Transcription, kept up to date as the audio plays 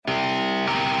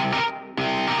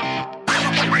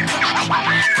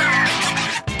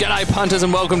G'day punters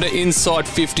and welcome to Inside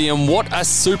 50, and what a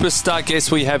superstar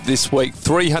guest we have this week.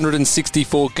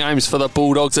 364 games for the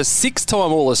Bulldogs, a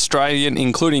six-time All-Australian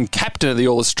including captain of the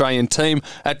All-Australian team,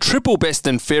 a triple best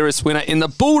and fairest winner in the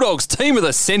Bulldogs team of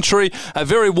the century. A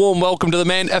very warm welcome to the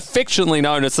man affectionately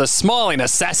known as the smiling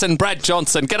assassin, Brad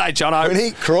Johnson. G'day Jono.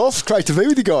 Good Croft, great to be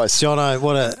with you guys. Jono,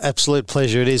 what an absolute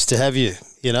pleasure it is to have you.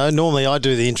 You know, normally I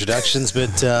do the introductions,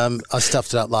 but I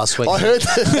stuffed it up last week. I heard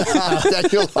that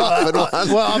you're laughing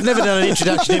one. Well, I've never done an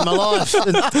introduction in my life.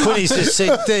 And Quinny's just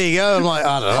said, there you go. I'm like,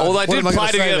 I don't know. Well, they did play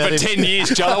together for 10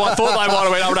 years, Jono. I thought they might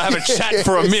have been able to have a chat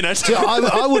for a minute. Yeah,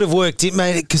 I would have worked it,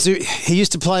 mate, because he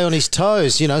used to play on his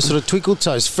toes, you know, sort of twinkle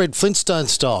toes, Fred Flintstone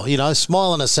style, you know,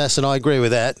 smiling assassin. I agree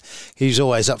with that. He's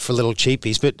always up for little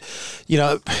cheapies. But, you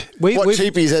know, we've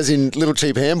cheapies as in little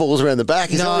cheap handballs around the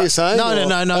back? Is that what you're saying? No.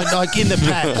 Like in the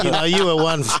pack. You know, you were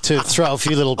one to throw a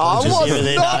few little punches here and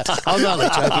there. No, I'm only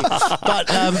joking.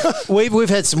 But we've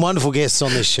had some wonderful guests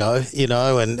on this show, you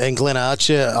know, and Glenn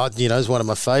Archer, you know, is one of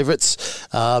my favourites.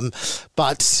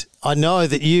 But I know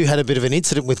that you had a bit of an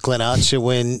incident with Glenn Archer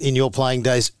in your playing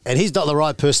days, and he's not the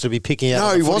right person to be picking out.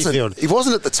 No, he wasn't. Field. He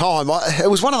wasn't at the time. It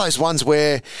was one of those ones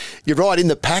where you're right in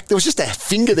the pack. There was just a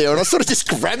finger there, and I sort of just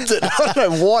grabbed it. I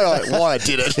don't know why I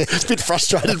did it. It's a bit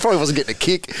frustrated. Probably wasn't getting a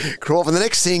kick. And the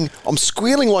next thing, I'm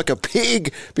squealing like a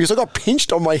pig because I got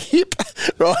pinched on my hip.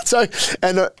 Right. So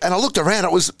and I looked around.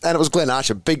 It was Glenn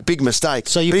Archer. Big mistake.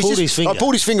 So you pulled his finger. I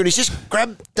pulled his finger, and he's just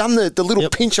done the little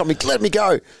pinch on me, let me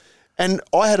go. And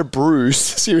I had a bruise,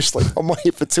 seriously, on my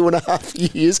hip for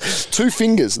 2.5 years. 2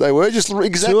 fingers, they were just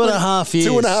exactly 2.5 years.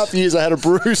 2.5 years I had a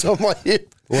bruise on my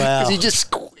hip. Wow. Because he just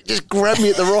grabbed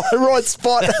me at the right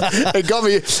spot and got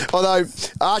me. Although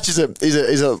Arch is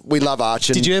a we love Arch.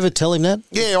 Did you ever tell him that?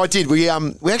 Yeah, I did. We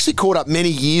actually caught up many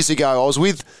years ago. I was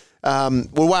with. We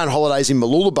were away on holidays in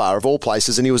Mooloolaba, of all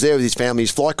places, and he was there with his family.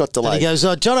 His flight got delayed. And he goes,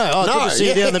 Jono, good to see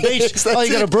you down the beach.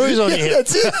 You got a bruise on your hip.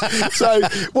 That's it. So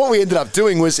what we ended up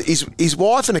doing was his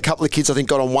wife and a couple of kids, I think,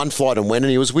 got on one flight and went,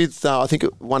 and he was with, I think,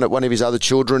 one of his other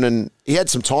children, and he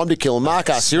had some time to kill. And Mark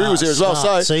Arceri was there as well.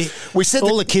 So see, we said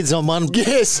all the kids on one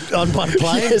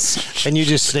plane, and you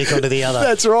just sneak onto the other.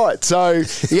 That's right. So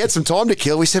he had some time to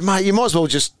kill. We said, mate, you might as well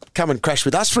just come and crash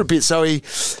with us for a bit. So he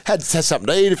had something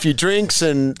to eat, a few drinks,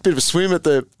 and a bit of a swim at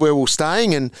where we were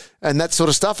staying, and that sort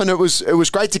of stuff. And it was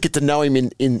great to get to know him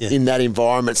in that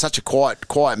environment. Such a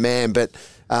quiet man, but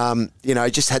you know,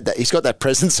 just had that. He's got that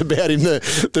presence about him,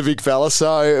 the big fella.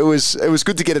 So it was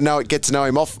good to get to know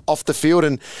him off the field.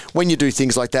 And when you do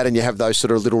things like that, and you have those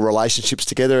sort of little relationships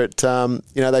together, it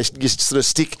you know, you sort of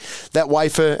stick that way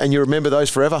and you remember those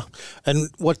forever. And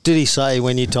what did he say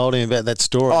when you told him about that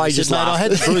story? He just laughed. I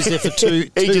had the bruise there for two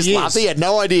He just years. laughed. He had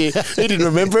no idea. He didn't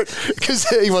remember it because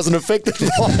he wasn't affected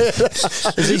by it.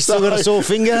 Has he still got a sore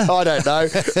finger? I don't know.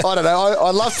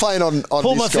 I love playing on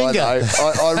Pull this my guy, finger.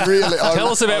 though. I really. Tell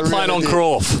us about playing on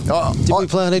Croft. Did we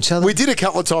play on each other? We did a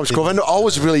couple of times, Croft. And I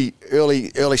was really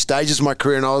early stages of my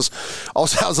career, and I was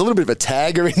a little bit of a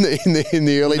tagger in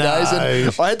the early days,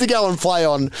 and I had to go and play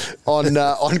on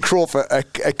Croft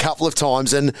a couple of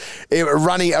times, and a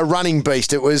running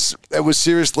beast. It was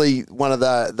seriously one of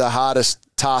the hardest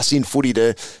tasks in footy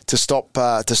to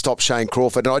stop Shane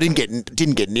Crawford, and I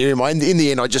didn't get near him. In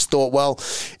the end, I just thought, well,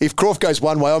 if Crawford goes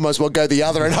one way, I might as well go the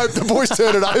other, and hope the boys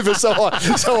turn it over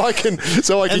so I can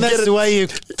and that's get it. The way you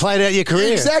played out your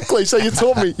career. Exactly. So you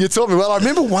taught me well. I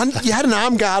remember you had an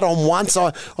arm guard on once.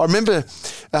 I remember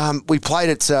we played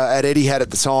at Etihad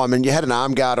at the time, and you had an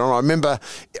arm guard on. I remember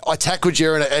I tackled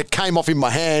you, and it came off in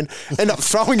my hand. Ended up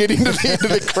throwing it into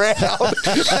the crowd,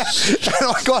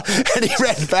 and he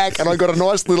ran back, and I got a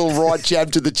nice little right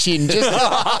jab to the chin,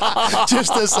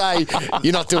 just to say,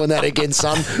 you're not doing that again,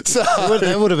 son. So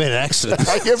that would have been an accident.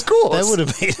 Of course, that would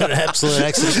have been an absolute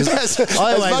accident. As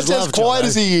much as quiet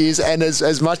as he is, and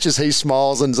as much as he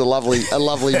smiles and is a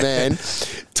lovely man.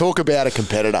 Talk about a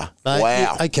competitor. Mate,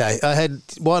 wow. Okay, I had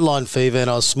white line fever and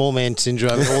I was small man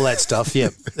syndrome and all that stuff. Yeah,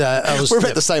 we're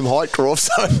about the same height, Croft.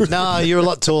 So. No, you're a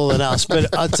lot taller than us.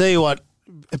 But I'll tell you what,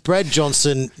 Brad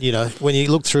Johnson, you know, when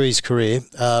you look through his career,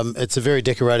 it's a very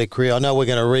decorated career. I know we're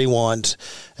going to rewind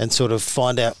and sort of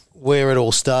find out where it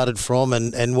all started from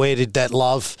and where did that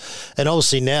love. And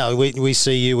obviously now we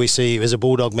see you as a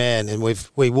Bulldog man, and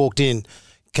we walked in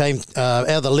came out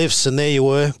of the lifts, and there you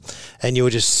were, and you were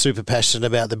just super passionate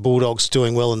about the Bulldogs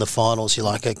doing well in the finals. You're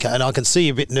like, okay, and I can see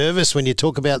you're a bit nervous when you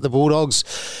talk about the Bulldogs.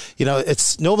 You know,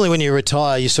 it's normally when you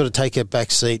retire, you sort of take a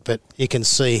back seat, but you can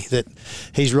see that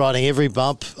he's riding every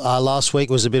bump. Last week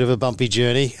was a bit of a bumpy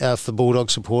journey for Bulldog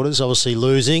supporters, obviously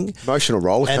losing. Emotional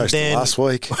roller coaster last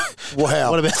week. Wow.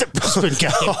 What about the Brisbane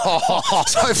game?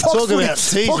 So Talk about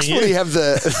teasing. Fox Footy have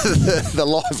the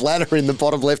live ladder in the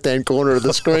bottom left-hand corner of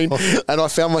the screen, and I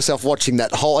found myself watching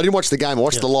that whole. I didn't watch the game. I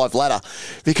watched the live ladder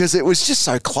because it was just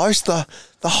so close. The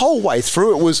whole way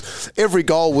through, it was every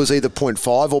goal was either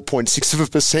 0.5 or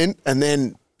 0.6%, and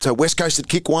then. So West Coast would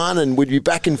kick one, and we'd be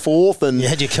back and forth, and you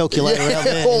had your calculator out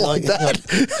there, all like that.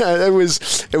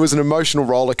 It was an emotional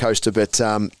roller coaster, but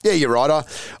yeah, you're right.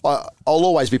 I'll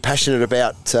always be passionate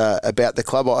about the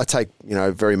club. I take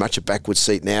very much a backward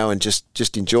seat now, and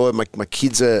just enjoy it. My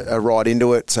kids are right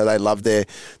into it, so they love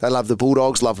the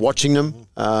Bulldogs, love watching them.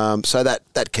 So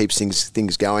that keeps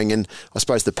things going, and I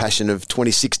suppose the passion of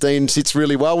 2016 sits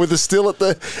really well with us still at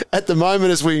the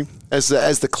moment as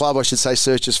the club, I should say,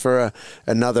 searches for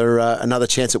another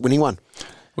chance at winning one.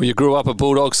 Well, you grew up a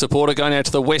Bulldog supporter, going out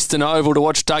to the Western Oval to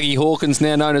watch Dougie Hawkins,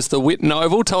 now known as the Whitten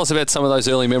Oval. Tell us about some of those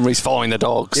early memories following the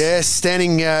Dogs.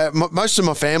 Yeah, most of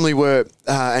my family were,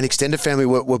 an extended family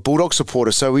were Bulldog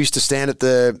supporters, so we used to stand at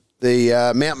the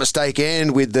Mount Mistake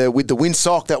end with the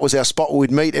windsock. That was our spot where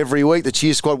we'd meet every week. The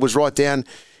cheer squad was right down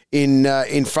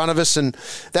in front of us, and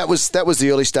that was the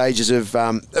early stages of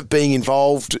being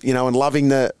involved, and loving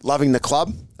the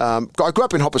club. I grew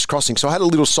up in Hoppers Crossing, so I had a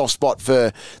little soft spot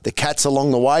for the Cats along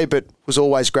the way, but was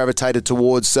always gravitated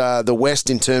towards the west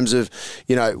in terms of,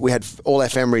 we had all our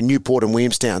family in Newport and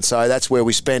Williamstown, so that's where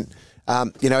we spent.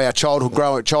 Our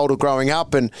childhood growing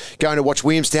up and going to watch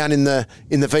Williamstown in the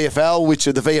VFL, which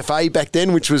the VFA back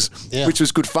then, which was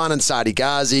good fun, and Sadi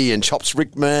Ghazi and Chops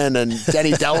Rickman and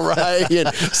Danny Delray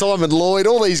and Simon Lloyd,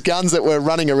 all these guns that were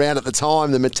running around at the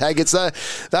time, the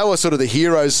Mataggets, they were sort of the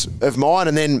heroes of mine.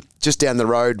 And then just down the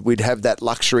road, we'd have that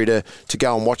luxury to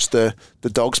go and watch the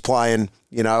Dogs play. And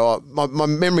my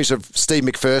memories of Steve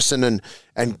McPherson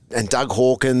and Doug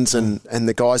Hawkins and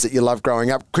the guys that you love growing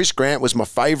up. Chris Grant was my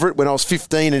favourite when I was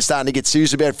 15 and starting to get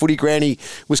serious about footy. Granny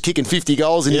was kicking 50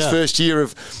 goals in his first year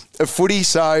of footy,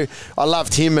 so I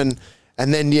loved him. And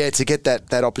then to get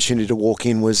that opportunity to walk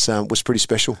in was pretty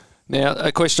special. Now,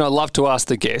 a question I love to ask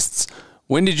the guests: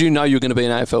 when did you know you were going to be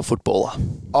an AFL footballer?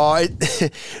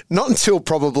 Not until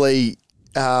probably.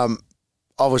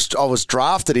 I was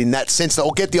drafted in that sense that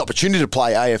I'll get the opportunity to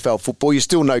play AFL football. You're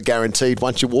still no guaranteed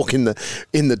once you walk in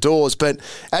the doors. But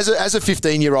as a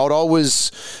 15-year-old, I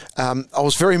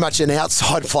was very much an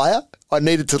outside player. I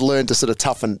needed to learn to sort of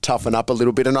toughen up a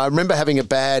little bit. And I remember having a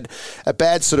bad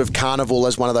sort of carnival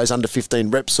as one of those under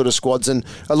 15 rep sort of squads. And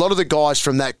a lot of the guys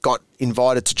from that got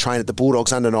invited to train at the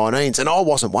Bulldogs under 19s, and I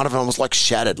wasn't one of them. I was like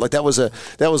shattered. Like that was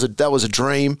a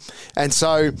dream. And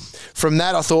so from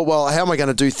that, I thought, well, how am I going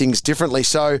to do things differently?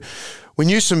 So we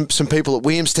knew some people at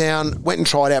Williamstown, went and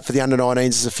tried out for the under 19s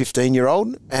as a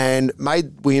 15-year-old, and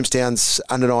made Williamstown's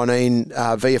under 19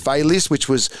 VFA list, which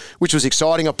was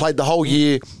exciting. I played the whole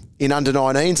year in under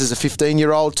 19s as a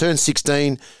 15-year-old, turned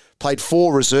 16, played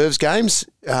 4 reserves games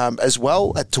as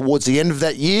well towards the end of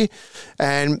that year,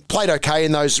 and played okay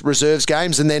in those reserves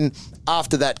games. And then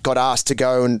after that, got asked to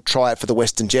go and try out for the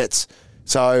Western Jets.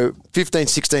 So 15,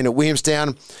 16 at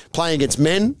Williamstown, playing against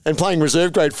men and playing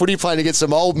reserve grade footy, playing against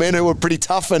some old men who were pretty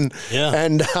tough and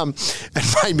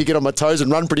made me get on my toes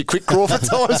and run pretty quick Crawford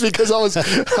times because I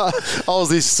was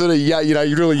this sort of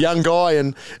really young guy,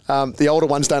 and the older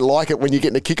ones don't like it when you're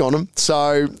getting a kick on them.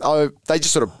 So they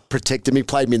just sort of protected me,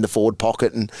 played me in the forward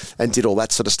pocket and did all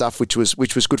that sort of stuff, which was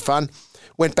good fun.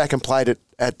 Went back and played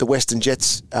at the Western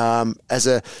Jets as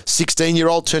a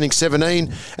 16-year-old, turning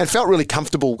 17, and felt really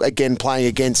comfortable again playing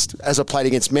as I played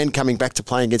against men, coming back to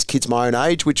playing against kids my own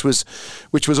age, which was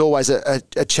always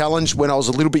a challenge when I was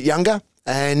a little bit younger,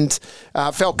 and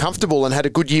felt comfortable and had a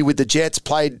good year with the Jets,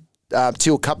 played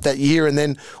Teal Cup that year, and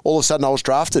then all of a sudden I was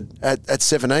drafted at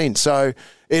 17. So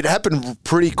it happened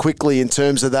pretty quickly in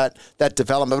terms of that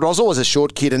development, but I was always a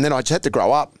short kid, and then I just had to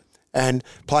grow up. And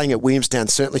playing at Williamstown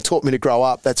certainly taught me to grow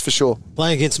up, that's for sure.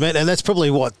 Playing against men, and that's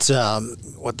probably what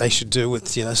they should do with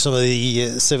some of the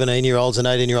 17-year-olds and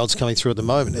 18-year-olds coming through at the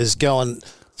moment, is go and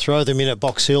throw them in at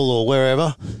Box Hill or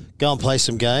wherever, go and play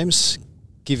some games,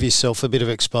 give yourself a bit of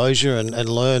exposure and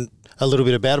learn a little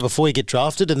bit about it before you get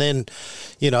drafted. And then,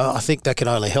 I think that can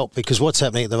only help, because what's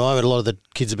happening at the moment, a lot of the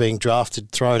kids are being drafted,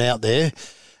 thrown out there,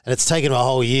 and it's taken them a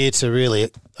whole year to really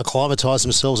acclimatise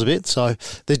themselves a bit. So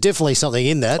there's definitely something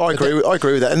in that. I agree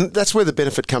with that. And that's where the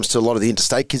benefit comes to a lot of the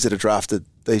interstate kids that are drafted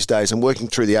these days. I'm working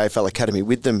through the AFL Academy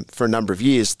with them for a number of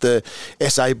years. The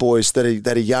SA boys that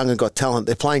are young and got talent,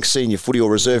 they're playing senior footy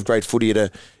or reserve grade footy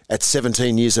at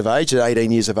 17 years of age, at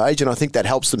 18 years of age, and I think that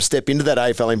helps them step into that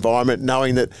AFL environment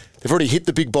knowing that they've already hit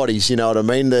the big bodies, you know what I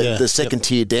mean, the second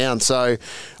tier down. So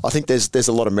I think there's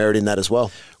a lot of merit in that as well.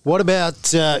 What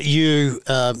about you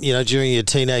during your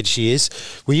teenage years?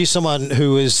 Were you someone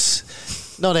who was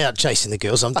not out chasing the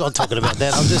girls? I'm not talking about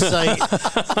that. I'm just saying,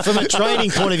 from a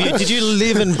training point of view, did you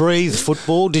live and breathe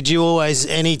football? Did you always,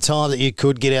 any time that you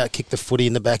could, get out, kick the footy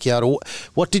in the backyard? Or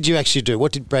what did you actually do?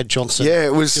 What did Brad Johnson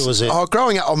do?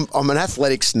 Growing up, I'm an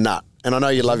athletics nut. And I know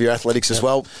you love your athletics as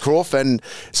well, Crawf. And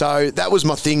so that was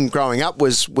my thing growing up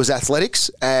was athletics,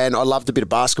 and I loved a bit of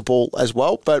basketball as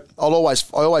well. But I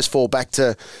always fall back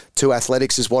to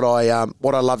athletics is what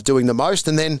I love doing the most.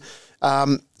 And then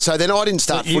so then I didn't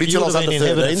start footy till I was under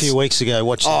 13. A few weeks ago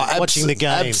watching the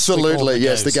games. Absolutely,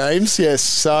 yes, the games, yes.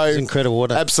 So it's incredible,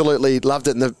 wasn't it? Absolutely loved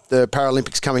it. And the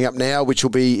Paralympics coming up now, which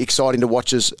will be exciting to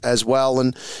watch as well.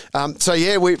 And so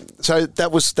that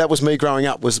was me growing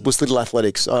up was little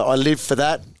athletics. I lived for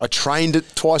that. I trained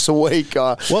it twice a week.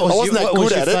 I wasn't that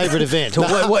good at it. What was your favourite event?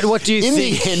 What do you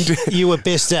think you were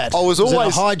best at? I was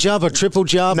always a high jump, a triple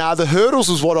jump. No, the hurdles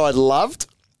was what I loved.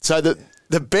 So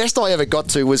the best I ever got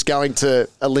to was going to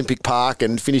Olympic Park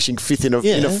and finishing fifth in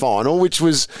a final, which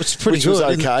was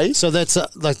okay. So that's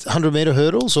like 100-metre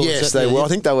hurdles? Or yes, they were. I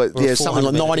think they were something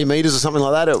like 90 metres or something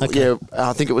like that. Okay. Yeah,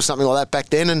 I think it was something like that back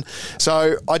then. And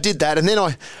so I did that. And then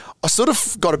I sort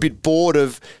of got a bit bored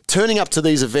of turning up to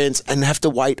these events and have to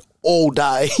wait all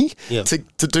day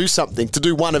to do something, to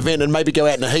do one event and maybe go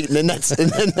out in a heat and then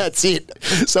that's it.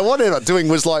 So what I ended up doing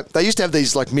was they used to have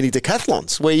these mini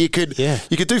decathlons where you could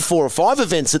do 4 or 5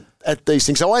 events at these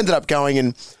things. So I ended up going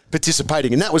and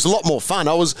participating, and that was a lot more fun.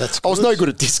 I was no good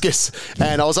at discus,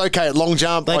 and I was okay at long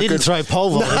jump. They didn't throw pole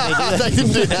vault. No, they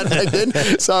didn't do that back then.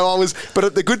 So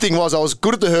but the good thing was I was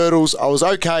good at the hurdles, I was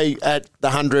okay at the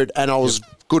 100, and I was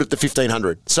good at the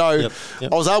 1500. So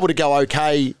I was able to go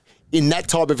okay in that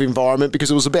type of environment because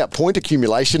it was about point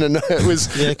accumulation, and it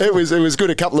was good.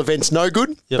 A couple of events no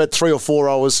good, but 3 or 4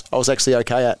 I was actually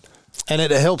okay at. And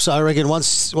it helps, I reckon,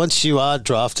 once you are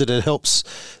drafted, it helps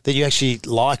that you actually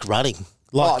like running.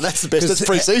 That's the best. That's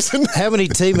pre-season. How many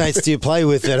teammates do you play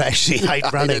with that actually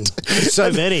hate running? So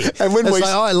many. And when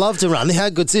I love to run. How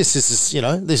good's this? This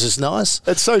is nice.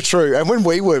 It's so true. And when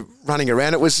we were running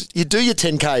around, it was you do your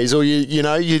 10Ks or you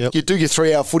do your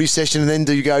 3-hour footy session, and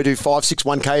then you go do 5, 6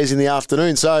 1Ks in the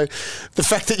afternoon. So the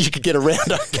fact that you could get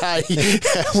around okay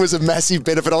was a massive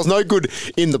benefit. I was no good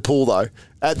in the pool though.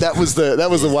 That was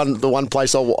the one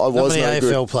place I was no good.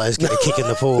 AFL players get a kick in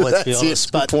the pool, let's be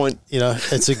honest. Good point.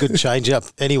 It's a good change up.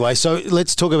 Anyway, so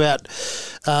let's talk about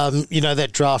that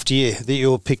draft year that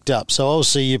you were picked up. So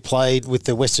obviously you played with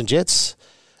the Western Jets.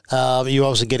 You were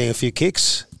obviously getting a few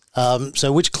kicks.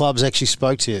 So which clubs actually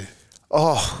spoke to you?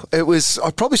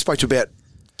 I probably spoke to about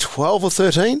 12 or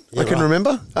 13, I can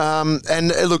remember.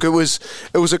 And look, it was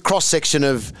a cross-section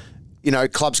of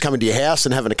clubs coming to your house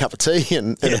and having a cup of tea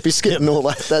and a biscuit and all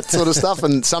that sort of stuff,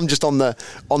 and some just on the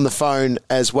phone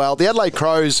as well. The Adelaide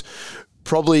Crows,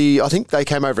 probably, I think they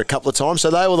came over a couple of times, so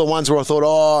they were the ones where I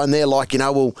thought, and they're like,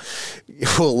 we'll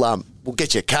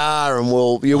get you a car and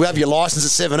you'll have your licence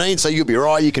at 17, so you'll be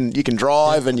right. You can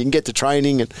drive and you can get to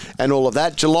training and all of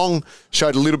that. Geelong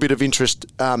showed a little bit of interest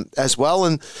as well,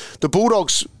 and the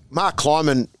Bulldogs. Mark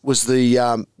Kleiman was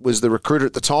the recruiter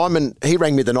at the time, and he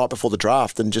rang me the night before the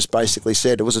draft and just basically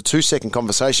said, it was a 2-second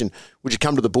conversation, would you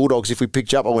come to the Bulldogs if we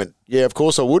picked you up? I went, yeah, of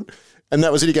course I would. And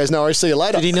that was it. He goes, no, I'll see you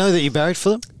later. Did he know that you barracked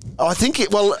for them? I think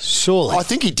surely. I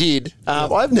think he did.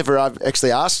 I've never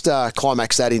actually asked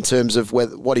Climax that in terms of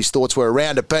what his thoughts were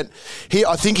around it, but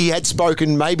I think he had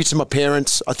spoken maybe to my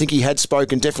parents. I think he had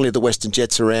spoken definitely to the Western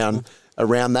Jets around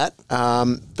that.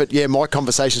 But yeah, my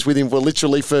conversations with him were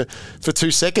literally for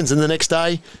 2 seconds, and the next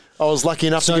day I was lucky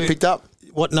enough to get picked up.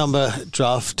 What number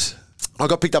draft? I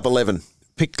got picked up 11.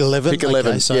 Picked 11? Pick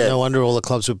 11, okay, so no wonder all the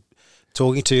clubs were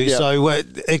talking to you. Yeah. So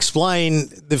explain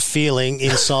the feeling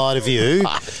inside of you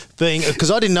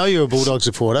because I didn't know you were a Bulldogs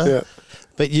supporter,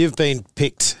 but you've been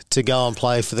picked to go and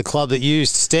play for the club that you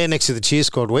used to stand next to the cheer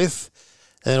squad with,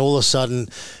 and all of a sudden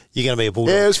you're going to be a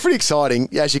Bulldog. Yeah, it was pretty exciting,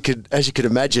 as you could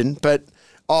imagine. But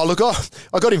Oh, look, I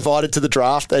got invited to the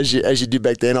draft as you did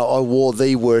back then. I wore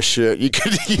the worst shirt you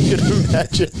could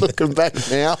imagine. Looking back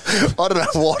now, I don't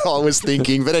know what I was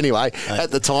thinking, but anyway, at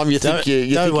the time you think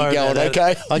you're going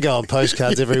okay. I go on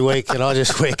postcards every week, and I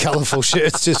just wear colourful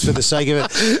shirts just for the sake of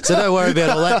it. So don't worry about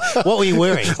all that. What were you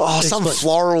wearing? Oh, some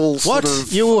floral what? sort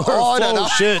of. You wore a floral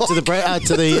shirt to the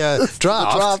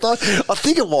draft. I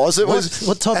think it was.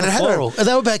 What type of floral?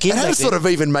 They were back in. It had sort of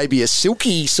even maybe a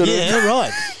silky sort of. Yeah,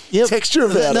 right. Yep. Texture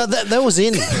about it. That was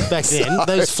in back then,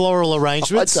 those floral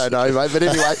arrangements. I don't know, mate, but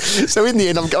anyway. So in the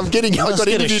end, I got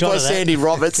interviewed by Sandy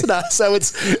Roberts. No, so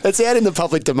it's out in the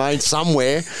public domain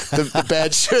somewhere, the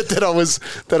bad shirt that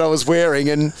I was wearing.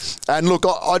 And look,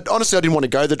 I honestly didn't want to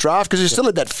go to the draft because you still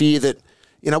had that fear that,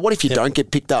 what if you don't get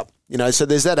picked up? So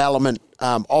there's that element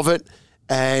of it.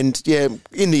 And yeah,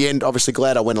 in the end, obviously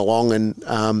glad I went along. And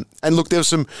look, there were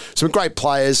some great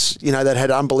players, that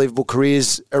had unbelievable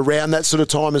careers around that sort of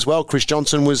time as well. Chris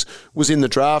Johnson was in the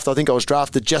draft. I think I was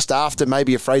drafted just after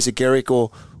maybe a Fraser Garrick or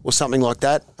something like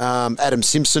that. Adam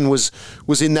Simpson was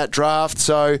in that draft.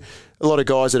 So a lot of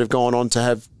guys that have gone on to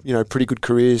have pretty good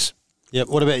careers. Yep.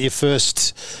 What about your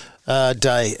first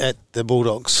day at the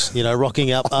Bulldogs,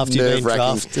 rocking up after you've been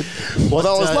drafted?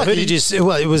 Who did you?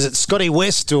 Well, was it Scotty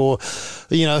West or,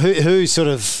 who sort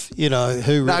of,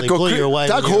 who really blew you away?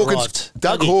 Doug Hawkins.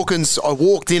 Doug Hawkins. I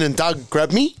walked in and Doug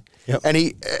grabbed me. Yep. And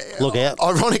he, look out.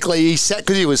 Ironically, he sat,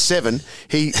 because he was 7,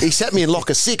 he sat me in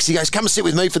locker 6. He goes, come and sit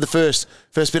with me for the first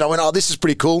bit. I went, oh, this is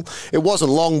pretty cool. It wasn't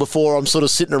long before I'm sort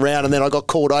of sitting around, and then I got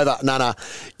called over. No,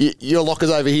 your locker's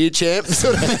over here, champ,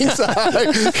 sort of thing. So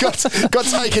got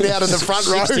taken out in the front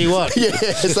row. 61. Yeah,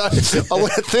 so I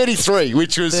went at 33,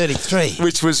 which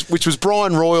was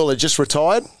Brian Royal had just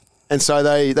retired. And so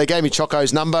they gave me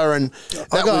Choco's number, and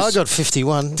I got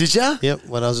 51. Did you? Yep,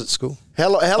 when I was at school. How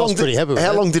long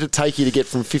did it take you to get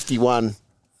from 51?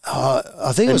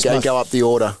 I think it was go up the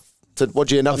order. So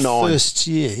what'd you end up 9? First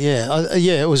year,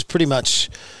 yeah. It was pretty much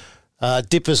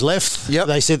dippers left. Yep.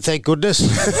 They said, thank goodness,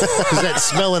 because that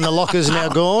smell in the locker's now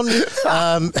gone.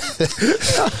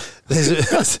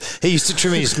 He used to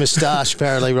trim his moustache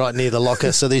apparently right near the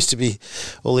locker, so there used to be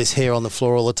all this hair on the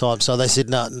floor all the time. So they said,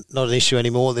 no, not an issue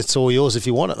anymore. That's all yours if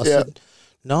you want it. I said,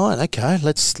 9, okay,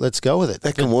 let's go with it.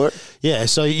 That can work. Yeah,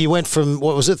 so you went from,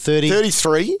 what was it, 30?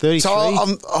 33. 33. So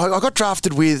I got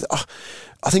drafted with,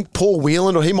 I think Paul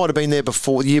Whelan, or he might have been there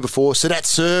the year before. Sadat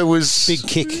Sir was... Big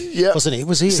kick, wasn't he?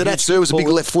 Was he? Sadat Sir was a big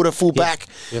left footer, full back,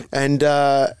 and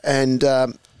could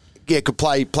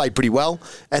play pretty well.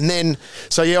 And then,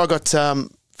 I got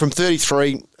from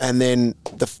 33, and then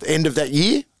the end of that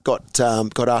year, got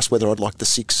asked whether I'd like the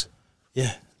 6.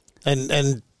 Yeah.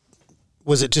 And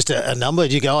was it just a number?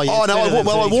 Did you go, no,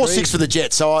 I wore 6 for the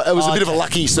Jets, so it was a bit of a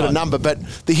lucky sort of number. But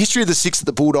the history of the 6 at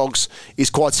the Bulldogs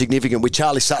is quite significant. With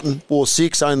Charlie Sutton wore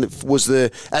 6, was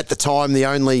at the time the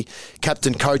only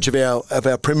captain coach of our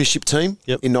Premiership team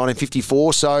in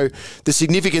 1954. So the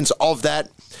significance of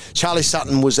that, Charlie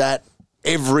Sutton was at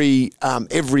every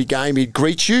game. He'd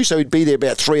greet you, so he'd be there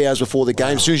about 3 hours before the game.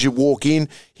 Wow. As soon as you walk in,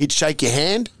 he'd shake your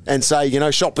hand and say,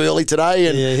 shop early today,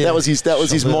 and that was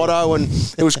his motto. And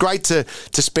it was great to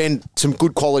spend some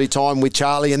good quality time with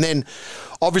Charlie. And then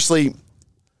obviously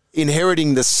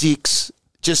inheriting the 6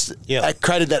 just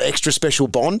created that extra special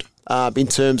bond in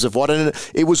terms of and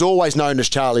it was always known as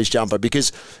Charlie's jumper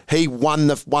because he won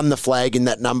the flag in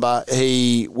that number.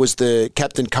 He was the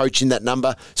captain coach in that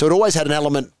number, so it always had an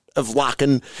element of luck.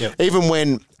 And even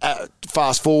when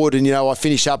fast forward and I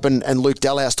finish up and Luke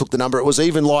Dalhouse took the number, it was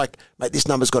even like, mate, this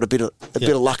number's got a bit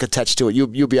of luck attached to it.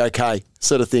 You'll be okay,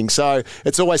 sort of thing. So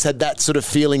it's always had that sort of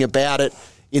feeling about it,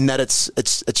 in that it's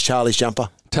Charlie's jumper.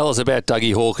 Tell us about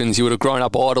Dougie Hawkins. You would have grown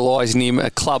up idolising him, a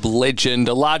club legend,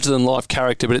 a larger-than-life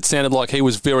character, but it sounded like he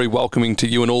was very welcoming to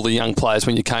you and all the young players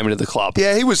when you came into the club.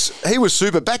 Yeah, he was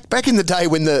super. Back in the day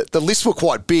when the lists were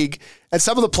quite big, and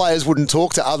some of the players wouldn't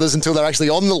talk to others until they're actually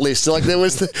on the list. Like there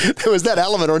was that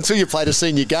element, or until you played a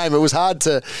senior game, it was hard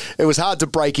to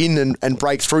break in and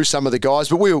break through some of the guys.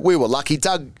 But we were lucky.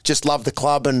 Doug just loved the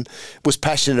club and was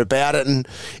passionate about it. And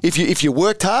if you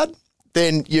worked hard,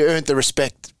 then you earned the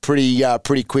respect pretty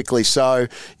quickly. So,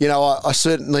 I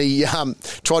certainly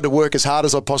tried to work as hard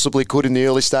as I possibly could in the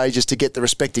early stages to get the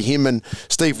respect of him. And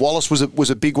Steve Wallace was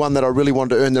a big one that I really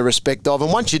wanted to earn the respect of.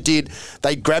 And once you did,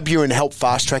 they'd grab you and help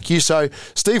fast-track you. So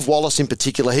Steve Wallace in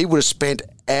particular, he would have spent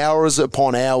hours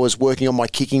upon hours working on my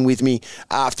kicking with me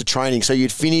after training. So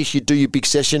you'd finish, you'd do your big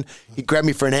session, he'd grab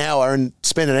me for an hour and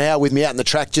spend an hour with me out in the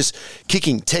track just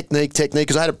kicking, technique,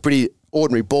 because I had a pretty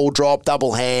ordinary ball drop,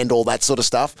 double hand, all that sort of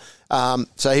stuff.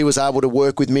 So he was able to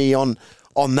work with me on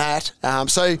that.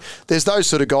 So there's those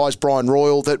sort of guys, Brian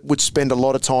Royal, that would spend a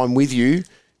lot of time with you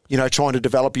trying to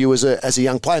develop you as a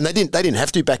young player. And they didn't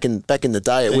have to back in the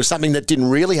day. It was something that didn't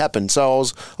really happen. So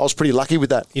I was pretty lucky with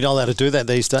that. You're not allowed to do that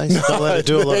these days. You're not allowed to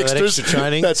do a lot of that extra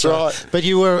training. That's right. But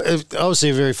you were obviously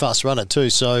a very fast runner too.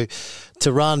 So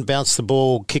to run, bounce the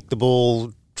ball, kick the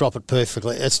ball, drop it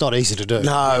perfectly, it's not easy to do.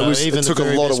 No, it took a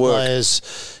lot of work.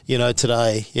 Players,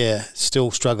 today, still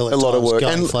struggle at a lot of work.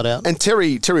 Going flat out. And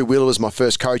Terry Wheeler was my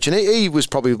first coach, and he was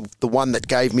probably the one that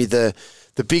gave me the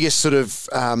biggest sort of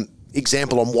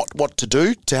example on what to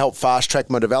do to help fast track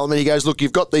my development. He goes, look,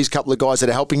 you've got these couple of guys that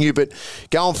are helping you, but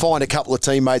go and find a couple of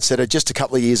teammates that are just a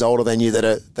couple of years older than you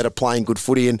that are playing good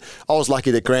footy. And I was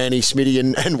lucky that Granny, Smitty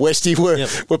and Westy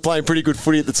were playing pretty good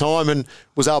footy at the time, and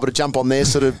was able to jump on their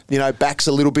sort of backs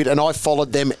a little bit, and I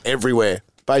followed them everywhere.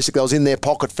 Basically, I was in their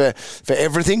pocket for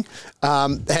everything,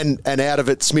 and out of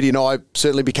it, Smitty and I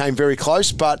certainly became very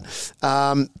close. But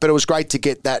it was great to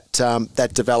get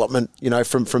that development,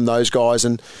 from those guys,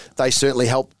 and they certainly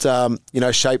helped,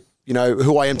 shape,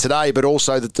 who I am today, but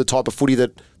also the type of footy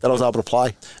that I was able to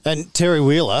play. And Terry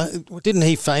Wheeler, didn't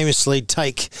he famously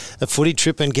take a footy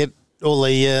trip and get all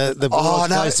the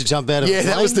Bulldogs players to jump out of the plane?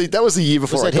 That was the year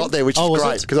before I got there, which is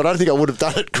great, because I don't think I would have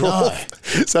done it. No.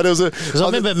 So there was because I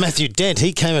remember Matthew Dent,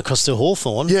 he came across to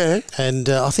Hawthorn, and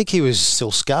I think he was still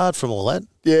scarred from all that.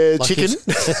 Yeah, like chicken.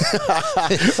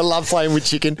 I love playing with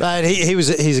chicken. Mate, he's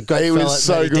a great fella. He was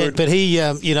so good. Dent, but he,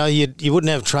 you wouldn't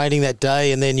have training that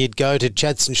day, and then you'd go to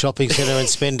Chadstone Shopping Centre and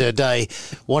spend a day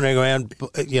wandering around,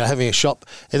 having a shop.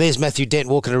 And there's Matthew Dent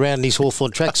walking around in his Hawthorn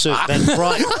tracksuit, that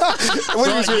bright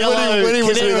when he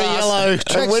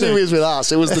was with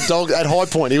us, it was the dog at High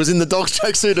Point. He was in the dog's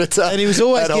tracksuit and he was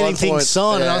always getting things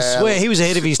signed. And I swear he was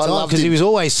ahead of his time because he was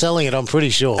always selling it. I'm pretty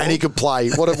sure. And he could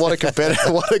play. What a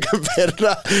competitor! What a competitor!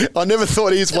 I never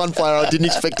thought he was one player I didn't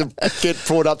expect to get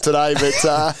brought up today, but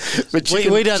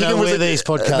chicken, we don't know where these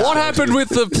podcasts. What happened with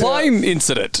the plane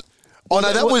incident? Oh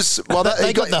no, that was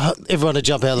they got everyone to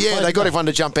jump out of the plane. Yeah, they got everyone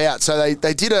to jump out. So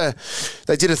they did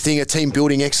a team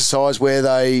building exercise where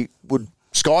they would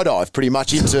skydive pretty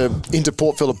much into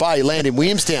Port Phillip Bay, land in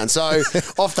Williamstown. So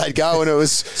off they'd go, and it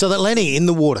was. So they're landing in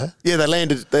the water. Yeah, they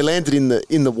landed in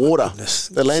the water. Goodness.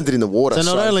 They landed in the water.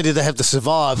 So not only did they have to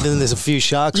survive, then there's a few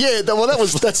sharks. Yeah,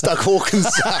 that's Doug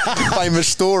Hawkins' famous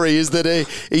story, is that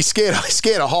he's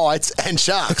scared of heights and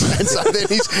sharks, and so then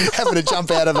he's having to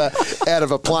jump out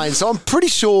of a plane. So I'm pretty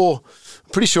sure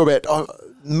about.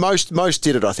 Most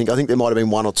did it, I think. I think there might have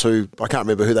been one or two. I can't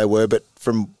remember who they were, but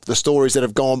from the stories that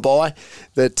have gone by,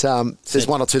 that there's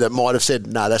one or two that might have said,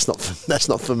 "No, that's not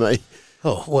for me."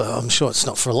 Oh, well, I'm sure it's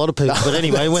not for a lot of people. But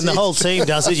anyway, when the whole team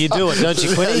does it, you do it, don't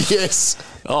you, Quinny? Yes.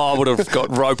 Oh, I would have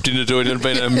got roped into doing it and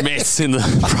been a mess in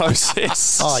the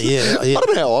process. Oh, yeah. I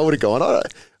don't know how I would have gone.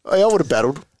 I would have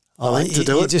battled. To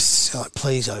do it. Just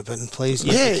please open, please.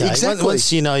 Yeah, okay. Exactly.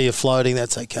 Once you know you're floating,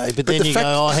 that's okay. But then you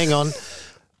go, hang on.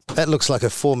 That looks like a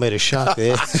 4-metre shark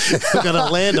there. We've got to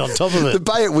land on top of it. The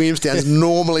bay at Williamstown is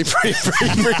normally pretty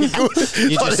good.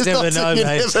 You just never know,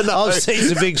 mate. I've seen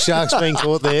some big sharks being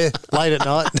caught there late at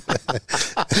night.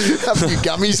 A few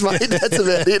gummies, mate. That's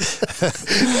about it.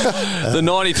 The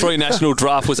 93 national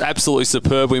draft was absolutely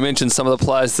superb. We mentioned some of the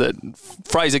players that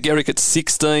Fraser Garrick at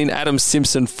 16, Adam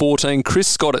Simpson 14, Chris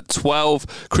Scott at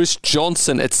 12, Chris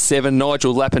Johnson at 7,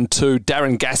 Nigel Lappin 2,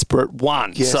 Darren Gasper at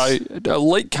 1. Yes. So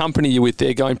elite company you're with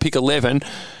there, going pick 11.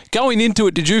 Going into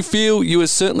it, did you feel you were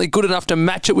certainly good enough to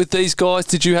match it with these guys?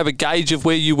 Did you have a gauge of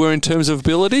where you were in terms of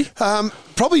ability?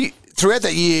 Probably throughout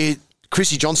that year,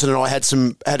 Chrissy Johnson and I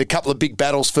had a couple of big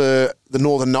battles for the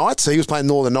Northern Knights. So he was playing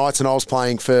Northern Knights and I was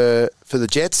playing for the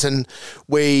Jets, and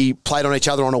we played on each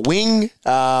other on a wing.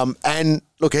 And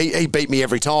look, he beat me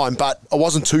every time, but I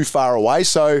wasn't too far away.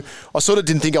 So I sort of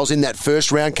didn't think I was in that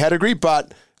first round category,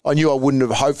 but I knew I wouldn't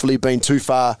have hopefully been too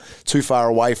far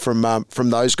away from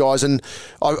those guys. And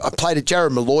I played at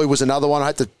Jared Malloy was another one. I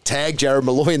had to tag Jared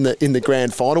Malloy in the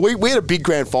grand final. We had a big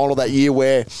grand final that year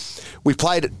where we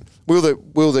played. We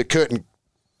were the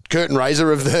curtain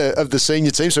raiser of the senior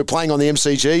team. So we're playing on the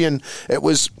MCG, and it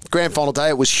was grand final day.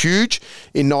 It was huge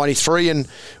in 93, and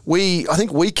I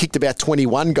think we kicked about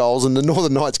 21 goals, and the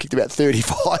Northern Knights kicked about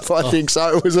 35. I think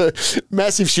so. It was a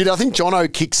massive shit. I think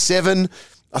Jono kicked 7.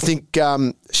 I think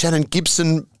Shannon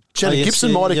Gibson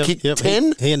might have kicked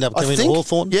 10. He ended up coming to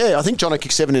Hawthorn. Yeah, I think Jono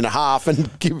kicked 7.5 and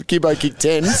Gibbo kicked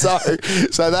 10.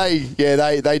 So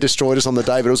they destroyed us on the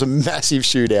day, but it was a massive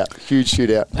shootout, huge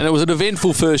shootout. And it was an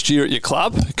eventful first year at your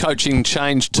club. Coaching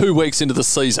changed 2 weeks into the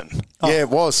season. Oh. Yeah, it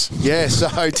was. Yeah,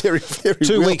 so Terry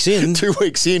 2 weeks in. 2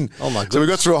 weeks in. Oh my goodness. So we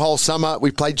got through a whole summer.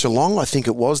 We played Geelong, I think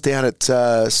it was, down at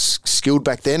Skilled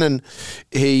back then, and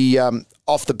he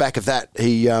off the back of that,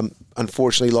 he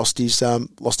unfortunately lost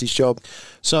his job.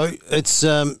 So it's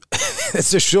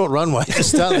it's a short runway to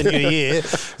start the new year.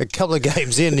 A couple of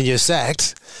games in and you're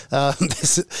sacked.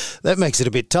 That makes it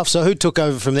a bit tough. So who took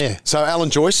over from there? So Alan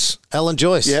Joyce,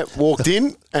 walked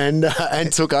in and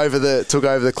took over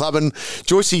the club. And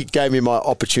Joycey gave me my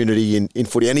opportunity in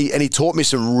footy, and he taught me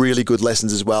some really good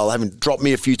lessons as well. Having dropped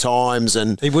me a few times,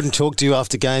 and he wouldn't talk to you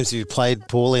after games if you played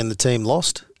poorly and the team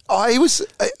lost. I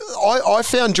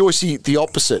found Joycey the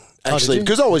opposite, actually,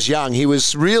 because I was young. He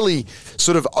was really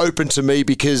sort of open to me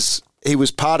because he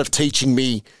was part of teaching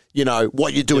me,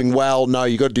 what you're doing well. No,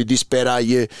 you got to do this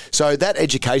better. So that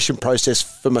education process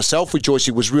for myself with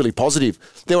Joycey was really positive.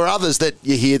 There were others that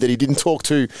you hear that he didn't talk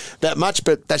to that much,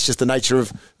 but that's just the nature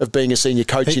of being a senior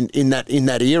coach in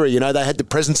that era. They had the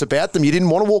presence about them. You didn't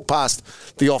want to walk past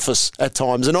the office at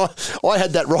times, and I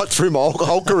had that right through my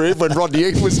whole career when Rodney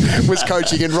was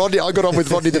coaching. And I got on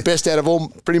with Rodney the best out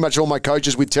of pretty much all my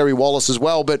coaches, with Terry Wallace as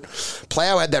well. But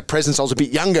Plough had that presence. I was a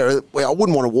bit younger, where I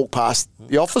wouldn't want to walk past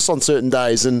the office on certain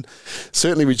days, and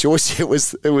certainly with Joyce, it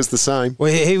was the same.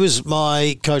 Well, he was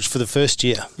my coach for the first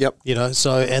year. Yep.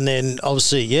 So, and then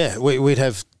obviously, we'd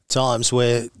have times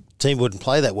where team wouldn't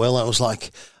play that well, and it was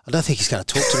like, I don't think he's going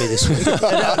to talk to me this week.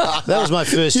 that was my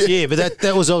first year, but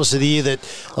that was obviously the year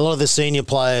that a lot of the senior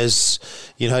players,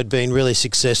 had been really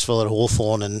successful at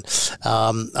Hawthorn, and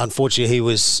unfortunately he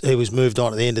was moved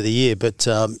on at the end of the year. But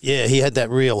he had that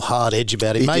real hard edge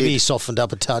about him. Maybe he softened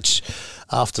up a touch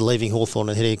after leaving Hawthorn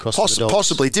and heading across to the Dogs.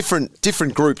 Possibly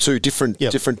different group too, different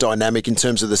dynamic in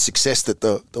terms of the success that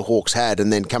the Hawks had,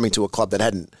 and then coming to a club that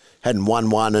hadn't won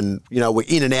one, and we're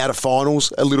in and out of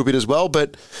finals a little bit as well.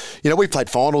 But we played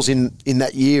finals in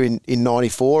that year in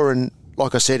 '94, and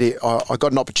like I said, I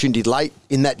got an opportunity late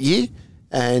in that year,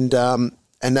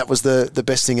 and that was the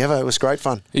best thing ever. It was great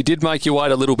fun. You did make you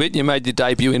wait a little bit. You made your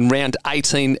debut in round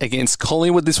 18 against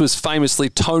Collingwood. This was famously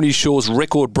Tony Shaw's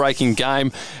record-breaking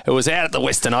game. It was out at the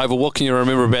Western Oval. What can you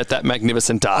remember about that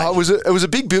magnificent day? It was a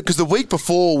big deal because the week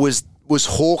before was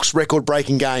Hawks'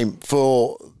 record-breaking game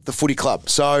for the footy club.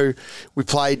 So we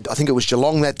played, I think it was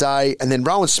Geelong that day, and then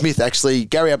Rowan Smith, actually,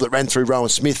 Gary Ablett ran through Rowan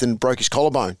Smith and broke his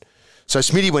collarbone. So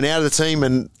Smitty went out of the team,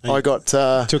 and I got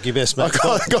took your best mate.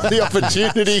 I got the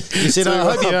opportunity. You said, "I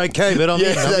hope you're okay," but I'm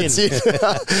in. That's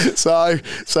it.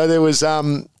 so there was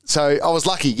so I was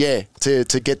lucky,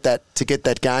 to get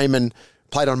that game, and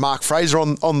played on Mark Fraser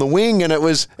on the wing, and it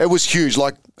was huge.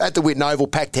 Like at the Whitten Oval,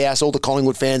 packed house, all the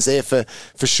Collingwood fans there for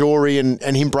Shawry,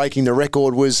 and him breaking the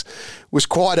record was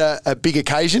quite a big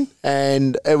occasion,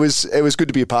 and it was good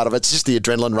to be a part of it. It's just the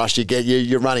adrenaline rush you get.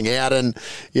 You're running out, and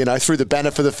through the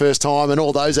banner for the first time, and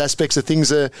all those aspects of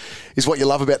things is what you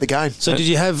love about the game. So did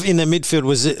you have in the midfield,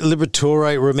 was it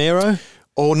Liberatore Romero?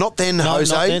 Or not then, no,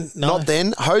 Jose. Not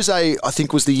then. Jose, I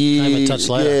think, was the year. Came a touch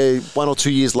later. 1 or 2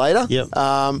 years later. Yep.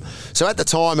 So at the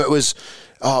time, it was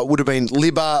would have been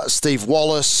Libba, Steve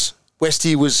Wallace,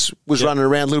 Westy was running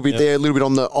around a little bit there, a little bit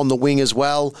on the wing as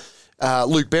well.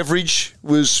 Luke Beveridge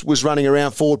was running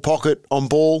around forward pocket on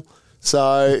ball.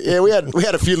 So we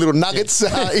had a few little nuggets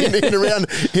in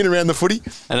around the footy,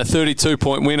 and a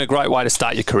 32-point win, a great way to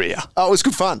start your career. Oh, it was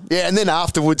good fun. Yeah, and then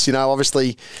afterwards,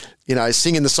 obviously,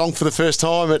 singing the song for the first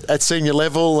time at senior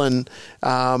level, and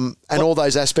all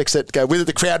those aspects that go with it.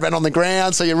 The crowd ran on the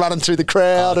ground, so you're running through the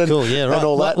crowd and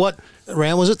all that. What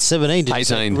round was it? 17?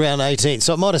 18. Round 18.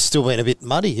 So it might have still been a bit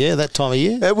muddy, that time of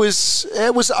year. It was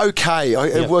okay.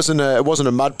 It wasn't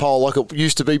a mud pole like it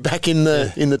used to be back in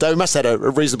the day. We must have had a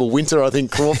reasonable winter, I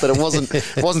think, Croft, but it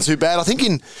wasn't too bad. I think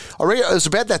it was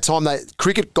about that time that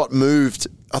cricket got moved.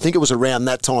 I think it was around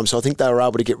that time, so I think they were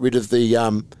able to get rid of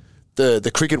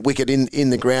the cricket wicket in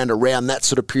the ground around that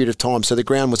sort of period of time. So the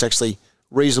ground was actually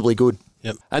reasonably good.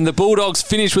 Yep. And the Bulldogs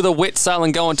finished with a wet sail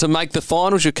and go on to make the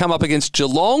finals. You come up against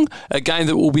Geelong, a game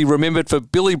that will be remembered for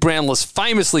Billy Brownless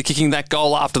famously kicking that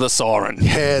goal after the siren.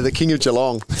 Yeah, the king of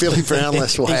Geelong, Billy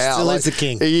Brownless. Wow, he still is the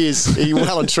king. He is. He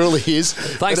well and truly is.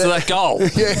 Thanks to that goal.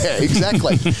 Yeah,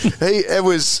 exactly. It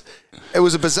was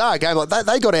a bizarre game. Like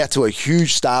they got out to a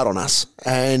huge start on us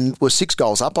and were 6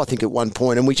 goals up, I think, at one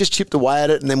point, and we just chipped away at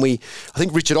it. And then I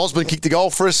think Richard Osborne kicked the goal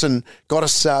for us and got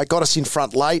us in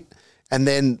front late. And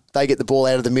then they get the ball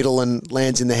out of the middle and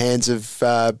lands in the hands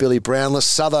of Billy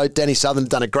Brownless. Danny Southern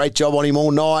done a great job on him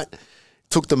all night,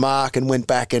 took the mark and went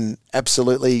back and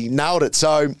absolutely nailed it.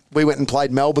 So we went and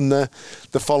played Melbourne the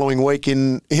following week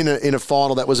in a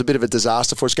final that was a bit of a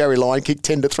disaster for us. Gary Lyon kicked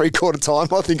 10 to 3/4 time,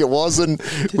 I think it was, and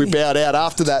we bowed out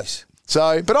after that.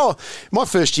 So, but my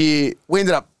first year, we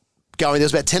ended up going, there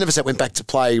was about 10 of us that went back to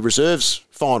play reserves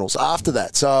finals after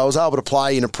that. So I was able to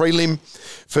play in a prelim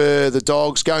for the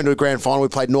Dogs, going to a grand final. We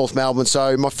played North Melbourne.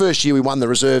 So my first year we won the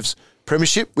reserves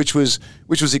Premiership, which was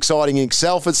exciting in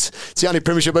itself. It's the only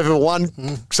Premiership I've ever won,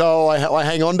 so I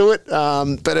hang on to it.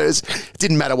 But it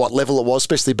didn't matter what level it was,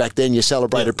 especially back then. You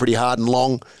celebrated pretty hard and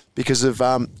long because of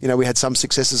we had some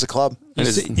success as a club.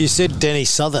 You said Denny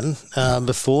Southern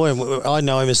before, and I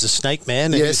know him as the Snake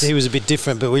Man. Yes. He was a bit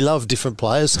different, but we love different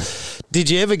players. Did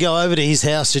you ever go over to his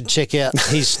house and check out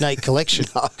his snake collection?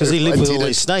 Because he lived with all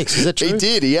these snakes. Is that true? He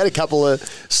did. He had a couple of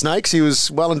snakes. He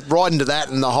was right into that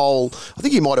and the whole. I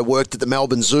think he might have worked at the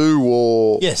Melbourne Zoo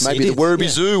or maybe the Werribee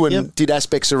Zoo and did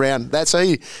aspects around that. So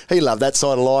he loved that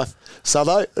side of life.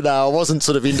 Southo? No, I wasn't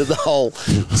sort of into the whole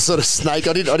sort of snake.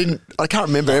 I can't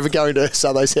remember ever going to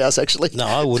Southo's house actually. No,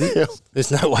 I wouldn't.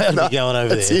 There's no way I'd be going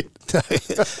over there.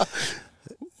 It.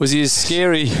 Was he as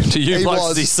scary to you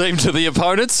blokes as he seemed to the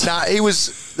opponents? No, he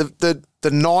was the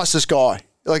nicest guy.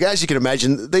 Like, as you can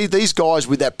imagine, these guys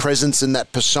with that presence and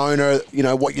that persona,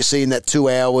 what you see in that 2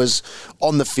 hours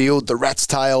on the field, the rat's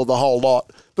tail, the whole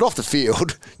lot. But off the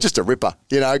field, just a ripper.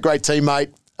 Great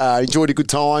teammate. Enjoyed a good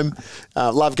time,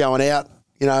 loved going out,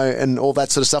 and all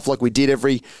that sort of stuff like we did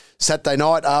every Saturday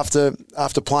night after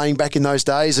playing back in those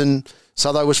days. And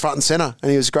Southo was front and centre,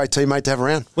 and he was a great teammate to have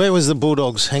around. Where was the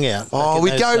Bulldogs hang out?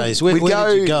 We'd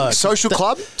go social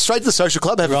club, straight to the social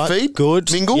club, have a feed,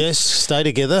 mingle. Yes, stay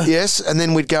together. Yes, and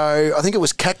then we'd go, I think it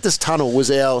was Cactus Tunnel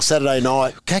was our Saturday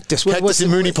night. Cactus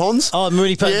in Mooney Ponds. Oh,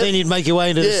 Mooney Ponds, then you'd make your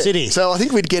way into the city. So I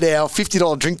think we'd get our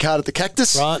 $50 drink card at the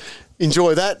Cactus. Right.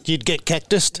 Enjoy that. You'd get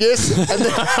cactused. Yes.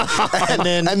 And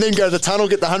then go to the tunnel,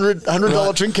 get the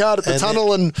 $100 drink card at the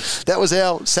tunnel, and that was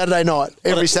our Saturday night.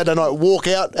 Every Saturday night, walk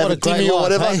out, have a dimmy or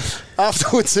whatever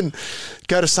afterwards, and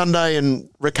go to Sunday and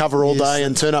recover all day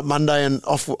and turn up Monday and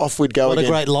off we'd go again. What a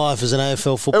great life as an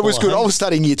AFL footballer. It was good. I was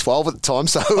studying year 12 at the time,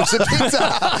 so it was a bit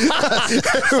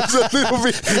it was a little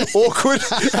bit awkward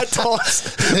at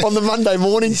times on the Monday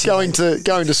morning going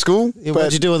to school. Yeah, what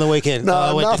did you do on the weekend? No,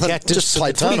 I went nothing. to Cactus Just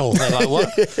played tunnel. Like,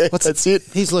 what? That's it.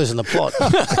 He's losing the plot.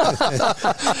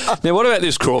 Now, what about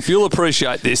this, Croft? You'll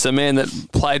appreciate this. A man that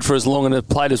played for as long and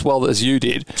played as well as you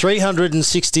did.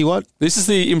 361. This is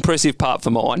the impressive part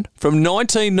for mine. From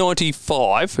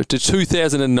 1995 to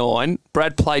 2009,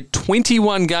 Brad played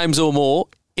 21 games or more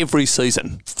every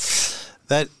season.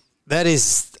 That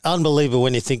is unbelievable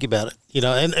when you think about it.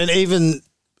 And even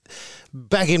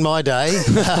back in my day,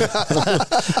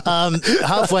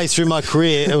 halfway through my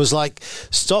career, it was like,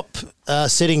 stop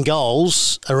setting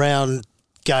goals around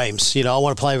games. I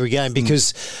want to play every game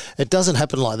because it doesn't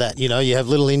happen like that. You have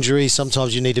little injuries.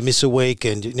 Sometimes you need to miss a week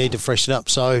and you need to freshen up.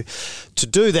 So to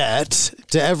do that,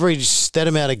 to average that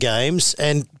amount of games,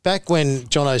 and back when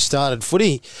Jono started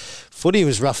footy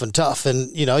was rough and tough,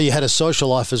 and you had a social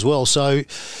life as well. So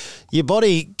your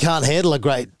body can't handle a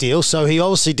great deal. So he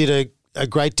obviously did a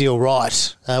great deal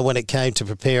right when it came to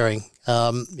preparing.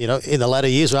 In the latter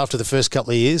years or after the first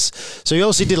couple of years. So you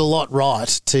obviously did a lot right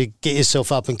to get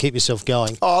yourself up and keep yourself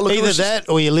going. Either that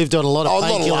or you lived on a lot of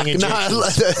painkilling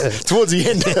injections. Towards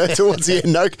the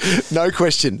end, no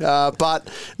question. But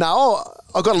no,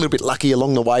 I got a little bit lucky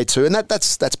along the way too, and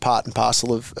that's part and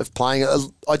parcel of playing.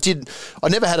 I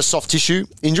never had a soft tissue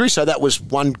injury, so that was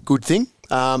one good thing.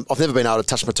 I've never been able to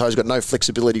touch my toes, got no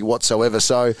flexibility whatsoever.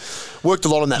 So worked a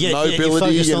lot on that mobility. You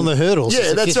focused on the hurdles.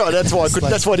 Yeah, that's right. That's why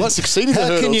I didn't succeed in the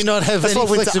hurdles. How can you not have any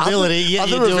flexibility yet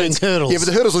you're doing hurdles? Yeah, but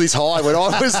the hurdles were this high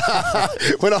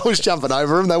when I was jumping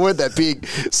over them. They weren't that big.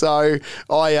 So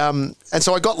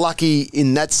I got lucky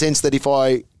in that sense that if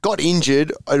I got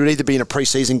injured, it would either be in a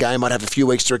pre-season game, I'd have a few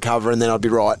weeks to recover, and then I'd be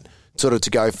right sort of to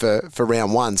go for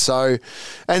round one. So,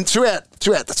 and throughout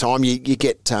the time, you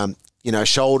get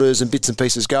shoulders and bits and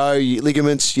pieces go,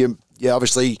 ligaments, you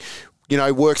obviously,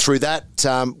 work through that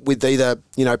with either,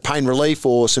 pain relief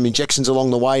or some injections along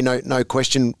the way, no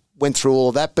question, went through all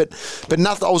of that. But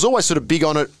nothing, I was always sort of big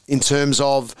on it in terms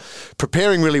of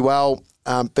preparing really well.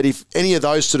 But if any of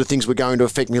those sort of things were going to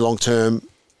affect me long term,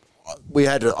 I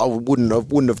wouldn't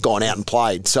have gone out and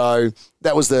played. So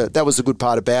that was the good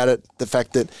part about it. The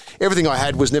fact that everything I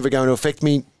had was never going to affect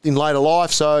me in later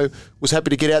life. So was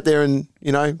happy to get out there and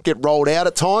get rolled out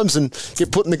at times and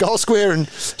get put in the goal square and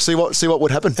see what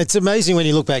would happen. It's amazing when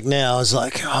you look back now. It's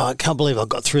like, I can't believe I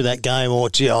got through that game, or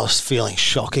gee, I was feeling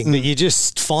shocking. But you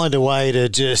just find a way to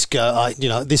just go,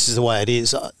 this is the way it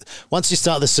is. Once you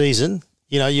start the season,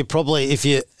 you probably, if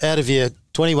you're out of your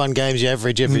 21 games you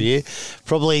average every year,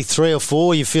 probably 3 or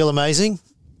 4 you feel amazing,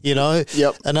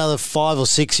 Yep. Another 5 or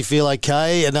 6 you feel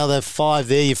okay. Another 5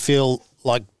 there you feel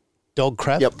like dog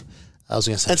crap. Yep. I was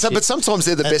going to say. And so, but sometimes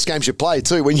they're the best games you play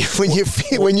too. When you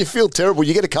feel terrible,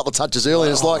 you get a couple of touches early,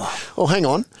 and it's like, oh, hang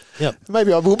on,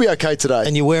 maybe I will be okay today.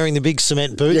 And you're wearing the big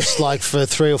cement boots, like for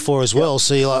 3 or 4 as well.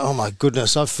 So you're like, oh my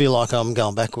goodness, I feel like I'm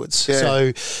going backwards. Yeah.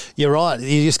 So you're right.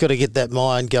 You just got to get that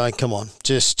mind going. Come on,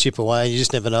 just chip away. You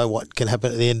just never know what can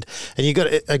happen at the end. And you've got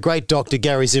a great doctor,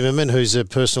 Gary Zimmerman, who's a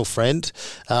personal friend,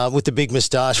 with the big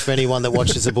moustache. For anyone that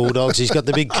watches the Bulldogs, he's got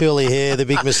the big curly hair, the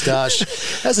big moustache.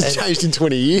 Hasn't changed in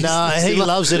 20 years. No, he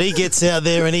loves it. He gets out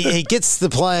there and he gets the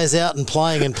players out and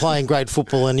playing great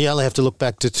football. And you only have to look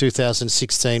back to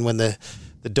 2016 when the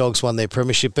Dogs won their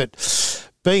premiership. But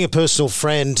being a personal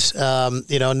friend, known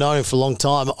him for a long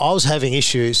time, I was having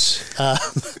issues.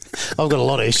 I've got a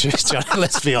lot of issues, Johnny,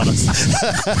 let's be honest.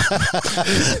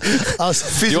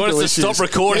 You want us to stop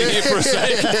recording here for a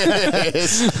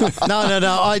second? No.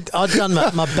 I'd done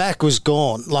my back was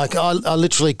gone. Like, I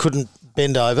literally couldn't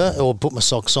bend over or put my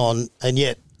socks on, and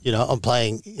yet, I'm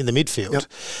playing in the midfield. Yep.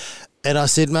 And I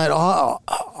said, mate, I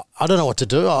don't know what to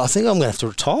do. I think I'm going to have to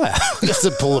retire.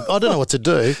 I don't know what to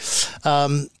do.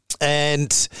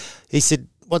 And he said,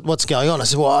 what's going on? I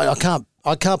said, well,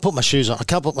 I can't put my shoes on. I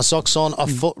can't put my socks on. I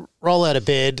roll out of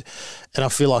bed and I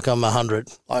feel like I'm 100.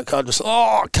 Like I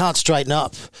can't straighten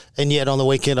up. And yet on the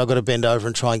weekend I've got to bend over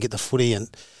and try and get the footy.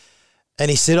 And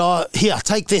he said, here,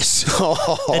 take this.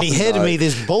 And he handed me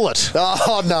this bullet.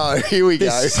 Oh, no, here we go.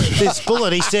 This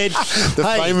bullet, he said. The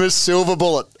famous silver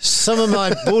bullet. Some of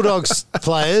my Bulldogs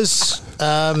players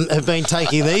have been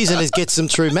taking these and it gets them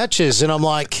through matches. And I'm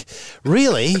like,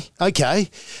 really? Okay.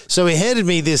 So he handed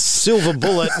me this silver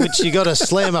bullet, which you got to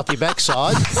slam up your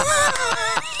backside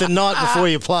the night before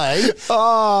you play.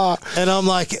 Oh. And I'm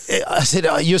like, I said,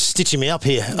 you're stitching me up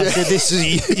here. I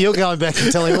said, you're going back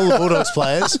and telling all the Bulldogs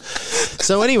players.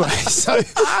 So anyway,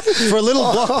 for a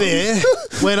little block there,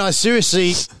 when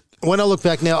I look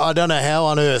back now, I don't know how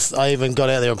on earth I even got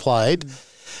out there and played.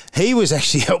 He was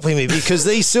actually helping me because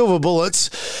these silver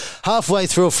bullets, halfway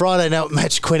through a Friday night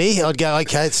match, Quinny, I'd go,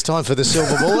 okay, it's time for the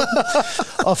silver bullet.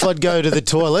 Off I'd go to the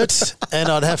toilet and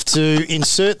I'd have to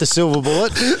insert the silver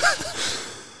bullet.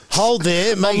 Hold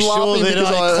there, make sure that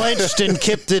I clenched and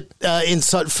kept it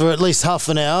inside for at least half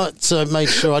an hour, so made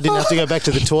sure I didn't have to go back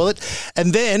to the toilet.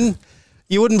 And then,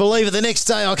 you wouldn't believe it, the next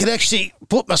day I could actually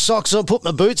put my socks on, put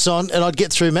my boots on, and I'd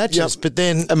get through matches. Yep. But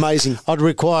then amazing, I'd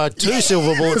require 2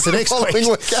 silver bullets the next week.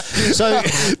 So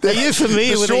are you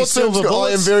familiar with these silver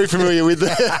bullets? I am very familiar with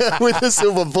the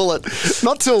silver bullet.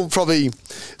 Not till probably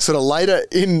sort of later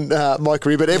in my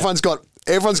career, but everyone's got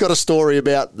a story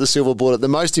about the silver bullet. The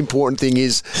most important thing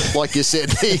is, like you said,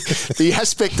 the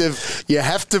aspect of you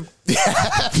have to.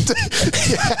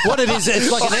 What it is,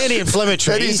 it's like an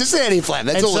anti-inflammatory. It is, it's an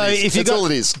anti-inflammatory. That's all it is. So if you've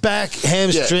got back,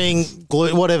 hamstring,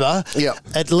 glute, whatever,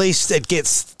 at least it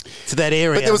gets to that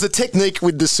area. But there was a technique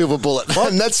with the silver bullet.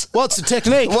 And what's the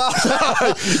technique? Well,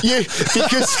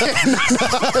 because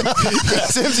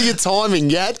in terms of your timing,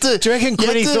 you had to... Do you reckon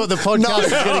Quinny thought the podcast was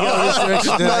going to go this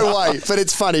direction? No way. But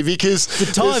it's funny because... The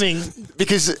timing...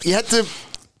 Because you had to...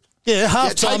 Yeah,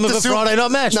 half time of a Friday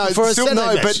night match before a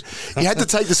Saturday match. But you had to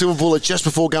take the silver bullet just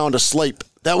before going to sleep.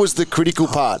 That was the critical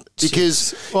part.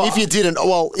 Because if you didn't...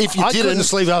 I couldn't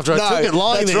sleep after I took it,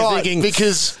 lying there thinking...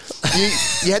 Because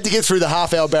you had to get through the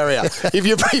half-hour barrier. If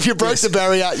you broke the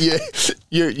barrier,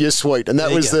 you're sweet. And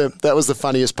that was the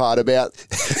funniest part about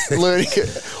learning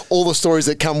all the stories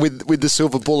that come with the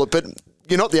silver bullet. But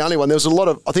you're not the only one. There was a lot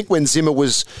of... I think when Zimmer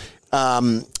was...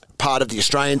 part of the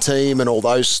Australian team and all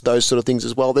those sort of things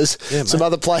as well. There's some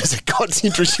other players that got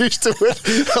introduced to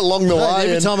it along the way.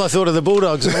 Every time I thought of the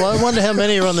Bulldogs, I wonder how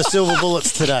many are on the silver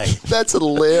bullets today. That's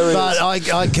hilarious. But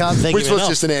I can't think Which of was enough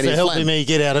just an anti-inflam. for helping me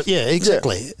get out of... Yeah,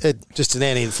 exactly. Just an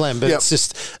anti-inflam. But it's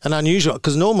just an unusual...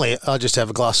 Because normally I just have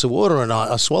a glass of water and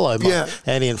I swallow my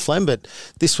anti-inflam, but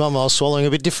this one I was swallowing a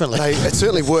bit differently. Hey, it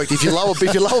certainly worked. If your lower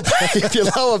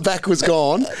back was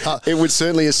gone, it would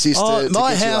certainly assist to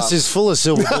my get house you up. is full of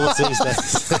silver bullets these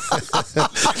days.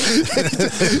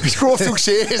 Crawford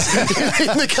shares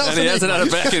in the company. And he hasn't had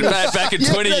it back in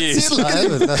 20 years.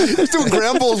 He's doing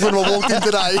ground balls when I walked in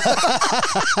today.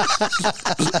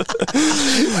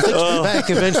 Back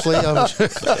eventually.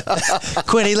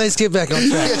 Quinny, let's get back on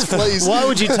track. Yes, please. Why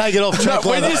would you take it off track?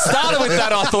 When you started with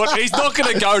that, I thought, he's not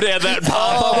going to go down that path.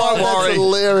 I won't worry. That's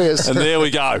hilarious. And there we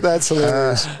go. That's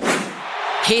hilarious.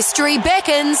 History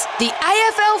beckons. The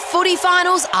AFL footy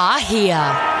finals are here.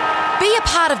 Be a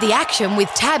part of the action with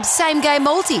Tab's Same Game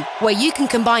Multi, where you can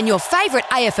combine your favourite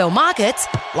AFL markets,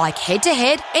 like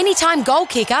head-to-head, anytime goal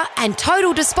kicker and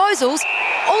total disposals,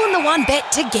 all in the one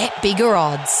bet to get bigger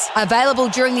odds. Available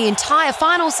during the entire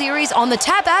final series on the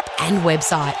Tab app and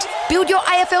website. Build your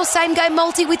AFL Same Game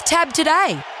Multi with Tab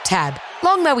today. Tab.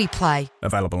 Long may we play.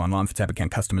 Available online for Tab account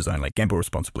customers only. Gamble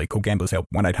responsibly. Call Gamblers Help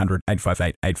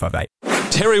 1-800-858-858.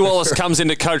 Terry Wallace comes in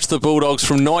to coach the Bulldogs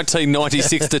from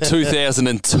 1996 to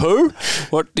 2002.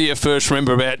 What do you first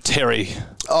remember about Terry?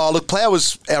 Oh, look, Plough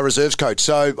was our reserves coach,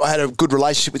 so I had a good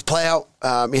relationship with Plough.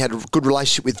 He had a good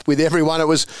relationship with everyone.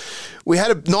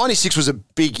 96 was a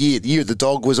big year. The year the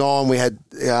dog was on. We had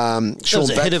Sean was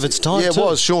ahead of its time. Yeah, it too.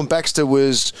 was. Sean Baxter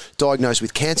was diagnosed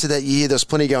with cancer that year. There was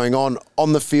plenty going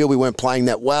on the field. We weren't playing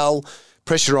that well.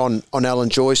 Pressure on Alan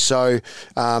Joyce. So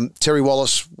Terry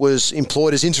Wallace was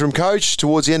employed as interim coach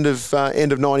towards the end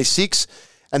of 96,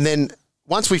 and then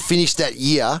once we finished that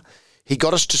year, he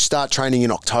got us to start training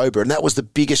in October, and that was the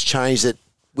biggest change that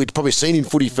we'd probably seen in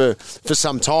footy for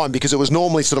some time, because it was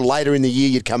normally sort of later in the year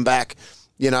you'd come back,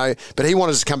 but he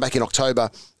wanted us to come back in October,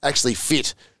 actually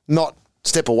fit, not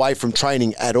step away from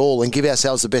training at all, and give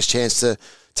ourselves the best chance to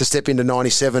step into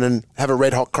 97 and have a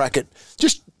red hot crack at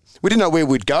just. We didn't know where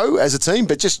we'd go as a team,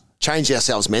 but just change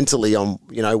ourselves mentally on,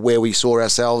 where we saw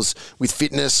ourselves with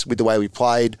fitness, with the way we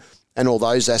played, and all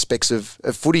those aspects of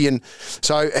footy. And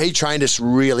so he trained us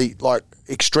really,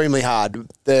 extremely hard.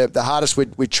 The hardest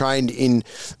we trained in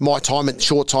my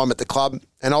short time at the club,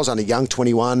 and I was only young,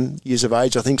 21 years of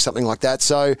age, I think, something like that.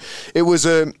 So it was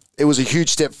a huge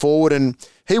step forward, and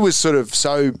he was sort of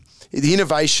the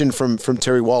innovation from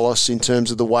Terry Wallace in terms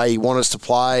of the way he wanted us to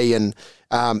play, and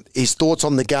his thoughts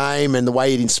on the game, and the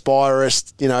way he'd inspire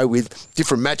us, with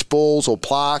different match balls or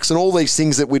plaques and all these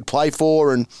things that we'd play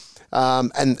for and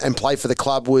play for the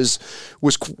club was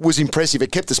impressive.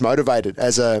 It kept us motivated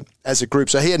as a group.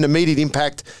 So he had an immediate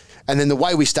impact. And then the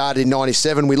way we started in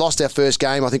 97, we lost our first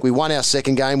game. I think we won our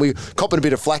second game. We copped a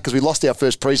bit of flack because we lost our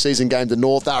first pre-season game to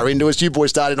North. They were into us. You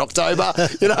boys started in October.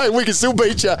 We could still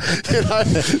beat you.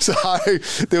 So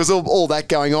there was all that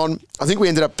going on. I think we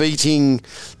ended up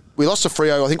we lost to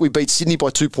Freo. I think we beat Sydney by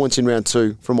 2 points in round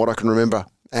 2, from what I can remember.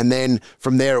 And then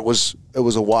from there it was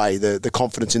away. The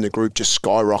confidence in the group just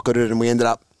skyrocketed, and we ended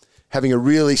up having a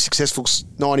really successful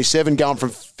 97, going from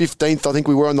 15th, I think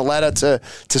we were on the ladder,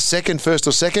 to second, first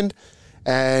or second,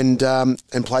 and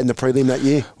played in the prelim that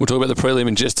year. We'll talk about the prelim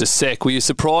in just a sec. Were you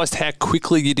surprised how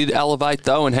quickly you did elevate,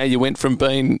 though, and how you went from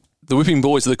being the whipping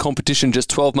boys of the competition just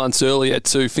 12 months earlier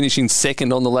to finishing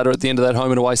second on the ladder at the end of that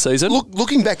home and away season?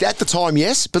 Looking back at the time,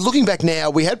 yes, but looking back now,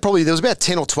 there was about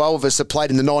 10 or 12 of us that played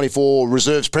in the 94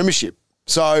 Reserves Premiership.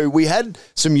 So we had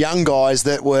some young guys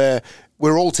that were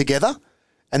all together.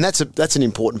 And that's an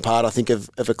important part, I think, of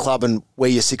a club, and where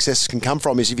your success can come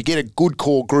from is if you get a good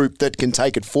core group that can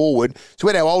take it forward. So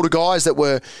we had our older guys that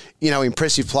were,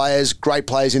 impressive players, great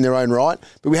players in their own right,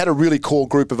 but we had a really core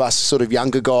group of us sort of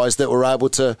younger guys that were able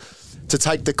to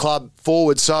take the club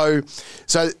forward. So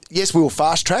yes, we were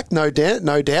fast-tracked, no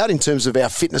doubt, in terms of our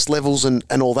fitness levels and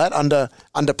all that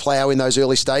under Plough in those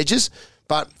early stages.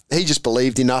 But he just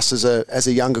believed in us as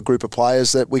a younger group of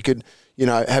players that we could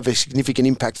have a significant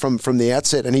impact from the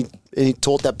outset, and he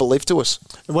taught that belief to us.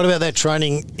 What about that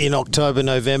training in October,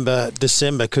 November,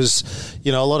 December? Because,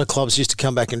 a lot of clubs used to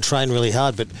come back and train really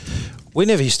hard, but we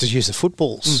never used to use the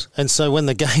footballs. And so when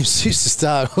the games used to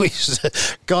start,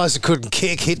 guys that couldn't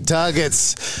kick, hit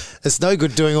targets. It's no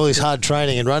good doing all this hard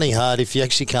training and running hard if you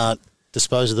actually can't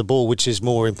dispose of the ball, which is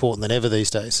more important than ever these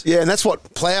days. Yeah, and that's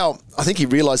what Plough, I think he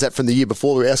realised that from the year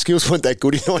before. Our skills weren't that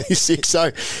good in 96,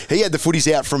 so he had the footies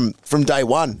out from day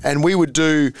one. And we would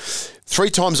do 3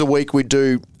 times a week, we'd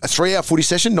do a 3-hour footy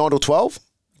session, 9 till 12,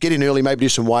 get in early, maybe do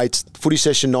some weights, footy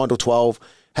session 9 till 12,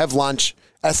 have lunch,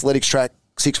 athletics track,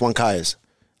 6 1Ks.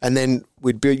 And then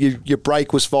we'd be, your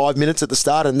break was 5 minutes at the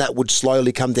start, and that would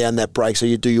slowly come down that break. So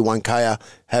you'd do your 1K,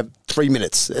 have 3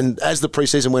 minutes. And as the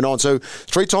preseason went on, so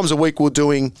 3 times a week we're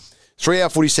doing 3-hour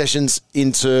footy sessions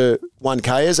into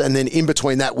 1Ks, and then in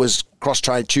between that was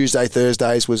cross-train. Tuesday,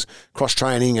 Thursdays was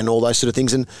cross-training and all those sort of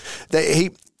things.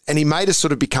 And he made us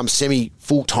sort of become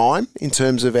semi-full-time in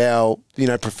terms of our,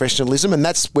 professionalism, and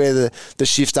that's where the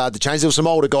shift started to change. There were some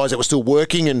older guys that were still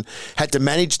working and had to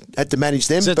manage them.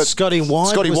 Is that Scotty Wine?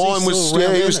 Scotty Wine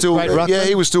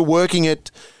was still working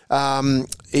at.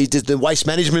 He did the waste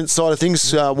management side of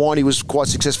things. Winey was quite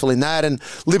successful in that, and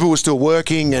Libba was still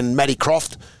working, and Matty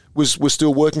Croft was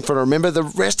still working for it. I remember the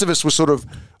rest of us were sort of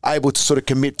able to sort of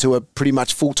commit to a pretty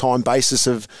much full-time basis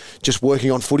of just working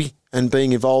on footy and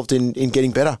being involved in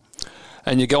getting better.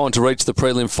 And you go on to reach the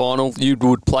prelim final. You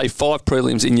would play 5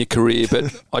 prelims in your career, but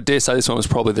I dare say this one was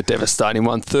probably the devastating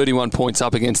one. 31 points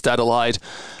up against Adelaide,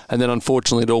 and then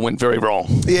unfortunately it all went very wrong.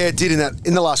 Yeah, it did.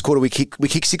 In the last quarter, we kicked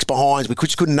 6 behinds. We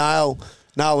just couldn't nail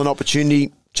an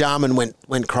opportunity. Jarman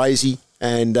went crazy,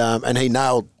 and he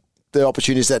nailed the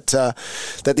opportunities that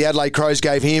the Adelaide Crows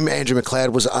gave him. Andrew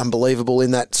McLeod was unbelievable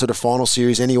in that sort of final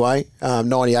series anyway.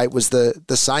 98 was the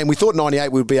same. We thought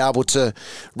 98 would be able to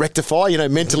rectify.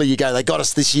 Mentally you go, they got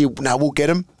us this year, no, we'll get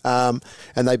them.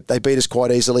 And they beat us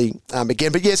quite easily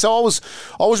again. But yeah, so I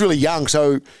was really young,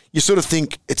 so you sort of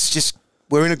think it's just,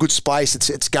 we're in a good space,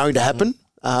 it's going to happen.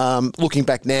 Looking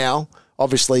back now,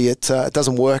 obviously it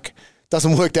doesn't work.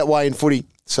 Doesn't work that way in footy.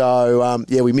 So,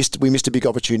 we missed a big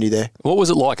opportunity there. What was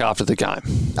it like after the game?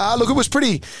 Look, it was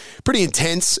pretty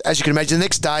intense, as you can imagine. The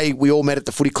next day, we all met at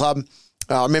the footy club.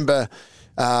 I remember,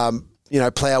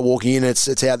 Plough walking in.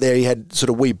 It's out there. He had sort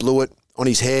of "We Blew It" on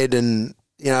his head and,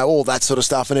 all that sort of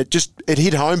stuff. And it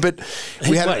hit home. But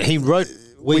he wrote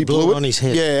 "We Blew It" on his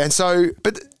head. Yeah, and so,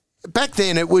 but back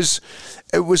then it was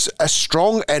a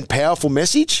strong and powerful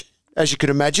message, as you could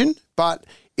imagine. But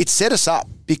it set us up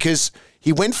because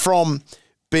he went from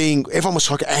everyone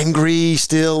was like angry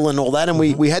still and all that, and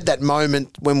we had that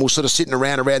moment when we were sort of sitting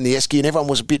around the esky and everyone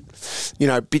was a bit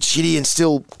shitty and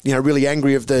still, really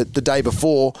angry of the day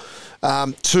before,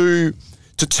 to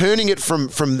turning it from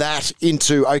that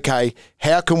into, okay,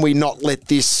 how can we not let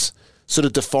this sort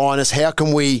of define us? How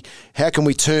can we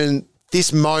turn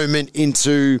this moment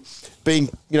into being,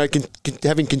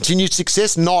 having continued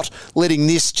success, not letting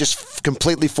this just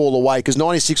completely fall away? Because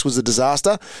 96 was a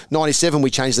disaster. 97, we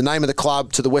changed the name of the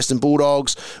club to the Western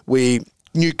Bulldogs.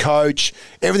 New coach,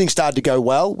 everything started to go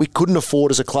well. We couldn't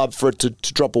afford as a club for it to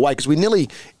drop away because we nearly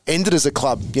ended as a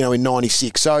club, in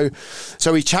 96. So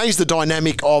we changed the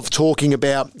dynamic of talking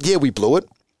about, we blew it,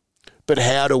 but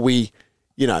how do we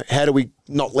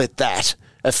not let that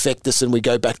affect us and we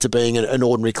go back to being an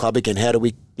ordinary club again? How do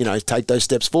we, take those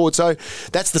steps forward? So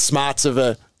that's the smarts of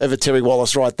a Terry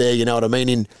Wallace right there, you know what I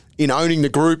mean, in owning the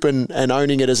group and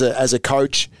owning it as a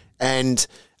coach and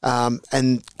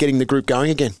getting the group going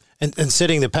again. And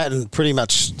setting the pattern pretty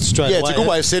much straight away. Yeah, it's a good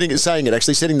way of saying it,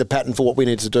 setting the pattern for what we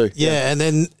need to do. Yeah, and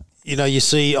then, you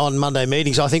see on Monday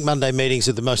meetings, I think Monday meetings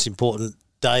are the most important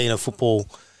day in a football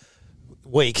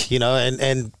week,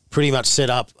 and pretty much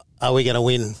set up, are we going to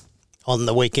win on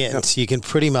the weekend? Yep. You can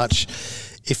pretty much,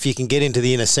 if you can get into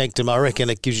the inner sanctum, I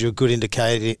reckon it gives you a good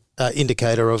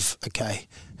indicator of, okay,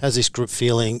 how's this group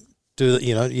feeling?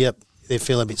 Yep, they're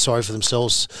feeling a bit sorry for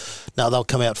themselves. No, they'll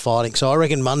come out fighting. So I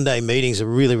reckon Monday meetings are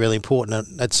really, really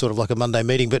important. That's sort of like a Monday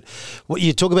meeting. But what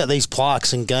you talk about these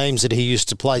plaques and games that he used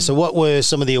to play. So what were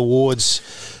some of the awards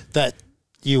that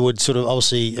you would sort of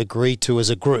obviously agree to as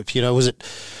a group? Was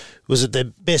it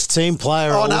the best team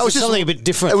player or was it something a bit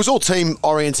different? It was all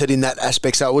team-oriented in that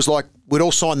aspect. So it was like we'd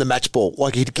all sign the match ball.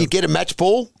 Like he'd get a match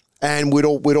ball and we'd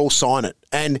all sign it.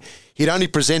 And he'd only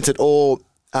present it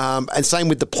and same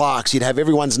with the plaques. You'd have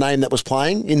everyone's name that was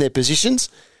playing in their positions,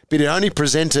 but he'd only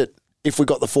present it if we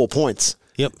got the 4 points.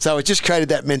 Yep. So it just created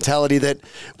that mentality that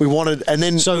we wanted, and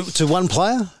then to one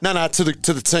player? No, to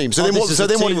the team. So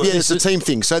it's a team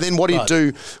thing. So then what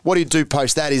he'd do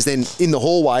post that is then in the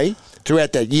hallway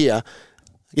throughout that year,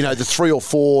 the 3 or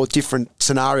 4 different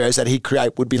scenarios that he'd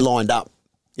create would be lined up.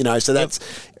 So that's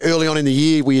early on in the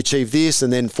year we achieved this,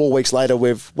 and then 4 weeks later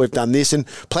we've done this. And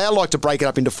Plough liked to break it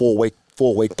up into 4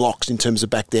 week blocks in terms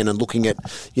of back then and looking at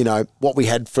what we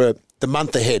had for the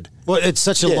month ahead. Well, it's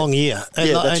such a long year,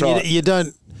 that's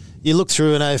right. You look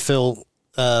through an AFL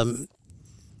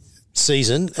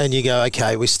season and you go,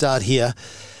 okay, we start here.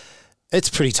 It's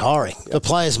pretty tiring. Yep. The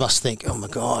players must think, oh, my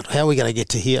God, how are we going to get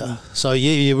to here? So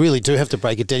you really do have to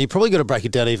break it down. You probably got to break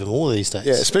it down even more these days.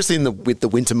 Yeah, especially with the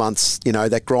winter months.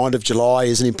 That grind of July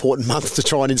is an important month to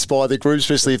try and inspire the group,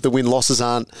 especially if the win-losses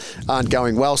aren't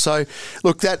going well. So,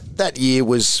 look, that year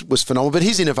was phenomenal. But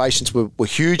his innovations were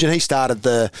huge, and he started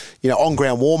the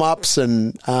on-ground warm-ups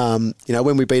and,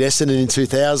 when we beat Essendon in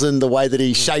 2000, the way that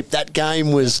he shaped that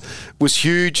game was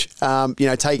huge,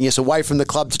 taking us away from the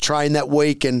club to train that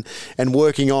week and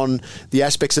working on the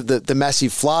aspects of the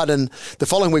massive flood. And the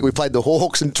following week we played the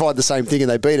Hawks and tried the same thing and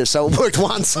they beat us. So it worked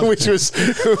once, which was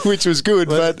good.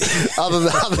 But other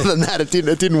than that, it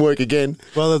didn't work again.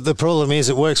 Well, the problem is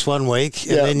it works one week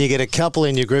and then you get a couple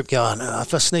in your group going,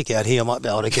 if I sneak out here, I might be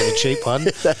able to get a cheap one.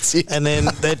 That's it. And then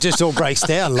that just all breaks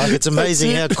down. Like, it's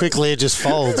amazing how quickly it just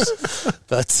folds.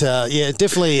 But,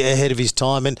 definitely ahead of his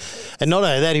time. And not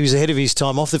only that, he was ahead of his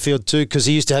time off the field too, because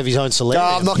he used to have his own solarium.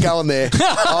 No, I'm not going there.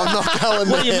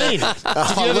 What do you mean?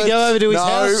 Did you ever go over to his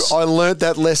house? No, I learnt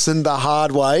that lesson the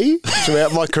hard way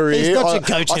throughout my career. He's not your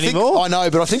coach anymore. I know,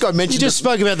 but I think I mentioned... You just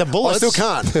spoke about the Bullets.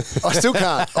 I still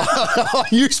can't.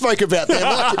 You spoke about them.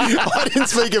 I didn't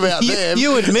speak about them.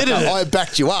 You admitted it. I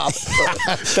backed you up.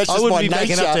 That's just I wouldn't my be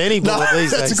nature. backing up to any Bullet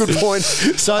these days. That's a good point.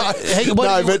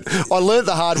 But I learnt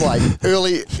the hard way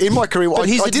early in my career. But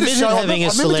he's admitted having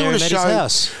a solarium at his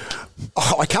house.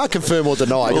 I can't confirm or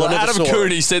deny. Well, I never Adam saw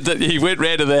Cooney it. said that he went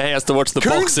round to their house to watch the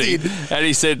Coons boxing, did? and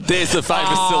he said, "There's the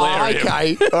famous solarium."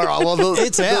 Okay, all right. Well,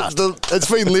 It's out. It's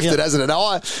been lifted, hasn't it? No,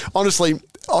 I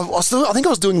think I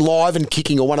was doing Live and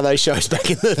Kicking or one of those shows back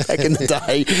in the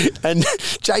day, and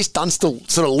Jace Dunstall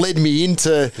sort of led me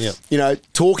into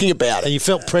talking about it. And you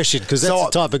felt pressured because that's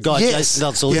the type of guy Jason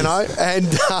Dunstall is. You know, and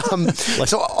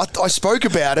so I spoke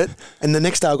about it, and the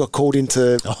next day I got called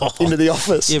into the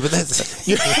office. Yeah, but that's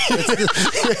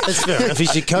fair enough.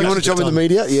 He's your coach. You want a job in the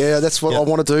media? Yeah, that's what I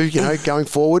want to do. You know, going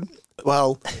forward.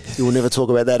 Well, you will never talk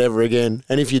about that ever again.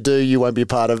 And if you do, you won't be a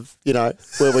part of, where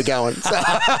we're going. So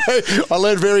I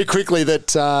learned very quickly that...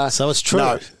 so it's true.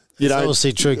 No, it's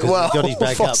obviously true because he got his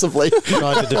back possibly. up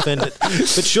trying to defend it.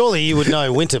 But surely you would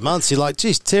know winter months. You're like,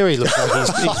 geez, Terry looks like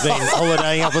he's been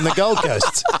holidaying up on the Gold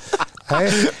Coast.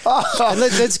 Hey? And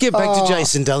let's get back to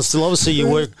Jason Dunstall. Obviously, you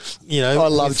work, I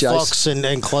love with Jace. Fox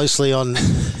and closely on,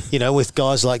 with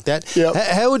guys like that. Yep.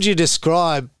 How would you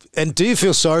describe... And do you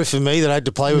feel sorry for me that I had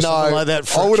to play with someone like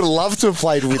that? I would have loved to have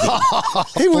played with him.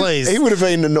 Please. He would have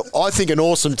been, an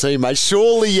awesome teammate.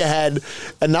 Surely you had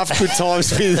enough good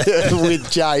times with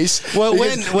Jace. Well,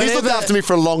 he's looked after me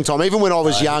for a long time. Even when I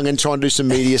was young and trying to do some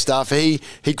media stuff, he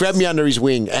grabbed me under his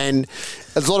wing. And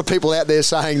there's a lot of people out there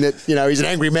saying that he's an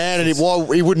angry man and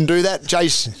he wouldn't do that.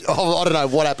 Jace, I don't know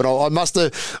what happened. I must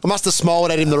have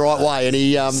smiled at him the right way, and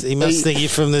he must think you're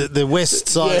from the west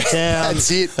side of town. That's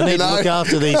it. I need to look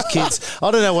after these kids.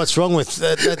 I don't know what's wrong with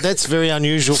that. That's very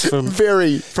unusual. From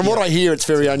what I hear, it's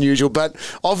very unusual. But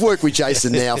I've worked with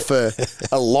Jason now for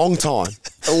a long time.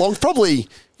 We're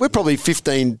probably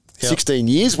 15. 16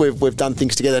 years we've done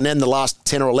things together, and then the last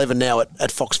 10 or 11 now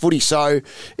at Fox Footy. So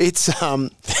it's I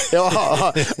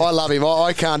love him.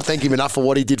 I can't thank him enough for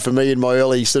what he did for me in my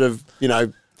early sort of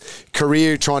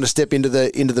career, trying to step into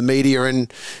the media,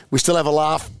 and we still have a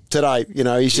laugh today.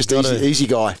 He's just easy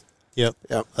guy. Yep,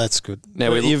 that's good.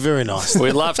 Now you're very nice.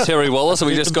 We love Terry Wallace, and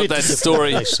we just got that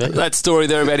story. That story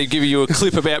there about him giving you a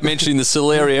clip about mentioning the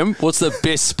solarium. What's the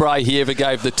best spray he ever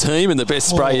gave the team, and the best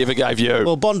spray he ever gave you?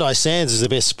 Well, Bondi Sands is the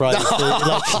best spray.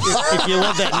 If you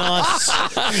want that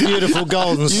nice, beautiful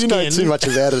golden skin, you know too much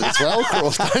about it as well,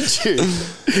 Croft, don't you?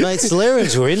 Mate,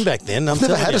 solariums were in back then. I've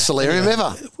never had a solarium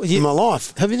ever in my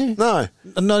life. Have you? No,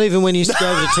 not even when you used to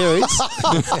go over to Terry's.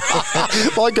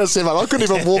 Like I said, mate, I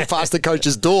couldn't even walk past the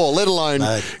coach's door, let alone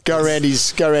go around to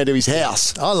his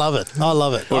house. I love it.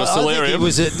 What a solarium.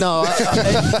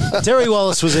 Terry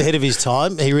Wallace was ahead of his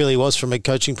time. He really was from a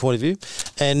coaching point of view,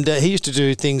 and he used to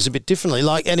do things a bit differently.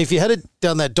 And if you had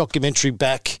done that documentary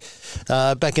back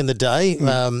in the day,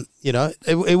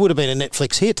 it would have been a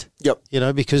Netflix hit.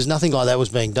 Yep. Because nothing like that was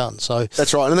being done. So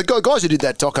that's right. And the guys who did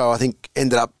that doco, I think,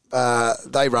 ended up.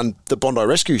 They run the Bondi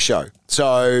Rescue Show,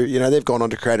 so they've gone on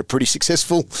to create a pretty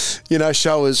successful,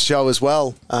 show as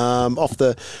well. Off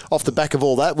the back of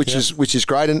all that, which is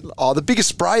great. And the biggest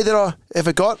spray that I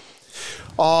ever got,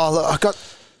 I got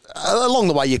along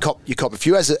the way. You cop a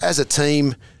few as a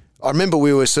team. I remember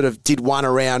we were did one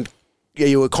around.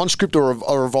 You were a conscript or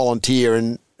a volunteer,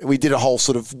 and we did a whole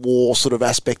sort of war sort of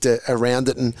aspect around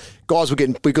it, and guys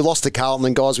we lost to Carlton,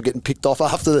 and guys were getting picked off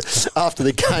after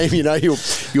the game.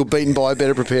 You were beaten by a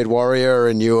better prepared warrior,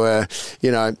 and you were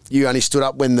you only stood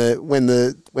up when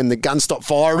the gun stopped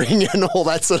firing and all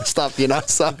that sort of stuff.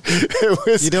 So it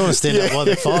was, you don't want to stand up while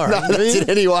they're firing. No, that's it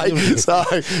anyway.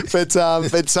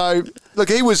 So look,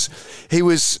 he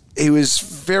was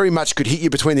very much could hit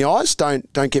you between the eyes.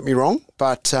 Don't get me wrong,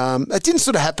 but it didn't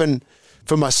sort of happen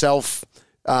for myself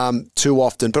too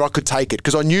often, but I could take it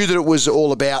because I knew that it was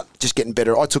all about just getting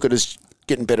better. I took it as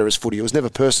getting better as footy. It was never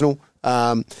personal.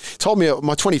 Told me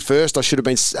my 21st, I should have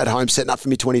been at home setting up for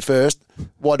me 21st.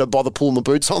 Why did I bother pulling the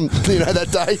boots on, that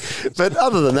day? But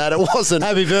other than that, it wasn't.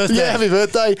 Happy birthday. Yeah, happy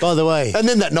birthday. By the way. And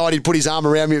then that night, he'd put his arm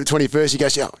around me at the 21st. He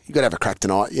goes, you got to have a crack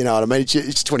tonight. You know what I mean?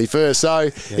 It's 21st.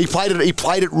 So he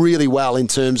played it really well in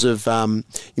terms of,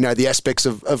 the aspects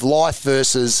of life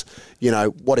versus,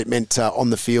 what it meant on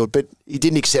the field. But he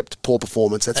didn't accept poor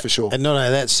performance, that's for sure. And not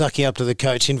only that, sucking up to the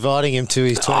coach, inviting him to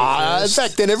his 21st.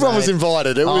 Back then, everyone was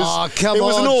invited. It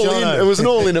was an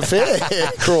all-in affair,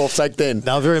 Croft, back then.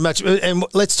 No, very much. And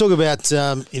let's talk about,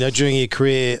 during your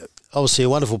career, obviously a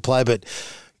wonderful play, but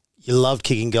you loved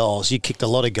kicking goals. You kicked a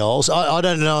lot of goals. I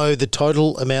don't know the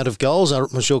total amount of goals.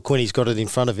 I'm sure Quinny's got it in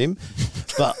front of him.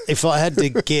 But if I had to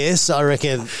guess, I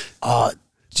reckon,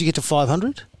 did you get to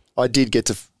 500? I did get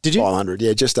to 500,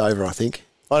 yeah, just over, I think.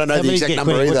 I don't know the exact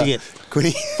number Quinny? either. What did you get?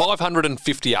 Quinny?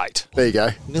 558. There you go.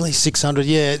 Nearly 600,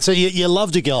 yeah. So you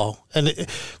loved a goal. And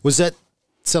was that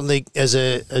something as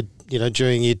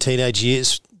during your teenage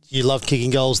years, you loved kicking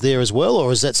goals there as well,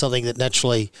 or is that something that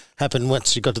naturally happened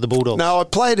once you got to the Bulldogs? No, I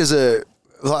played as a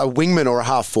wingman or a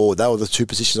half forward. They were the two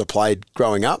positions I played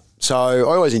growing up. So I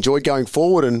always enjoyed going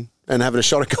forward and having a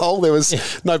shot at goal. There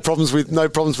was no problems with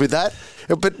that.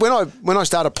 But when I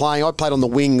started playing, I played on the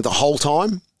wing the whole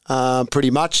time, pretty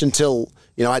much until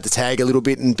I had to tag a little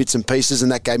bit in bits and pieces,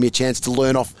 and that gave me a chance to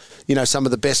learn off some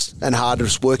of the best and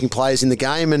hardest working players in the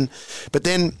game. But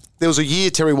then there was a year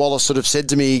Terry Wallace sort of said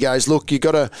to me, he goes, look, we're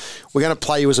going to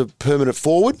play you as a permanent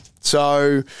forward.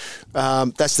 So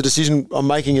that's the decision I'm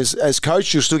making as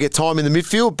coach. You'll still get time in the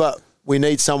midfield, but we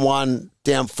need someone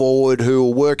down forward who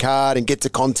will work hard and get to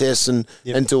contests and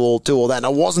do all that. And I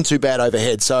wasn't too bad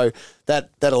overhead, so that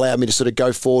allowed me to sort of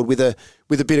go forward with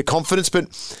a bit of confidence. But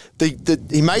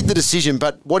he made the decision.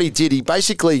 But what he did,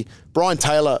 Brian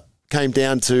Taylor came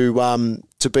down to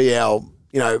be our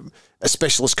a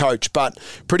specialist coach. But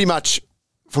pretty much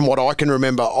from what I can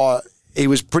remember, he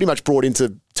was pretty much brought in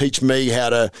to teach me how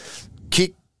to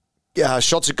kick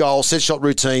shots at goal, set shot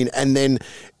routine, and then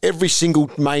every single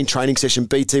main training session,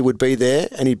 BT would be there,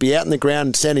 and he'd be out in the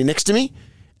ground standing next to me,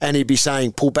 and he'd be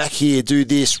saying, pull back here, do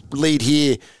this, lead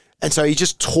here. And so he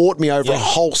just taught me over a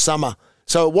whole summer.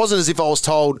 So it wasn't as if I was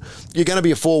told, you're going to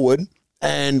be a forward,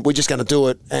 and we're just going to do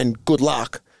it, and good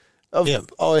luck.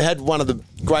 I had one of the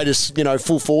greatest,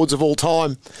 full forwards of all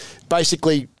time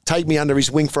basically take me under his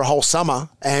wing for a whole summer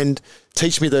and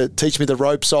teach me the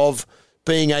ropes of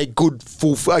being a good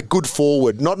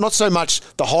forward. Not so much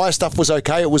the higher stuff was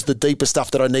okay. It was the deeper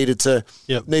stuff that I needed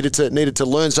to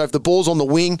learn. So if the ball's on the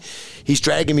wing, he's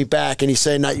dragging me back and he's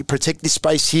saying, no, you protect this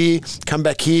space here, come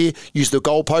back here, use the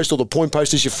goal post or the point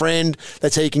post as your friend.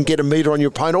 That's how you can get a metre on your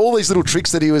opponent. All these little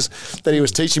tricks that he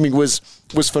was teaching me was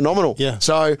phenomenal. Yeah.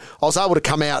 So I was able to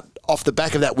come out off the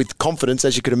back of that with confidence,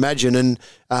 as you could imagine, and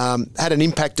had an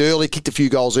impact early, kicked a few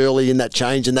goals early in that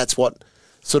change, and that's what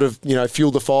sort of,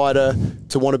 fueled the fire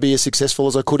to want to be as successful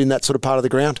as I could in that sort of part of the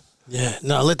ground. Yeah,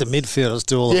 no, let the midfielders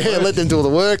do all the work. Yeah, let them do all the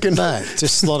work. And no,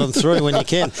 just slot them through when you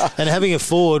can. And having a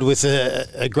forward with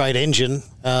a great engine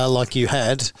like you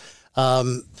had,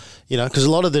 because a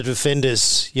lot of the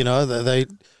defenders, they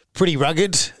pretty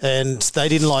rugged and they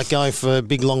didn't like going for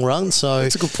big long runs. So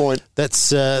that's a good point.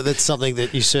 That's something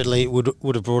that you certainly would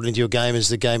have brought into your game as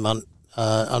the game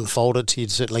unfolded. You'd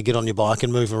certainly get on your bike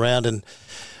and move around, and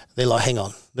they're like, hang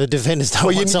on, the defenders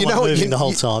don't want someone moving the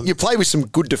whole time. You play with some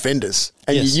good defenders,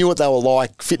 and you knew what they were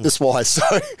like fitness-wise, so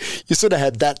you sort of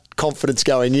had that confidence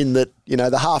going in that,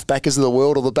 the half-backers of the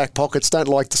world or the back pockets don't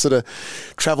like to sort of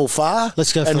travel far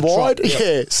and wide. Trot.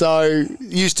 Yeah, so you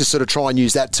used to sort of try and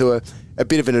use that to a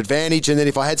bit of an advantage, and then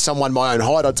if I had someone my own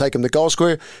height, I'd take them to goal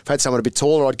square. If I had someone a bit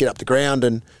taller, I'd get up the ground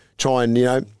and try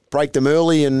and, break them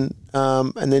early and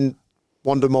then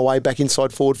wander my way back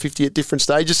inside forward 50 at different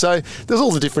stages. So there's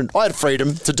all the different. I had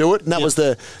freedom to do it, and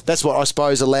that's what I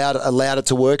suppose allowed it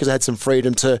to work. Is I had some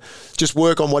freedom to just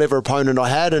work on whatever opponent I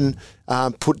had and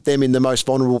put them in the most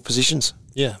vulnerable positions.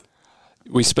 Yeah.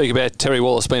 We speak about Terry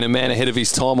Wallace being a man ahead of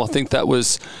his time. I think that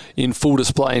was in full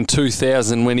display in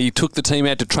 2000 when he took the team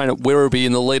out to train at Werribee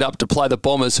in the lead up to play the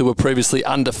Bombers, who were previously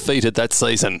undefeated that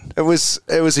season. It was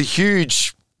a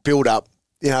huge build up.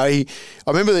 I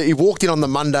remember that he walked in on the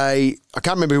Monday. I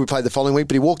can't remember who we played the following week,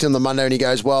 but he walked in on the Monday and he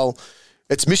goes, well,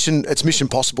 it's Mission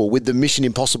Possible with the Mission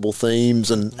Impossible themes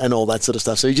and all that sort of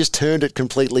stuff. So he just turned it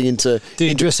completely into. Did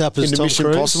he dress up as Tom Mission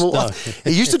Cruise? Impossible? No.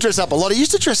 He used to dress up a lot. He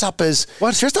used to dress up as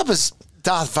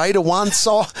Darth Vader once.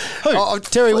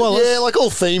 Terry Wallace? Yeah, like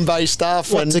all theme-based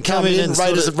stuff. What, and to come in and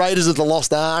Raiders of the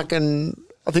Lost Ark, and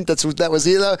I think that was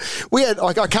it. We had.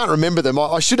 I can't remember them.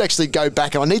 I should actually go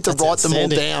back. I need to write them all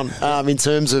down in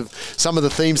terms of some of the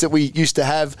themes that we used to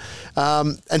have,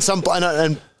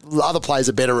 and other players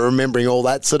are better at remembering all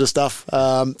that sort of stuff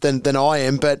than I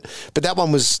am. But that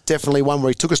one was definitely one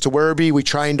where he took us to Werribee. We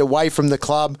trained away from the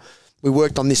club. We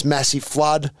worked on this massive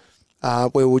flood. Where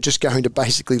we were just going to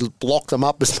basically block them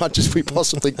up as much as we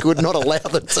possibly could, not allow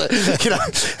them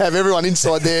to, have everyone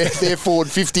inside their forward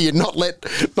 50 and not let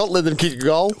them kick a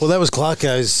goal. Well, that was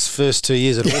Clarko's first 2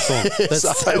 years at Hawthorn.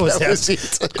 That was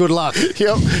it. Good luck. Yep.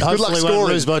 Hopefully good luck scoring.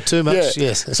 Won't lose by too much. Yeah.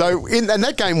 Yes. So, and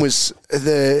that game was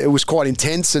quite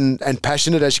intense and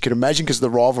passionate, as you can imagine, because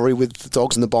of the rivalry with the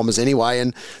Dogs and the Bombers anyway,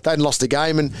 and they hadn't lost a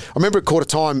game. And I remember at quarter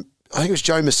time, I think it was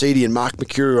Joe Mercedes and Mark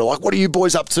McCurry were like, what are you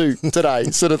boys up to today,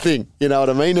 sort of thing. You know what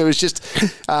I mean? It was just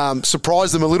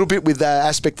surprised them a little bit with that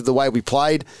aspect of the way we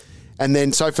played. And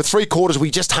then, so for 3 quarters,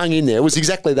 we just hung in there. It was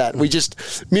exactly that. We just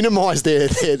minimised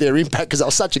their impact because they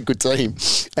were such a good team.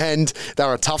 And they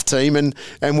were a tough team. And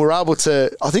we were able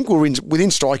to, I think we were within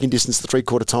striking distance the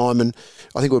 3-quarter time. And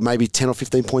I think we were maybe 10 or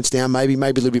 15 points down, maybe a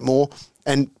little bit more.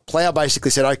 And Plough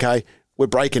basically said, okay, we're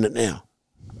breaking it now.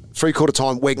 3/4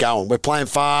 time, we're going. We're playing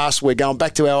fast. We're going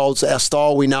back to our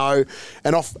style we know,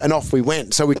 and off we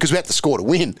went. So because we had to score to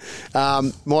win,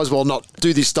 might as well not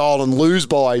do this style and lose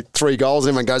by 3 goals.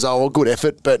 Everyone goes, oh, well, good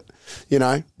effort, but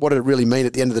what did it really mean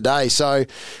at the end of the day? So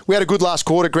we had a good last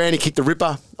quarter. Granny kicked the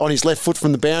ripper on his left foot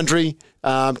from the boundary,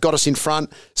 got us in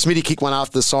front. Smitty kicked one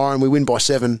after the siren. We win by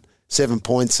 7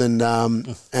 points, and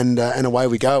away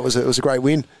we go. It was a great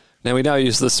win. Now, we know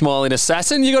you're the smiling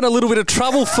assassin. You got a little bit of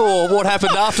trouble for what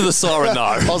happened after the siren, though.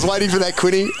 I was waiting for that,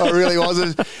 Quinny. I really was.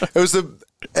 It was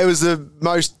the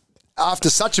most,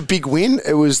 after such a big win,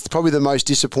 it was probably the most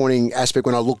disappointing aspect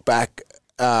when I look back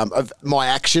of my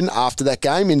action after that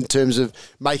game in terms of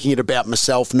making it about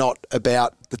myself, not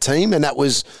about the team. And that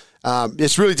was,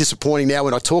 it's really disappointing now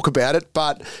when I talk about it,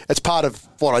 but it's part of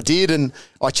what I did. And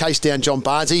I chased down John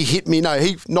Barnes. He hit me. No,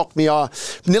 he knocked me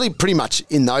off. Nearly pretty much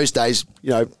in those days,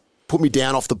 put me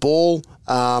down off the ball,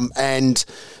 and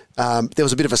there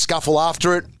was a bit of a scuffle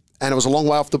after it, and it was a long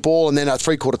way off the ball, and then at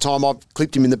 3/4 time I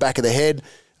clipped him in the back of the head.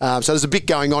 So there's a bit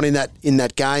going on in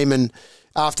that game, and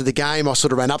after the game I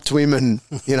sort of ran up to him and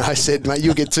I said, mate,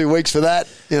 you'll get 2 weeks for that,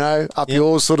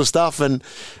 yours sort of stuff, and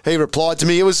he replied to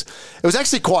me. It was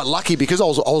actually quite lucky because I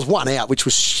was one out, which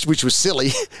was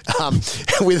silly,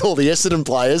 with all the Essendon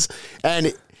players,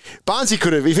 and Barnesy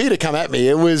could have, if he'd have come at me,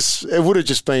 it would have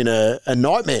just been a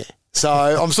nightmare. So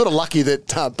I'm sort of lucky that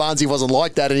Barnesy wasn't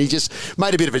like that, and he just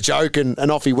made a bit of a joke,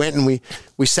 and off he went, and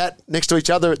we sat next to each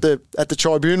other at the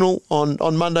tribunal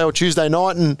on Monday or Tuesday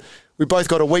night, and we both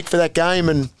got a week for that game.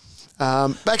 And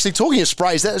actually, talking of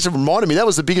sprays, that reminded me, that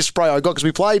was the biggest spray I got because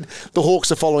we played the Hawks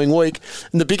the following week,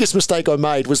 and the biggest mistake I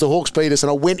made was the Hawks beat us, and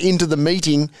I went into the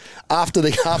meeting after the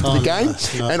game,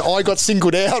 and I got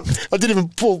singled out. I didn't even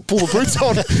pull the boots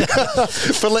on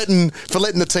for letting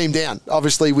the team down.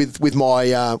 Obviously, with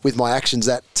my actions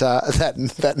that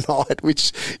night,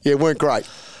 which weren't great.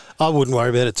 I wouldn't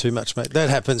worry about it too much, mate. That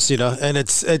happens, and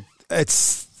it's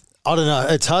I don't know.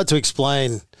 It's hard to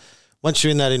explain. Once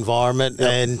you're in that environment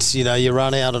and, you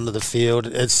run out onto the field,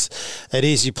 it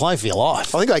is, you play for your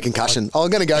life. I think I had concussion.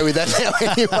 I'm going to go with that now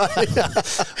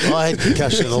anyway. I had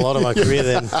concussion a lot of my career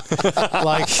then.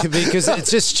 Because it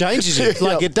just changes you.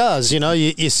 It does,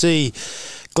 you see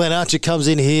Glenn Archer comes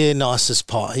in here, nice as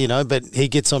pie, but he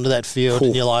gets onto that field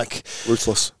and you're like...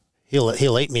 Ruthless.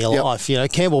 He'll eat me alive.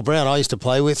 Yep. Campbell Brown, I used to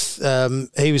play with,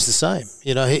 he was the same.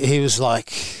 He was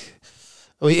like...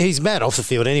 Well, he's mad off the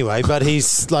field anyway, but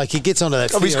he's like, he gets onto that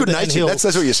field. He's good natured. That's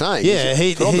what you're saying. Yeah,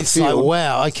 he's like,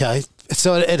 wow, okay.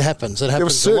 So it happens. It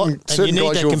happens a lot. And you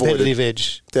need that competitive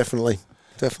edge. Definitely.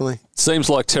 Seems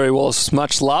like Terry Wallace was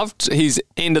much loved. His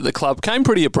end at the club came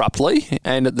pretty abruptly,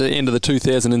 and at the end of the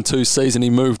 2002 season,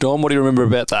 he moved on. What do you remember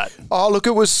about that? Oh, look,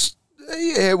 it was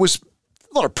a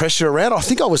lot of pressure around. I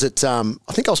think I was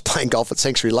playing golf at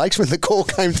Sanctuary Lakes when the call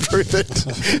came through that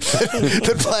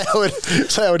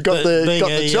Plough had got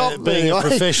the job. Being a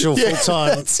professional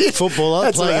full-time footballer,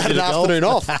 I had an afternoon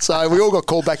off. So we all got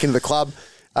called back into the club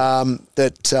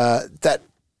that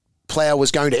Plough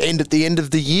was going to end at the end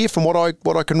of the year, from what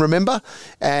I can remember,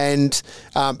 and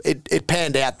it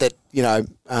panned out that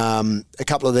a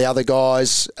couple of the other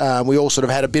guys, we all sort of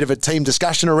had a bit of a team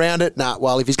discussion around it.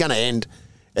 If he's going to end.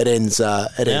 It ends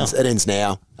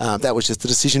now. That was just the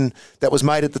decision that was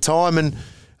made at the time, and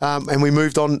we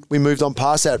moved on. We moved on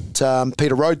past that.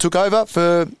 Peter Rode took over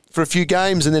for a few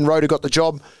games, and then Rode got the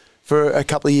job for a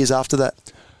couple of years after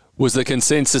that. Was the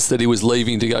consensus that he was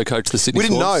leaving to go coach the Sydney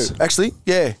Swans? We didn't know, actually.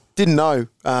 Yeah, didn't know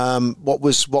what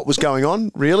was going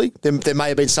on. Really, there may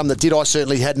have been some that did. I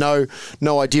certainly had no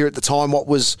idea at the time what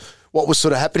was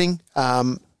sort of happening.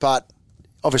 But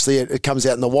obviously, it comes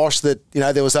out in the wash that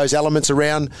there was those elements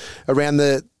around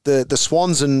the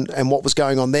Swans and what was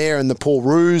going on there, and the Paul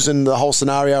Roos and the whole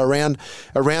scenario around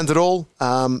it all.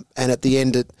 And at the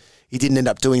end, he didn't end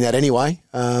up doing that anyway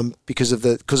because of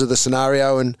the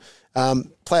scenario. And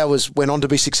Plough went on to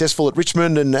be successful at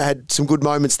Richmond and had some good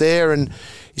moments there, and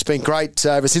he's been great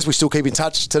ever since. We still keep in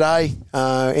touch today.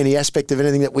 Any aspect of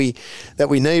anything that we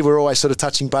need, we're always sort of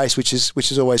touching base, which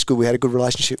is always good. We had a good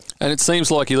relationship, and it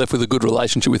seems like he left with a good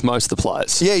relationship with most of the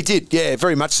players. Yeah, he did. Yeah,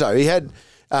 very much so. He had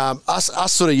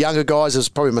us sort of younger guys. It was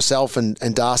probably myself and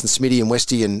Darcy and Smitty and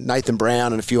Westy and Nathan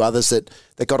Brown and a few others that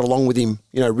got along with him,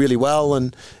 really well,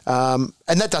 and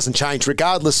that doesn't change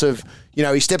regardless of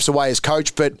he steps away as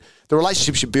coach, but the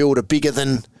relationships you build are bigger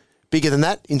than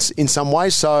that in some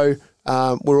ways. So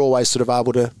we're always sort of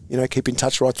able to keep in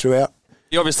touch right throughout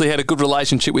He obviously had a good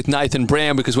relationship with Nathan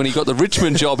Brown because when he got the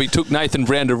Richmond job, he took Nathan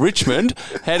Brown to Richmond.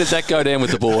 How did that go down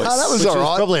with the boys? That was all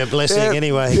right. Probably a blessing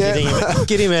anyway. Yeah.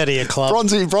 Get him out of your club.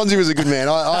 Bronzy was a good man.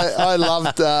 I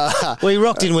loved... well, he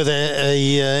rocked in with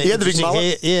he had the big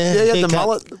mullet. He had the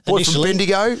mullet. Boy initially. from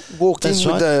Bendigo walked in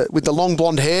with the long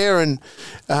blonde hair, and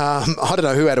I don't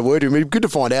know who had a word to him. It was good to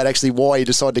find out actually why he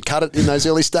decided to cut it in those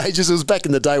early stages. It was back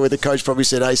in the day where the coach probably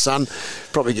said, "Hey son,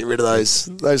 probably get rid of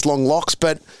those long locks."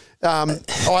 But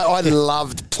I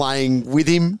loved playing with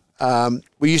him.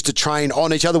 We used to train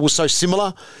on each other. We're so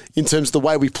similar in terms of the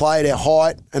way we played, our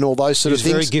height, and all those sort of things.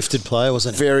 He was a very gifted player,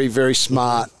 wasn't he? Very, very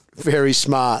smart. Very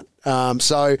smart.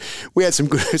 So we had some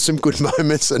good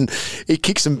moments, and he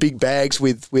kicked some big bags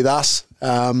with us.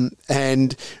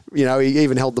 And he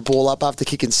even held the ball up after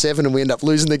kicking 7, and we ended up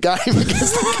losing the game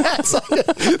against the Cats.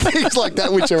 Things like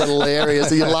that, which are hilarious.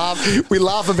 We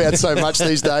laugh about so much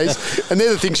these days, and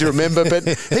they're the things you remember. But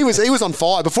he was on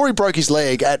fire before he broke his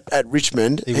leg at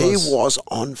Richmond. He was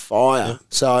on fire. Yeah.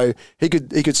 So he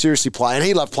could seriously play, and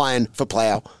he loved playing for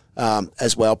Plough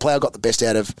as well. Plough got the best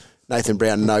out of Nathan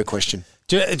Brown, no question.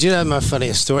 Do you know my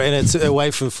funniest story? And it's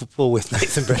away from football with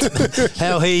Nathan Brown.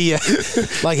 How he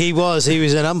was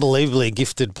an unbelievably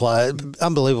gifted player,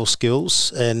 unbelievable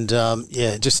skills, and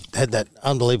just had that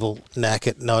unbelievable knack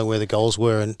at knowing where the goals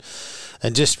were and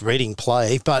just reading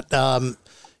play. But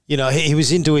he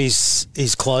was into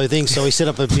his clothing, so he set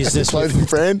up a business clothing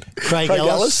brand, Craig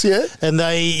Ellis, yeah, and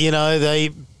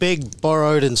they begged,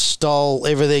 borrowed, and stole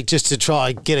everything just to try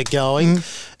and get it going.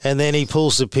 And then he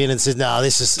pulls the pin and says, "No,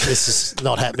 this is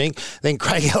not happening." Then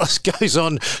Craig Ellis goes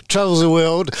on, travels the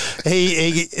world.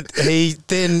 He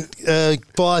then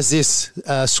buys this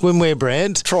swimwear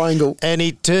brand, Triangle, and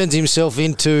he turns himself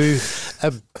into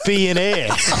a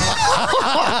billionaire. so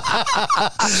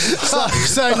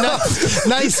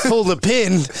Nath pulled the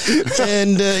pin,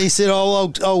 and he said,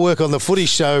 "Oh, I'll work on the footy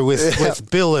show with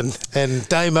Bill and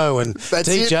Damo and That's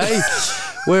TJ." It.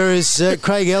 Whereas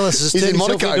Craig Ellis has turned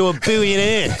himself into a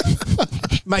billionaire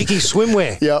making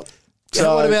swimwear. Yep.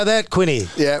 So what about that, Quinny?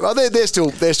 Yeah, well, they're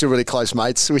still really close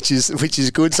mates, which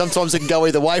is good. Sometimes it can go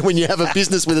either way when you have a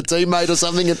business with a teammate or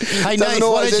something. Hey, Nate,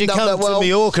 why don't you come to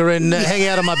Mallorca and hang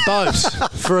out on my boat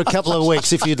for a couple of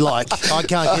weeks if you'd like? I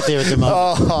can't get there at the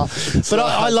moment. But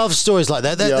I love stories like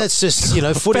that. That's just,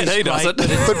 footy's great. But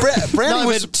Brownie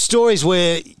was... But stories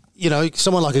where,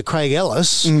 someone like a Craig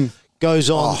Ellis... goes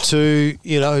on to,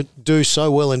 do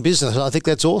so well in business. I think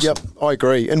that's awesome. Yep, I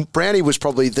agree. And Brownie was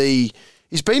probably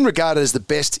he's been regarded as the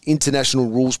best international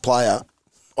rules player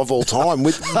of all time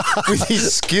with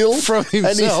his skill from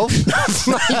himself.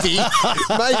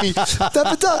 Maybe.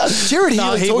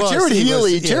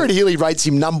 Jared Healy rates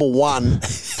him number 1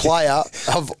 player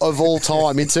of all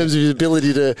time in terms of his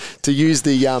ability to use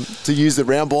the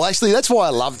round ball. Actually, that's why I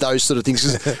love those sort of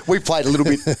things, because we played a little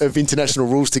bit of international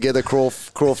rules together,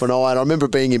 Croft and I. And I remember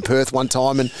being in Perth one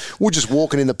time, and we're just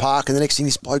walking in the park, and the next thing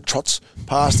this bloke trots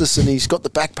past us, and he's got the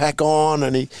backpack on,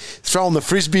 and he's throwing the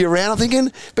frisbee around. I'm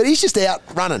thinking, but he's just out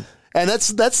running. And that's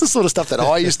the sort of stuff that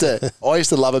I used to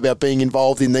love about being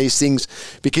involved in these things,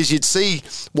 because you'd see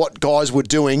what guys were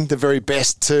doing the very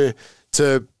best to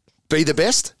be the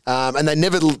best, and they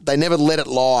never let it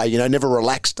lie. Never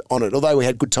relaxed on it. Although we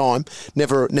had good time,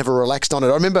 never relaxed on it.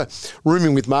 I remember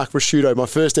rooming with Mark Prosciutto, my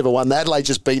first ever one. The Adelaide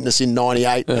just beaten us in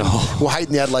 '98. Oh. We're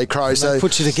hating the Adelaide Crows, so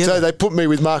put you together. So they put me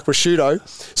with Mark Prosciutto.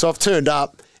 So I've turned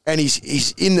up, and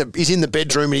he's in the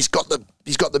bedroom, and he's got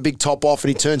the big top off, and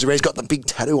he turns around. He's got the big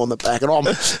tattoo on the back, and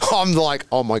I'm like,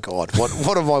 oh my God,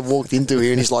 what have I walked into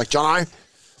here? And he's like, Jono,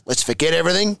 let's forget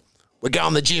everything. We're going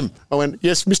to the gym. I went,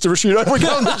 yes, Mr. Prosciutto, we're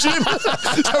going to the gym.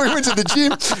 So we went to the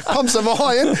gym, pumped some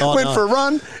iron, for a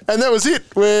run, and that was it.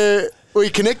 We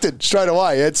connected straight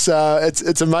away. It's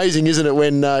amazing, isn't it,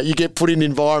 when you get put in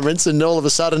environments, and all of a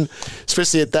sudden,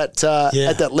 especially at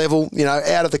that level,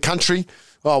 out of the country.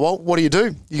 Oh, well, what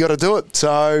do? You got to do it.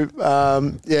 So,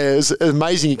 it was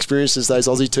amazing experiences, those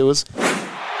Aussie tours.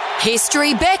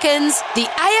 History beckons. The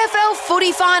AFL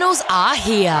footy finals are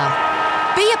here.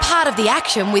 Be a part of the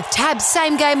action with Tab's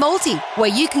Same Game Multi,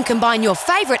 where you can combine your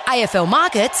favourite AFL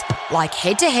markets, like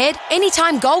head-to-head,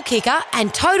 anytime goal kicker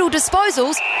and total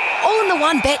disposals, all in the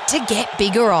one bet to get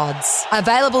bigger odds.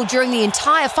 Available during the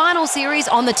entire final series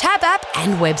on the Tab app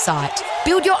and website.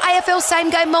 Build your AFL Same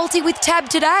Game Multi with Tab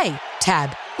today.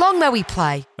 Tab. Long may we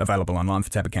play. Available online for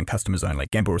Tab account customers only.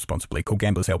 Gamble responsibly. Call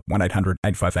Gamblers Help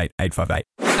 1-800-858-858.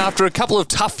 After a couple of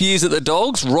tough years at the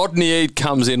Dogs, Rodney Eade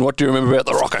comes in. What do you remember about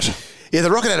the Rocket? Yeah,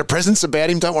 the Rocket had a presence about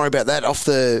him. Don't worry about that. Off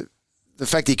the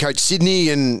fact he coached Sydney,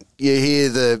 and you hear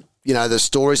the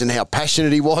stories and how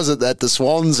passionate he was at the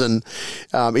Swans, and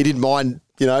he didn't mind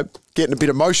getting a bit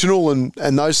emotional and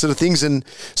those sort of things. And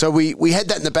so we had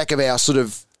that in the back of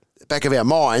our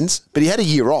minds, but he had a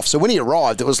year off. So when he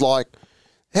arrived, it was like,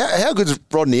 how good's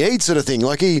Rodney Eade sort of thing?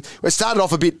 Like it started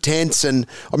off a bit tense, and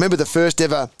I remember the first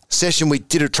ever session, we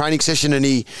did a training session, and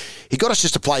he got us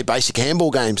just to play basic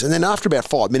handball games. And then after about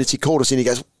 5 minutes, he called us in, he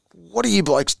goes, what are you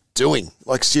blokes doing?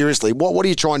 Like seriously, what are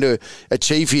you trying to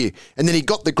achieve here? And then he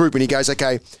got the group and he goes,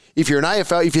 okay, if you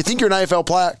think you're an AFL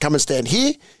player, come and stand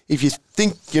here. If you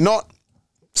think you're not,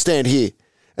 stand here.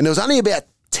 And there was only about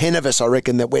 10 of us, I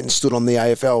reckon, that went and stood on the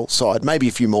AFL side, maybe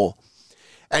a few more.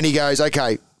 And he goes,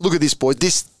 okay, look at this, boys.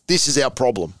 This is our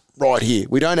problem right here.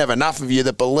 We don't have enough of you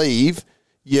that believe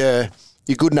you're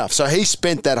good enough. So he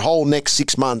spent that whole next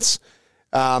 6 months,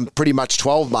 pretty much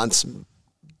 12 months,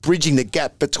 bridging the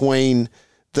gap between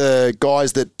the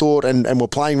guys that thought and were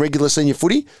playing regular senior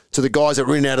footy to the guys that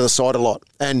were in and out of the side a lot.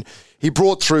 And he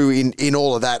brought through in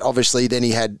all of that, obviously. Then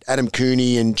he had Adam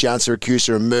Cooney and Jan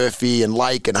Siracusa and Murphy and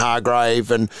Lake and Hargrave,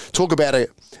 and talk about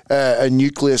a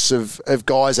nucleus of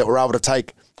guys that were able to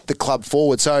take the club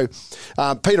forward. So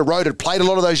Peter Road had played a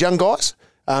lot of those young guys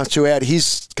throughout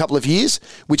his couple of years,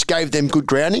 which gave them good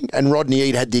grounding, and Rodney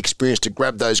Eade had the experience to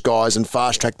grab those guys and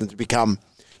fast-track them to become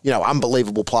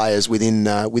unbelievable players within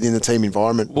the team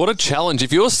environment. What a challenge.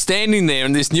 If you're standing there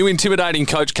and this new intimidating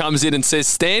coach comes in and says,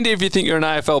 stand here if you think you're an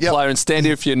AFL player and stand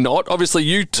here if you're not. Obviously,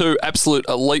 you two absolute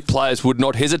elite players would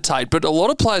not hesitate, but a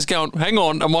lot of players going, hang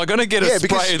on, am I going to get a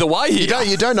spray either way here?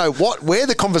 You don't know where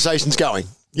the conversation's going.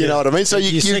 You know what I mean? So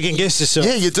you second guess yourself.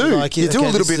 Yeah, you do. You do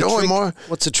a little bit.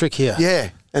 What's the trick here? Yeah.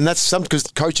 And that's something, because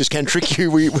coaches can trick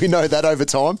you. We know that over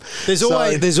time. There's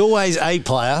always a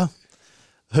player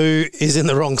who is in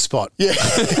the wrong spot. Yeah.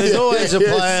 There's always a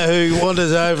player who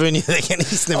wanders over and you're thinking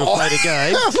he's never played a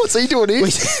game. What's he doing here?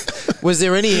 Was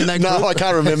there any in that group? No, I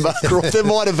can't remember. There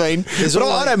might have been. But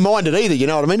I don't mind it either, you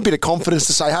know what I mean? A bit of confidence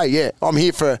to say, hey, yeah, I'm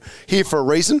here for a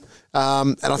reason.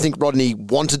 And I think Rodney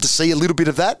wanted to see a little bit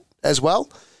of that as well.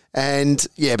 And,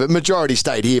 yeah, but majority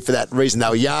stayed here for that reason. They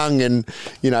were young and,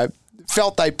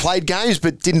 felt they played games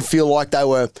but didn't feel like they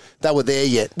were there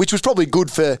yet, which was probably good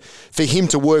for him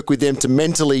to work with them to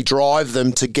mentally drive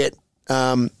them to get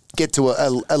to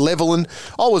a level. And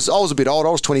I was a bit old. I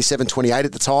was 27, 28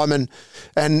 at the time,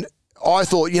 and I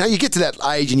thought, you get to that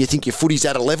age and you think your footy's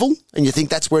at a level and you think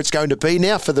that's where it's going to be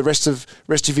now for the rest of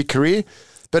your career.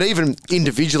 But even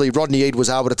individually, Rodney Eade was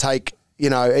able to take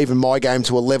even my game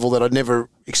to a level that I'd never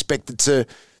expected to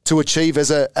achieve as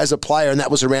a player, and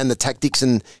that was around the tactics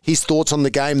and his thoughts on the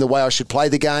game, the way I should play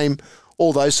the game.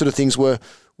 All those sort of things were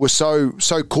so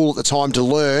cool at the time to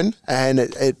learn, and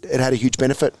it had a huge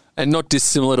benefit. And not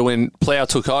dissimilar to when Plough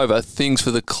took over, things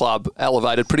for the club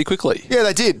elevated pretty quickly. Yeah,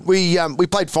 they did. We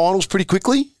played finals pretty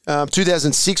quickly.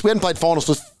 2006, we hadn't played finals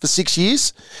for 6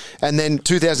 years. And then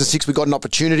 2006, we got an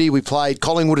opportunity. We played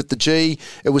Collingwood at the G.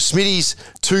 It was Smitty's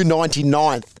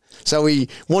 299th. So we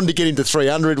wanted to get into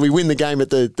 300. We win the game at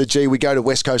the G. We go to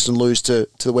West Coast and lose to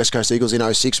the West Coast Eagles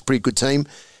in 06. Pretty good team.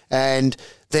 And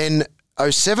then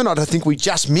 07, I think we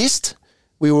just missed.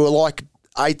 We were like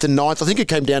 8th and 9th. I think it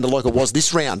came down to like it was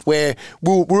this round where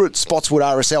we were at Spotswood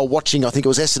RSL watching, I think it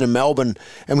was Essendon and Melbourne,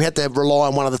 and we had to rely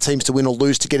on one of the teams to win or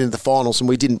lose to get into the finals, and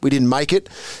we didn't make it.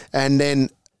 And then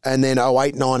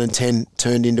 08, 9 and 10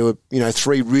 turned into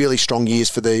 3 really strong years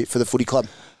for the footy club.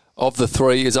 Of the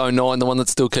 3, is 09 the one that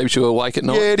still keeps you awake at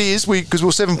night? Yeah, it is. Because we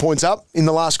were 7 points up in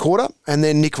the last quarter, and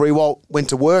then Nick Riewoldt went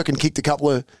to work and kicked a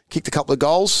couple of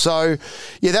goals. So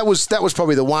yeah, that was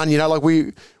probably the one.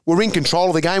 We were in control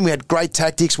of the game. We had great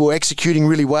tactics. We were executing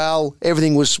really well.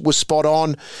 Everything was spot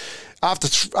on. After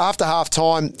half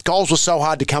time, goals were so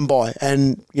hard to come by,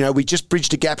 and we just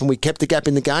bridged the gap and we kept the gap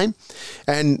in the game.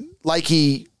 And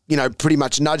Lakey, pretty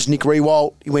much nudged Nick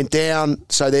Riewoldt. He went down,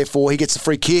 so therefore he gets the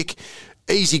free kick.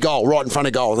 Easy goal right in front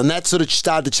of goal. And that sort of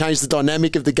started to change the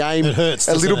dynamic of the game. It hurts,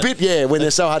 a little bit, yeah, when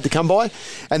they're so hard to come by.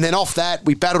 And then off that,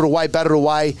 we battled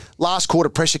away. Last quarter,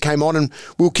 pressure came on, and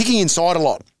we were kicking inside a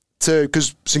lot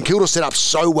because St Kilda set up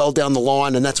so well down the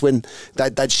line, and that's when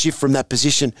they'd shift from that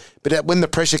position. But when the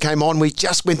pressure came on, we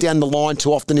just went down the line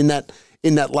too often in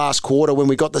that last quarter. When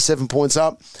we got the 7 points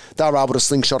up, they were able to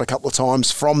slingshot a couple of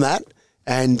times from that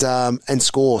and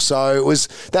score. So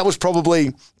that was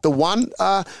probably the one.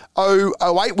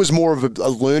 08 was more of a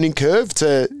learning curve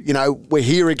to, we're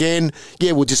here again.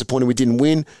 Yeah, we're disappointed we didn't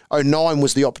win. 09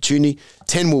 was the opportunity.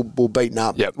 10 we're beaten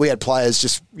up. Yep. We had players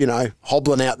just,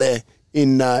 hobbling out there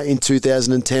in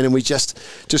 2010, and we just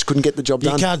couldn't get the job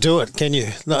done. You can't do it, can you?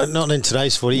 No, not in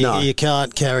today's footy. No. You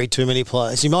can't carry too many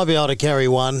players. You might be able to carry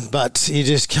one, but you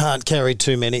just can't carry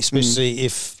too many, especially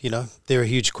if, they're a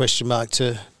huge question mark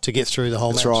to get through the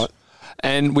whole match. That's right.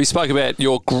 And we spoke about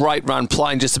your great run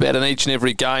playing just about in each and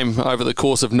every game over the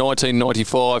course of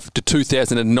 1995 to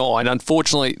 2009.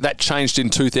 Unfortunately, that changed in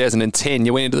 2010.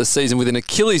 You went into the season with an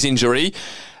Achilles injury.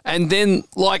 And then,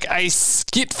 like a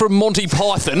skit from Monty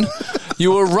Python,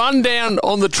 you were run down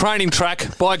on the training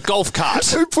track by a golf cart.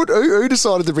 Who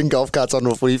decided to bring golf carts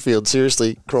onto a footy field?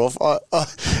 Seriously, Croft.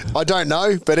 I don't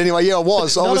know. But anyway, yeah, I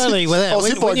was. Not only with that,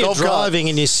 when you're driving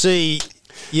and you see...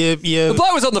 the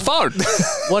bloke was on the phone.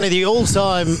 One of the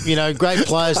all-time, great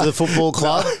players of the football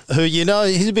club, who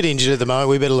he's a bit injured at the moment.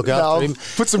 We better look after him.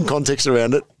 Put some context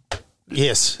around it.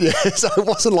 Yes. Yeah, so it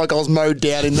wasn't like I was mowed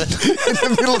down in the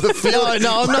middle of the field.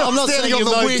 No, I'm not saying you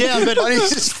mowed down, but he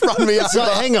just run me over. So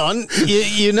hang on,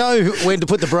 you know when to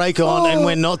put the brake on and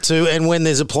when not to, and when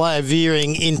there's a player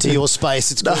veering into your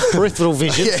space. It's called peripheral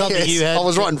vision. Something you had. I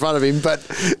was right in front of him, but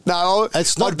no,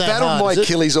 it's not that battled hard, my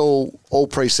Achilles all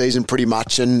pre-season pretty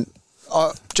much, and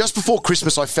just before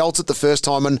Christmas, I felt it the first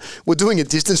time, and we're doing a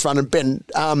distance run, and Ben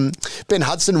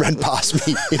Hudson ran past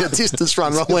me in a distance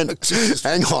run, and I went,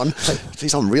 hang on,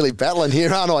 geez, I'm really battling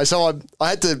here, aren't I? So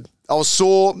I was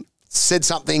sore, said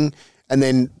something, and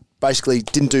then basically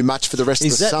didn't do much for the rest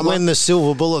of the summer. Is that when the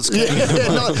silver bullets came?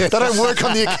 No, they don't work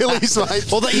on the Achilles, mate.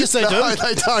 Well, yes, they do. No,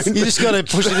 they don't. You just got to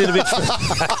push it in a bit.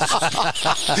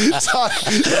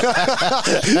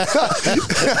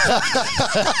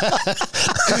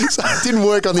 So it didn't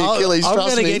work on the Achilles, I'm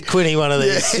going to get Quinny one of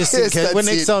these. just in case. When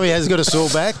next time he has got a sore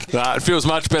back. Nah, it feels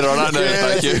much better. I don't know.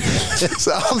 Thank you.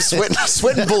 So I'm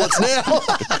sweating bullets now.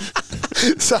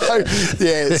 So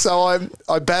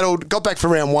I battled, got back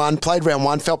from round one, played round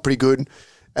one, felt pretty good.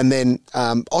 And then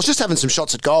I was just having some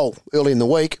shots at goal early in the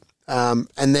week. And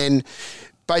then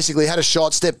basically had a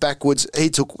shot, stepped backwards. He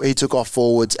took off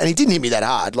forwards, and he didn't hit me that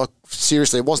hard. Like,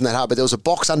 seriously, it wasn't that hard, but there was a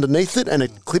box underneath it, and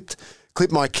it clipped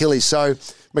my Achilles. So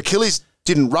my Achilles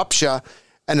didn't rupture,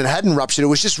 and it hadn't ruptured. It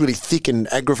was just really thick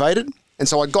and aggravated. And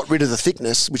so I got rid of the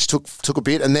thickness, which took a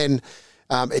bit, and then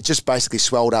it just basically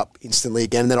swelled up instantly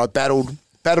again. And then I battled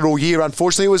all year.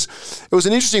 Unfortunately, it was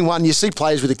an interesting one. You see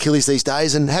players with Achilles these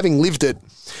days, and having lived it,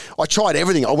 I tried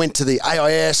everything. I went to the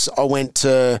AIS. I went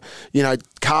to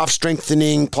calf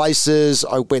strengthening places.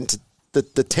 I went to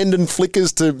the tendon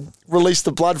flickers to release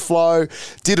the blood flow.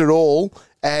 Did it all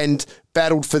and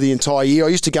battled for the entire year. I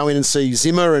used to go in and see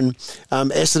Zimmer and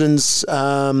Essendon's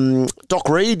Doc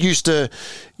Reed used to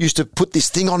put this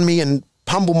thing on me and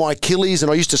pummel my Achilles,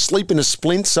 and I used to sleep in a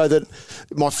splint so that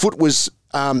my foot was.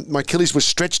 My Achilles was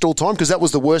stretched all the time, because that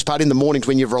was the worst part in the mornings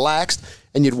when you've relaxed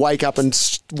and you'd wake up and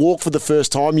walk for the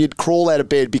first time. You'd crawl out of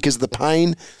bed because of the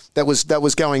pain that was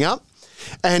going up.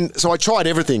 And so I tried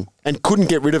everything and couldn't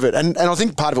get rid of it. And I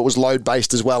think part of it was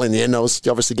load-based as well in the end. I was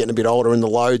obviously getting a bit older, and the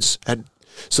loads had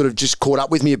sort of just caught up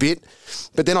with me a bit.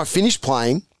 But then I finished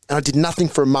playing, and I did nothing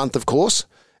for a month, of course,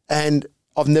 and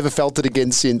I've never felt it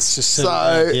again since.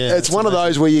 So it's one of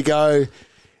those where you go,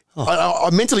 I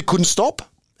mentally couldn't stop.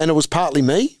 And it was partly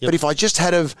me, but if I just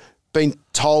had have been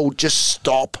told just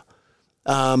stop,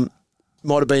 might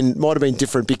have been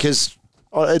different, because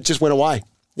it just went away.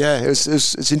 Yeah,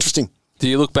 it's interesting. Do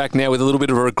you look back now with a little bit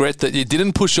of a regret that you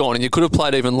didn't push on, and you could have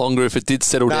played even longer if it did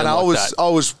settle down like that? I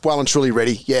was well and truly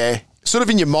ready. Yeah, sort of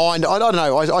in your mind. I don't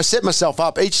know. I set myself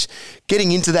up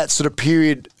getting into that sort of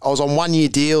period. I was on 1-year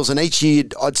deals, and each year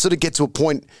I'd sort of get to a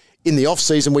point in the off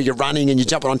season where you're running and you're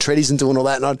jumping on treadis and doing all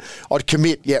that, and I'd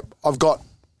commit. Yep, I've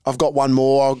got one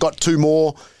more, I've got two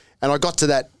more, and I got to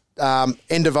that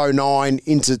end of 2009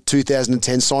 into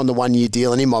 2010, signed the 1-year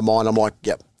deal, and in my mind I'm like,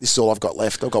 yep, this is all I've got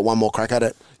left. I've got one more crack at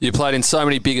it. You played in so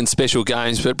many big and special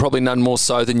games, but probably none more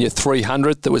so than your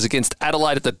 300 that was against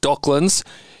Adelaide at the Docklands.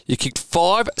 You kicked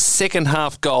 5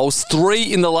 second-half goals,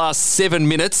 3 in the last 7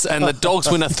 minutes, and the Dogs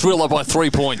win a thriller by 3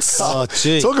 points. Oh,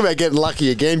 gee. Talk about getting lucky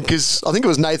again, because I think it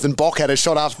was Nathan Bock had a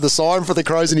shot after the siren for the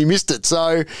Crows and he missed it.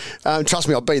 So, trust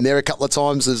me, I've been there a couple of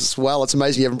times as well. It's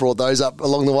amazing you haven't brought those up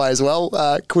along the way as well,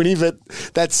 Quinny, but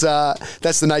that's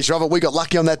the nature of it. We got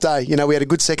lucky on that day. We had a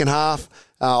good second half.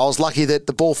 I was lucky that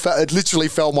the ball it literally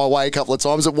fell my way a couple of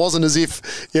times. It wasn't as if,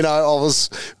 I was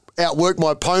outworked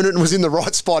my opponent and was in the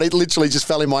right spot. It literally just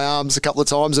fell in my arms a couple of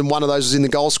times, and one of those was in the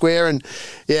goal square. And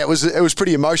yeah, it was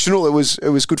pretty emotional. It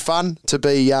was good fun to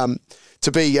be a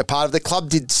part of.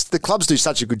 The clubs do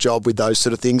such a good job with those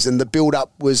sort of things, and the build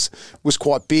up was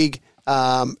quite big.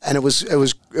 And it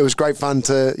was great fun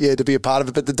to be a part of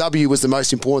it. But the W was the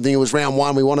most important thing. It was round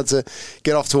one. We wanted to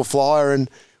get off to a flyer, and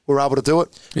we were able to do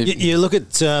it. You look at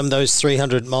those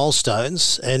 300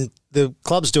 milestones, and the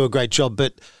clubs do a great job,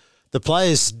 but the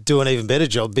players do an even better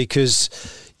job, because,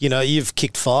 you've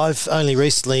kicked 5. Only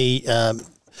recently,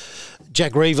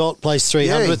 Jack Revolt plays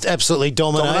 300, absolutely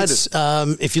dominates.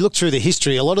 If you look through the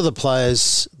history, a lot of the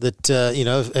players that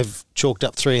have chalked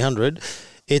up 300,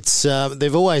 it's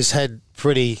they've always had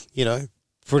pretty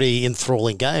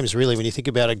enthralling games, really, when you think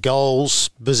about it. Goals,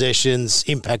 possessions,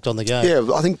 impact on the game.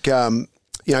 Yeah, I think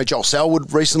Joel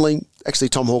Selwood recently. Actually,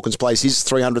 Tom Hawkins plays his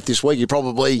 300th this week. He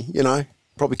probably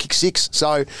kicked 6.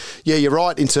 So yeah, you're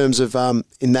right in terms of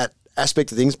in that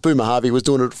aspect of things. Boomer Harvey was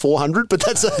doing it at 400, but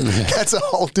that's a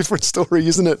whole different story,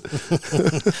 isn't it?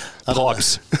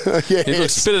 Pipes. Yeah, he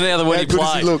looks better now than when he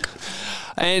played. Look.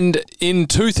 And in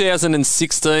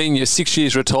 2016, you're 6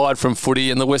 years retired from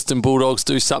footy, and the Western Bulldogs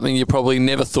do something you probably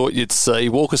never thought you'd see.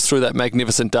 Walk us through that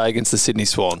magnificent day against the Sydney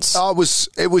Swans. Oh,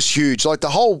 it was huge. Like, the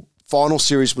whole final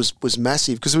series was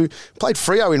massive, because we played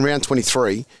Freo in round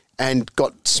 23 and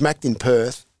got smacked in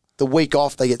Perth. The week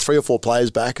off, they get 3 or 4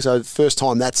 players back. So the first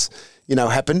time that's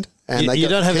happened. And you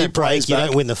don't have that break, you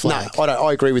don't win the flag. No,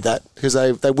 I agree with that, because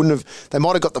they wouldn't have. They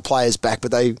might have got the players back,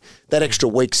 but that extra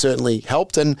week certainly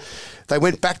helped. And they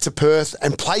went back to Perth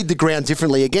and played the ground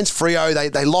differently against Freo.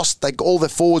 They lost. All their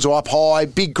forwards were up high,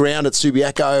 big ground at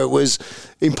Subiaco. It was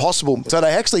impossible. So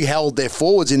they actually held their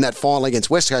forwards in that final against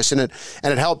West Coast, and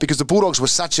it helped, because the Bulldogs were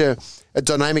such a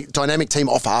dynamic team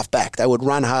off half-back. They would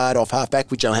run hard off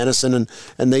half-back with Johannesson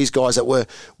and these guys that were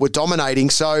dominating.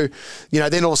 So,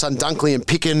 then all of a sudden Dunkley and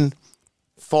Picken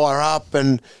fire up,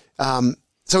 and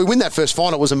so we win that first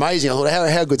final. It was amazing. I thought,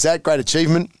 how good's that? Great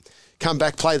achievement. Come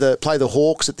back, play the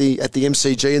Hawks at the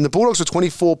MCG, and the Bulldogs were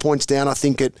 24 points down, I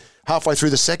think, at halfway through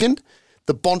the second.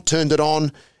 The Bont turned it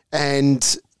on,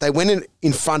 and they went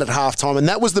in front at halftime, and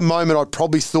that was the moment I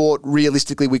probably thought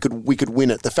realistically we could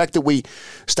win it. The fact that we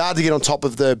started to get on top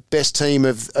of the best team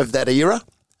of that era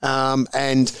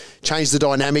and changed the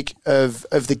dynamic of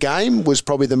the game was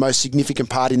probably the most significant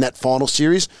part in that final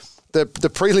series. The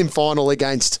prelim final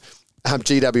against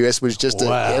GWS was just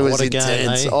it was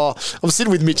intense. Game, eh? I'm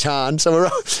sitting with Mitch Hahn, so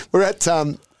we're at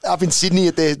up in Sydney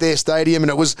at their stadium, and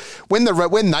it was when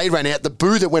they ran out, the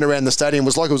boo that went around the stadium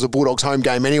was like it was a Bulldogs home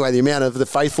game anyway. The amount of the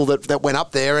faithful that went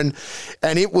up there, and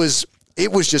it was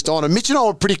just on. And Mitch and I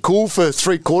were pretty cool for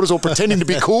 3 quarters, or pretending to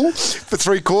be cool for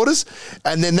 3 quarters,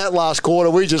 and then that last quarter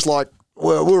we just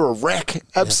we were a wreck,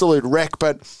 absolute wreck.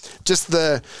 But just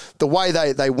the way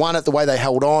they won it, the way they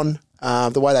held on,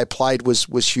 the way they played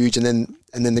was huge. And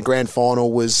then the grand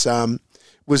final was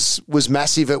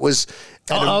massive. It was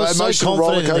I was so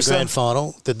confident in the grand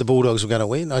final that the Bulldogs were going to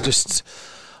win. I just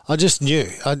knew.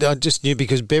 I just knew,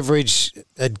 because Beveridge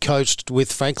had coached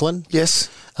with Franklin. Yes.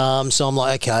 So I'm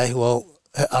like, okay, well,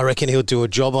 I reckon he'll do a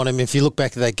job on him. If you look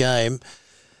back at that game,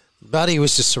 Buddy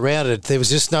was just surrounded. There was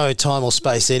just no time or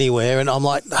space anywhere. And I'm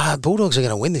like, Bulldogs are going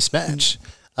to win this match.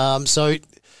 So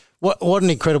what an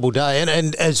incredible day.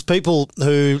 And as people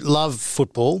who love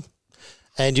football,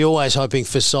 and you're always hoping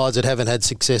for sides that haven't had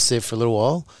success there for a little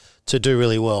while to do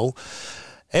really well,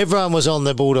 everyone was on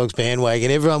the Bulldogs bandwagon.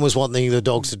 Everyone was wanting the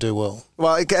Dogs to do well.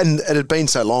 Well, and it had been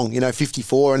so long,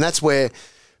 54, and that's where,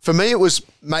 for me, it was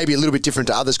maybe a little bit different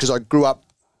to others, because I grew up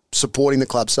supporting the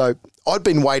club. So I'd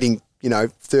been waiting,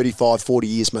 35, 40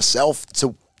 years myself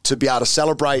to be able to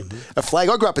celebrate a flag.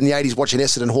 I grew up in the 80s watching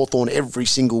Essendon and Hawthorn every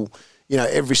single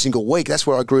week. That's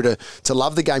where I grew to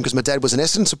love the game, because my dad was an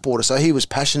Essendon supporter, so he was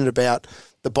passionate about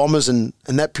the Bombers and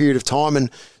that period of time,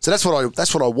 and so that's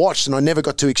what I watched, and I never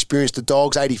got to experience the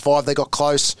Dogs. 85 they got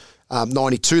close,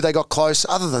 92 they got close.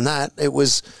 Other than that, it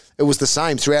was the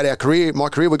same throughout my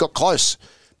career. We got close,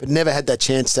 but never had that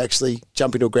chance to actually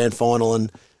jump into a grand final and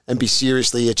be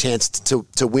seriously a chance to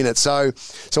win it. So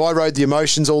I rode the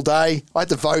emotions all day. I had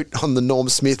to vote on the Norm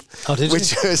Smith,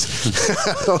 which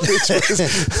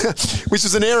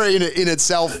was an error in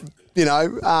itself. It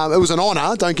was an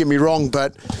honour, don't get me wrong,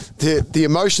 but the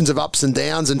emotions of ups and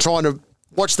downs and trying to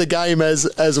watch the game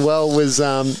as well was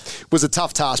a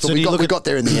tough task, but so we got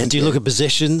there in the end. Do you look at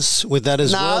possessions with that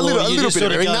as well? A little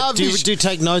bit. Do you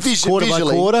take notes quarter by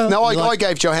quarter? No, I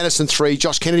gave Johannesson 3,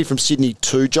 Josh Kennedy from Sydney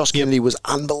 2. Josh Kennedy was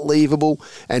unbelievable,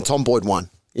 and Tom Boyd 1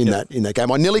 in that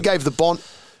game. I nearly gave the Bont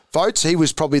votes. He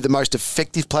was probably the most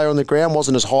effective player on the ground,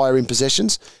 wasn't as higher in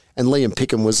possessions. And Liam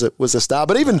Pickham was a star,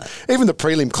 but even the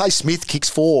prelim, Clay Smith kicks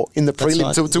 4 in the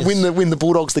prelim to win the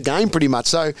Bulldogs the game pretty much.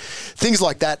 So things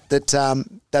like that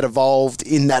evolved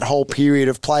in that whole period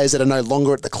of players that are no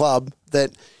longer at the club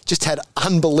that just had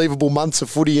unbelievable months of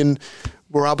footy and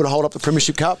were able to hold up the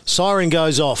Premiership Cup. Siren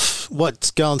goes off. What's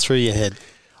going through your head?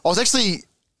 I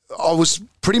was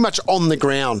pretty much on the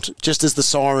ground just as the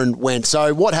siren went.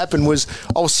 So what happened was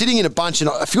I was sitting in a bunch, and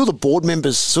I feel the board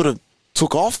members sort of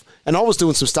took off. and I was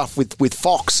doing some stuff with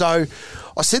Fox. So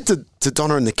I said to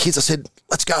Donna and the kids, I said,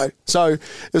 let's go. So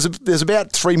there's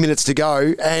about 3 minutes to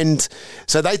go, and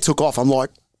so they took off. I'm like,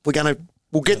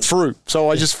 we'll get through. So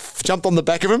I just jumped on the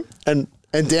back of them, and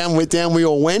down we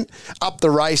all went. Up the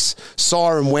race,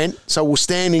 siren went. So we're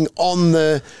standing on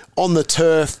the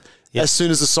turf as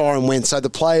soon as the siren went. So the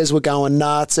players were going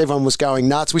nuts. Everyone was going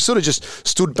nuts. We sort of just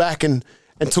stood back and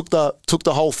took the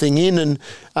whole thing in.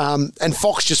 And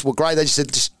Fox just were great. They just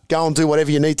said, just go and do whatever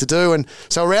you need to do. And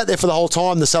so we're out there for the whole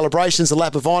time, the celebrations, the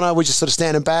lap of honour. We're just sort of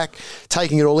standing back,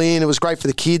 taking it all in. It was great for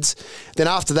the kids. Then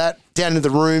after that, down in the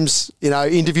rooms,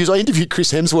 interviews. I interviewed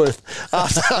Chris Hemsworth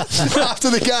after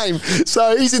the game.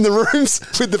 So he's in the rooms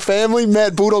with the family,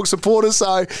 mad Bulldog supporters.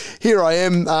 So here I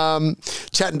am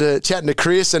chatting to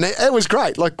Chris, and it was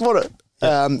great. Like, what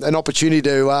an opportunity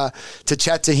to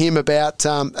chat to him about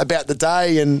the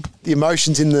day and the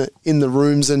emotions in the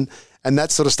rooms and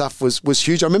that sort of stuff was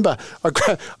huge. I remember I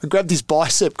grabbed his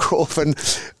bicep, Croft, and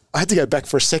I had to go back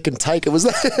for a second take. It was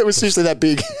seriously that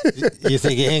big. You're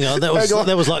thinking, hang on, that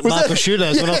was like Marcus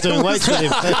Schutos when I was doing weights with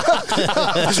him.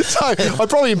 So I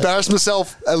probably embarrassed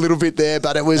myself a little bit there,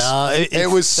 but it was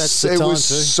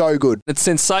so good. It's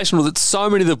sensational that so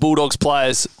many of the Bulldogs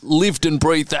players lived and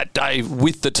breathed that day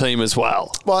with the team as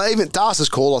well. Well, even Darcy's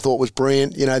call I thought was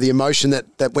brilliant. The emotion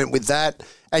that went with that.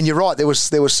 And you're right, there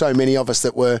was so many of us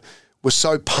that were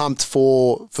so pumped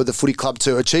for the footy club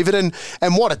to achieve it. And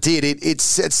what it did, it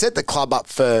set the club up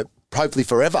for hopefully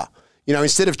forever.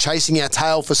 Instead of chasing our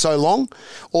tail for so long,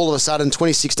 all of a sudden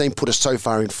 2016 put us so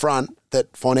far in front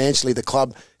that financially the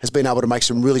club has been able to make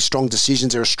some really strong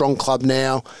decisions. They're a strong club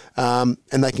now, and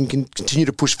they can continue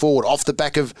to push forward off the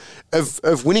back of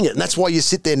winning it. And that's why you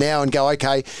sit there now and go,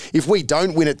 okay, if we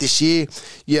don't win it this year,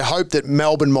 you hope that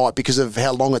Melbourne might because of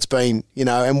how long it's been,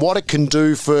 and what it can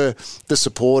do for the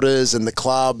supporters and the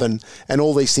club and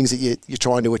all these things that you're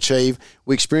trying to achieve.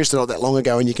 We experienced it not that long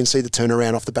ago, and you can see the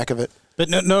turnaround off the back of it. But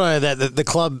not only that, the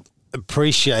club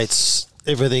appreciates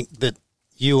everything that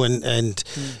you and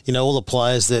all the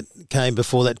players that came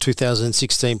before that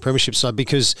 2016 Premiership side,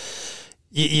 because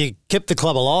you kept the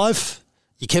club alive,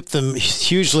 you kept them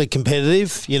hugely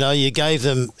competitive. You gave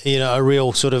them a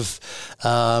real sort of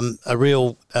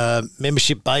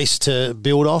membership base to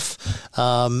build off.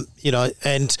 And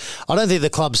I don't think the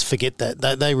clubs forget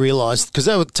that. They realised, because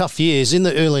they were tough years in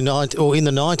the early 90s, or in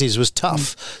the 90s was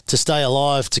tough to stay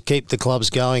alive, to keep the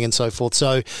clubs going and so forth.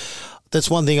 So that's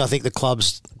one thing I think the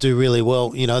clubs do really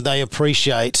well. They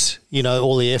appreciate,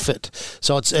 all the effort.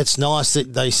 So it's nice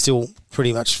that they still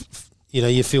pretty much,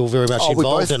 you feel very much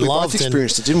involved and loved. We both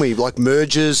experienced it, didn't we? Like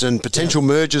mergers and potential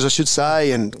mergers, I should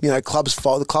say, and the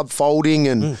club folding,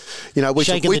 and we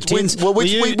shaking the tins.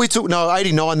 We took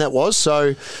 89 that was,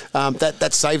 so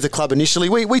that saved the club initially.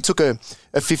 We took a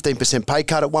 15% pay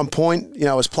cut at one point,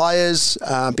 as players,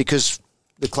 because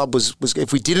the club was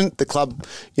if we didn't, the club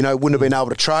wouldn't have been able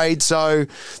to trade. So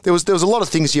there was a lot of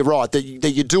things, you're right, that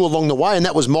you do along the way, and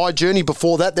that was my journey.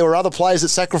 Before that, there were other players that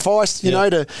sacrificed,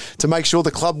 to make sure the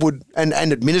club would, and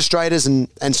administrators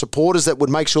and supporters that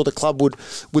would make sure the club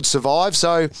would survive.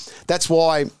 So that's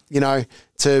why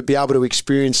to be able to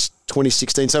experience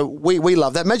 2016. So we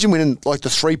love that. Imagine winning like the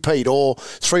 3-peat or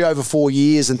 3 over 4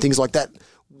 years and things like that.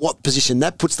 What position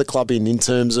that puts the club in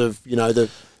terms of the.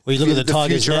 Well, you look at the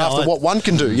Tigers future now, after what one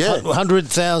can do,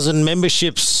 100,000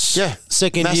 memberships,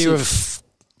 second massive year of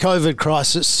COVID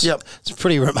crisis. Yep. It's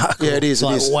pretty remarkable. Yeah, it is.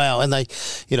 It's wow. And they,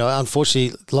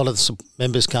 unfortunately, a lot of the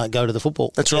members can't go to the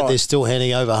football. That's right. They're still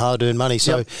handing over hard-earned money.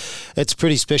 So it's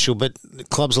pretty special. But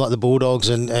clubs like the Bulldogs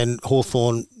and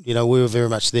Hawthorn, we were very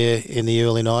much there in the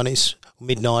early 90s,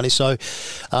 mid-90s.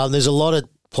 So there's a lot of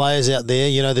players out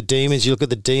there. The Demons, you look at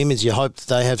the Demons, you hope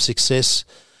they have success.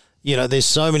 There's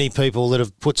so many people that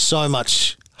have put so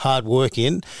much hard work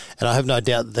in, and I have no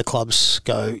doubt that the clubs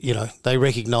go, they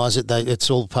recognise it.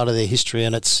 It's all part of their history,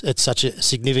 and it's such a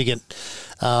significant,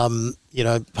 part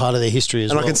of their history as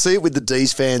well. And I can see it with the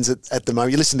D's fans at the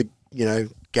moment. You listen to,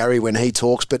 Gary when he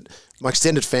talks, but my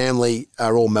extended family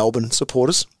are all Melbourne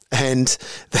supporters. And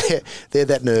they're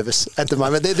that nervous at the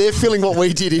moment. They're feeling what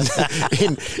we did in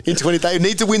 20. They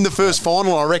need to win the first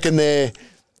final. I reckon they're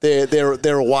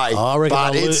away. I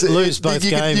reckon they'll lose both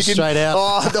games straight out.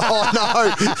 Oh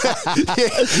no!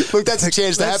 Look, that's a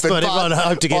chance to happen. But everyone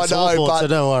hoped against Hawthorn, so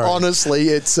don't worry. Honestly,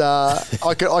 it's I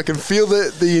can feel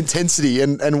the intensity,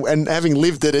 and having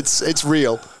lived it, it's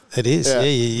real. It is. Yeah,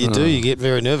 you do. You get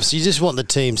very nervous. You just want the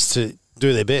teams to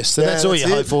do their best, and that's all you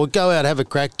hope for. Go out, have a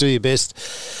crack, do your best.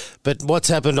 But what's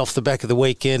happened off the back of the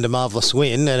weekend, a marvellous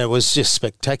win, and it was just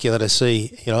spectacular to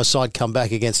see, a side come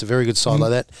back against a very good side like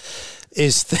that,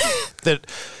 is that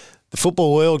the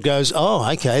football world goes, oh,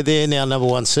 okay, they're now number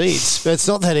one seeds. But it's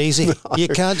not that easy. No. You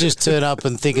can't just turn up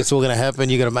and think it's all going to happen.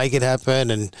 You've got to make it happen,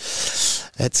 and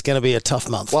it's going to be a tough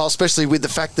month. Well, especially with the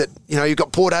fact that, you've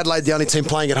got Port Adelaide, the only team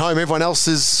playing at home. Everyone else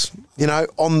is,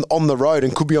 on the road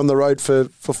and could be on the road for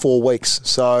 4 weeks.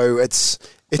 So it's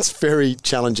very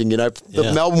challenging,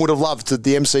 Melbourne would have loved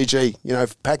the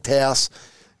MCG, packed house,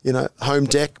 home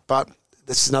deck, but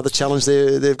this is another challenge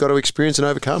they've got to experience and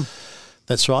overcome.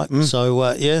 That's right.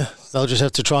 So, they'll just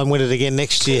have to try and win it again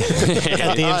next year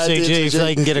at the MCG if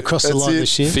they can get across the line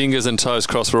this year. Fingers and toes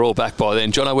crossed, we're all back by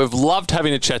then. Jono, we've loved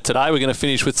having a chat today. We're going to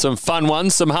finish with some fun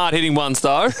ones, some hard-hitting ones,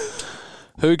 though.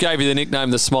 Who gave you the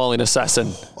nickname the Smiling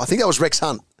Assassin? I think that was Rex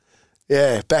Hunt.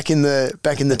 Yeah, back in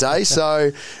the day.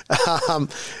 So,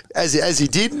 as he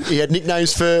did, he had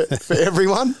nicknames for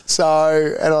everyone.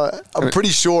 So, and I'm pretty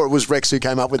sure it was Rex who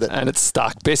came up with it. And it's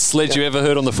stuck. Best sledge you ever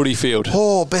heard on the footy field?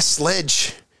 Oh, best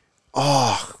sledge.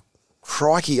 Oh,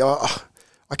 crikey! I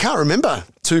can't remember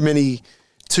too many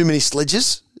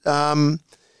sledges.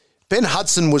 Ben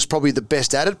Hudson was probably the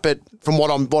best at it, but from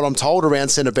what I'm told, around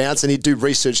centre bounce, and he'd do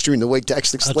research during the week to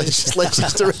actually sledge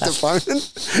his direct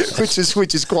opponent,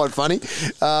 which is quite funny.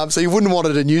 So you wouldn't want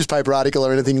it a newspaper article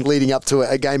or anything leading up to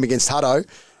a game against Hutto.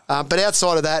 But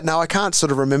outside of that, no, I can't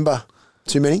sort of remember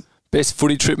too many. Best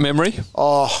footy trip memory?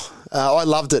 I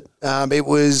loved it. It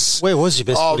was... Where was your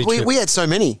best footy trip? We had so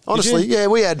many, honestly. Yeah,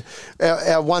 we had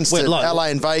our ones to LA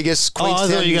and Vegas,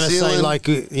 Queenstown, I thought you were going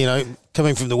to say,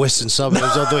 coming from the western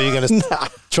suburbs, I thought you were going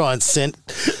to try and send...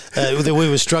 we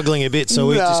were struggling a bit, so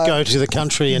we just go to the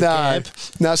country and camp.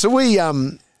 No, so we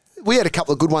had a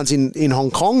couple of good ones in Hong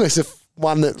Kong. There's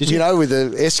one that, with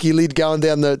the esky lid going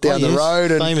down the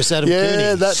road. And famous Adam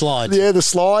Cooney slide. Yeah, the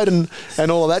slide and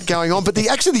all of that going on. But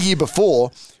the year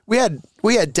before...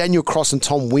 We had Daniel Cross and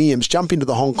Tom Williams jump into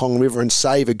the Hong Kong River and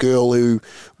save a girl who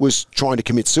was trying to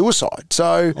commit suicide.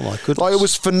 So it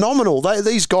was phenomenal.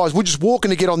 These guys were just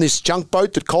walking to get on this junk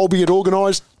boat that Colby had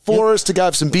organised for us to go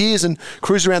have some beers and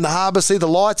cruise around the harbour, see the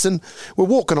lights, and we're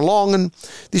walking along, and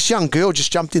this young girl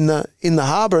just jumped in the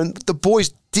harbour, and the boys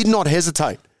did not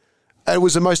hesitate. It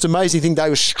was the most amazing thing. They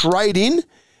were straight in.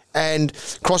 And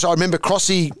I remember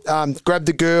Crossy grabbed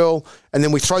the girl, and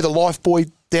then we throw the lifebuoy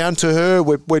down to her.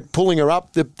 We're pulling her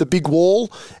up the big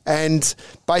wall, and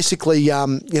basically,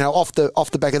 off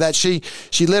the back of that, she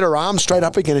let her arm straight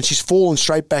up again, and she's fallen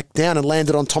straight back down and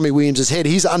landed on Tommy Williams' head.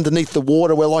 He's underneath the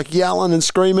water. We're like yelling and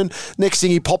screaming. Next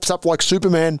thing, he pops up like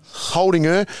Superman, holding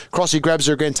her. Crossy grabs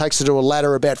her again, takes her to a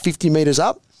ladder about 50 metres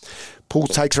up. Paul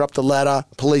takes her up the ladder.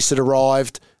 Police had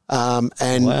arrived.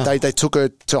 They took her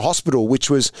to hospital, which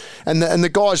was, and the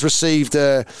guys received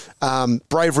a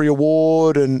bravery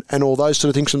award and all those sort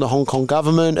of things from the Hong Kong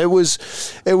government. It was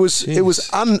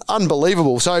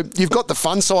unbelievable. So you've got the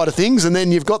fun side of things, and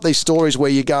then you've got these stories where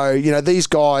you go, these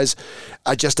guys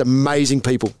are just amazing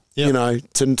people. Yep.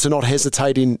 To not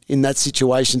hesitate in that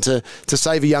situation to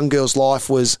save a young girl's life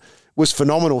was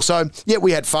phenomenal. So yeah,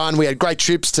 we had fun. We had great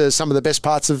trips to some of the best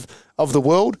parts of the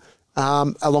world.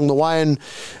 Along the way, and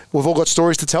we've all got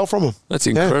stories to tell from them. That's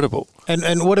incredible. Yeah.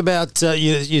 And what about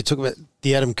you talk about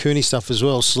the Adam Cooney stuff as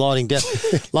well, sliding down.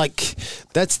 Like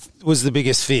that was the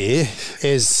biggest fear.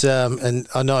 And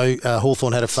I know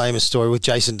Hawthorn had a famous story with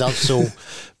Jason Dunstall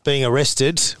being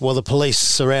arrested while the police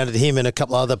surrounded him and a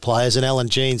couple of other players, and Alan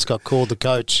Jeans got called, the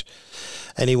coach.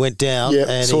 And he went down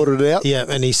and sorted it out. Yeah,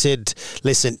 and he said,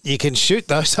 listen, you can shoot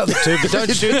those other two, but don't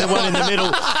shoot the one in the middle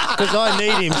because I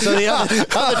need him. So the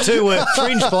other two were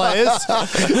fringe players.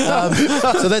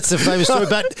 So that's the famous story.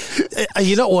 But are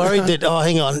you not worried that,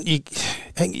 hang on,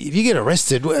 if you get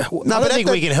arrested, I don't think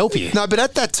we can help you. No, but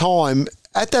at that time,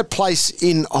 at that place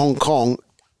in Hong Kong,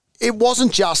 it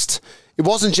wasn't just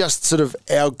sort of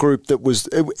our group that was.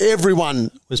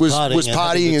 Everyone was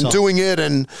partying and doing it,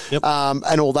 and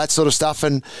all that sort of stuff,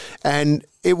 and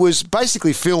it was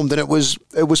basically filmed, and it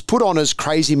was put on as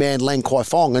Crazy Man Lang Kwai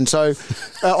Fong, and so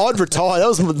I'd retired. That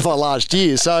was my last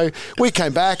year, so we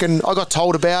came back, and I got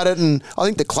told about it, and I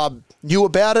think the club knew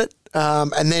about it.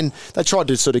 And then they tried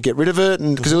to sort of get rid of it,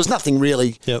 and because there was nothing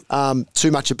really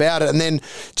too much about it. And then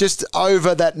just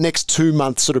over that next 2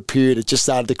 month sort of period, it just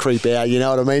started to creep out. You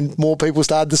know what I mean? More people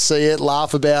started to see it,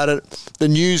 laugh about it. The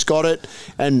news got it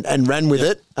and ran with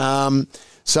it.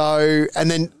 So, and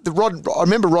then I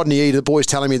remember Rodney Eade, the boys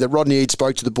telling me that Rodney Eade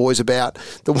spoke to the boys about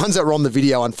the ones that were on the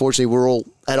video, unfortunately, were all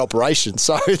at operation.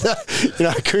 So,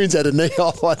 Coons had a knee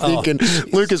off, I think, and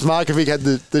Lucas Markovic had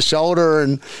the shoulder,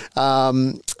 and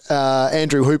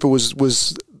Andrew Hooper was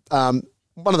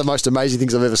one of the most amazing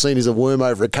things I've ever seen is a worm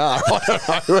over a car.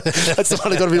 I don't know. That's got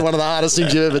to be one of the hardest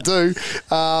things you ever do.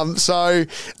 So,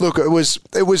 look, it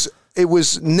was it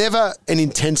was never an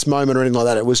intense moment or anything like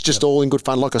that. It was just all in good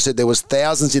fun. Like I said, there was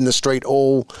thousands in the street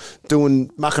all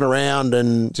mucking around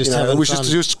and just it was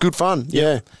just good fun.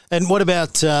 Yeah. And what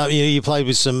about you played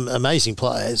with some amazing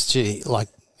players? Gee, like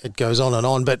it goes on and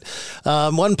on. But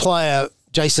one player,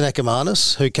 Jason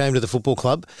Ackermanis, who came to the football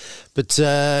club, but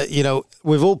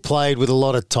we've all played with a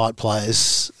lot of tight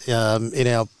players in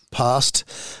our past,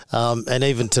 and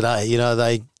even today,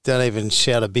 they don't even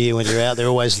shout a beer when you're out. They're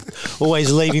always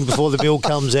leaving before the bill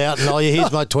comes out, and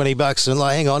here's my $20, and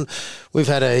like, hang on, we've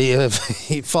had a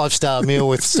 5-star meal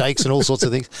with steaks and all sorts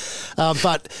of things.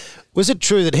 But was it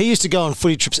true that he used to go on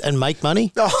footy trips and make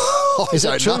money? Oh, is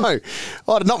that true? No,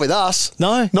 not with us.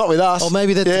 No, not with us. Or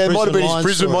maybe that. Yeah, it might have been his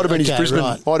Brisbane. Might have been his Brisbane.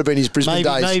 Right. Might have been his Brisbane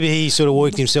days. Maybe he sort of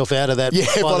worked himself out of that. Yeah,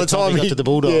 by the time he got to the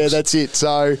Bulldogs. Yeah, that's it.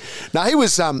 So no, he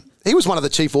was one of the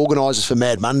chief organisers for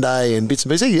Mad Monday and bits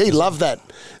and pieces. He loved that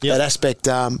aspect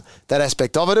of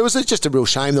it. It was just a real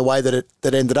shame the way that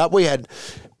it ended up. We had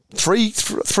three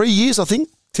years, I think,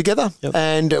 together,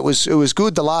 and it was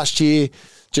good. The last year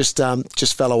just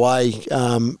fell away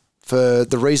for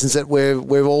the reasons that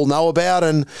we all know about,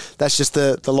 and that's just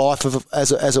the life of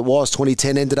as it was.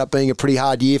 2010 ended up being a pretty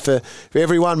hard year for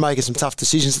everyone, making some tough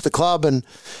decisions at the club, and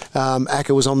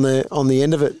Acker was on the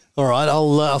end of it. All right,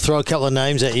 I'll throw a couple of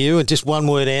names at you and just one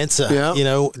word answer.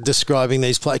 Yeah. Describing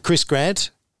these players. Chris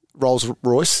Grant, Rolls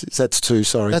Royce. That's two.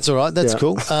 Sorry, that's all right. That's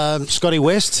cool. Scotty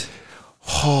West,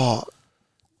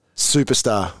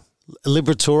 superstar.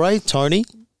 Liberatore, Tony,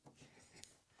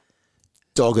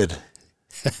 dogged.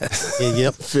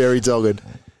 Yep. Very dogged.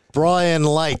 Brian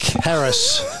Lake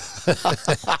Harris.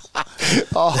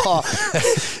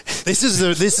 This is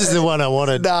the one I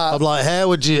wanted. Nah. I'm like,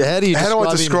 how do you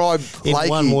describe him in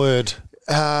one word?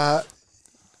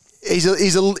 He's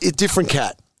a different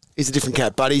cat. He's a different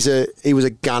cat, but he was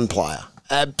a gun player.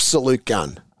 Absolute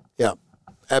gun. Yeah.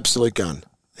 Absolute gun.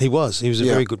 He was a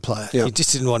very good player. Yeah. You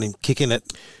just didn't want him kicking it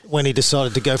when he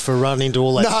decided to go for a run into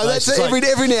all that No, space. that's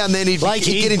every now and then he'd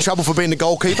get in trouble for being the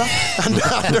goalkeeper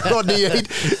under Rodney Eade.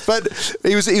 But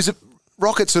he was a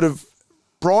Rocket sort of.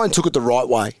 Brian took it the right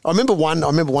way. I remember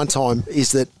one time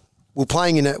is that we're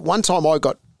playing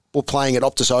we're playing at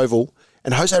Optus Oval,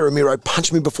 and Jose Ramiro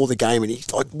punched me before the game, and he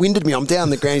like winded me. I'm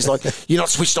down the ground. He's like, "You're not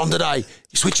switched on today.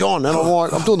 You switch on." And I'm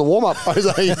like, "I'm doing the warm up."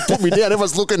 Jose, he put me down.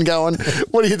 Everyone's looking, going,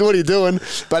 "What are you doing?"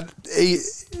 But I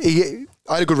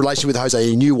had a good relationship with Jose.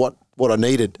 He knew what I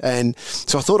needed, and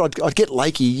so I thought I'd get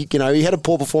Lakey. He had a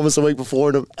poor performance the week before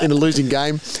in a losing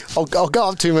game. I'll go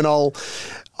up to him and I'll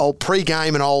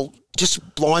pre-game and I'll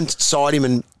just blindside him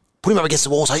and put him up against the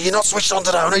wall, say, "You're not switched on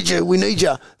today, I need you, we need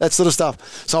you," that sort of stuff.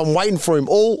 So I'm waiting for him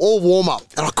all warm up,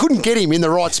 and I couldn't get him in the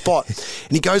right spot.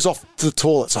 And he goes off to the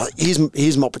toilet, so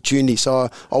here's my opportunity. So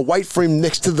I'll wait for him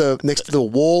next to the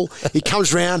wall. He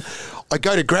comes round, I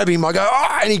go to grab him, I go,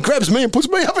 and he grabs me and puts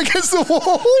me up against the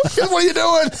wall. He goes, "What are you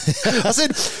doing?" I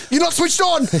said, "You're not switched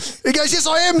on." He goes, "Yes,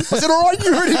 I am." I said, "All right,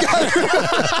 you ready to go?"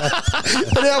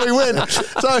 And out we went.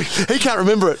 So he can't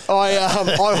remember it.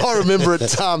 I remember it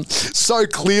so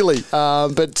clearly,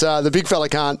 but the big fella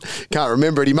can't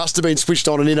remember it. He must have been switched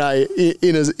on and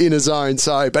in a zone.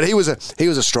 So, but he was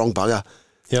a strong bugger.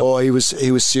 Yep. Oh, he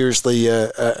was seriously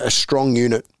a strong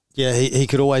unit. Yeah, he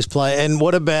could always play. And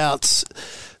what about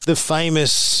the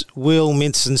famous Will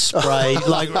Minson spray?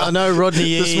 Like, I know Rodney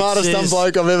Eade, the smartest dumb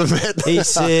bloke I've ever met. He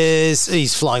says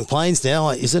he's flying planes now,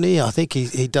 isn't he? I think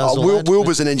he does.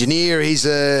 Wilbur's an engineer. He's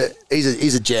a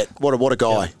jet. What a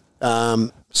guy. Yeah.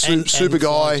 Super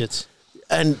guy.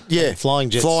 And flying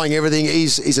jets, flying everything.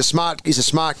 He's a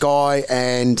smart guy,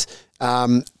 and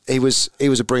he was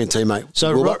a brilliant teammate.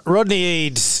 So Rodney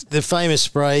Eade, the famous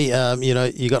spray.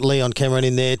 You got Leon Cameron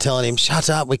in there telling him, "Shut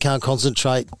up, we can't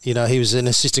concentrate." He was an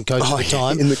assistant coach at the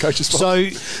time in the coach's spot. So,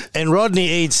 and Rodney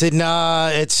Eade said, "Nah,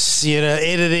 it's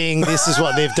editing. This is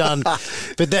what they've done."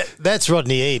 But that's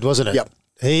Rodney Eade, wasn't it? Yep.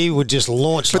 He would just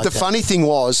launch. But the funny thing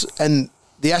was, and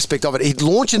the aspect of it, he'd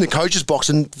launch in the coach's box,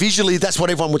 and visually that's what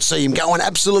everyone would see him going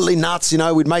absolutely nuts.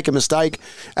 We'd make a mistake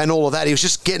and all of that. He was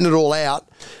just getting it all out.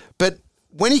 But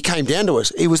when he came down to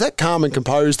us, he was that calm and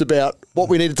composed about what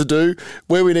we needed to do,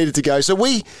 where we needed to go. So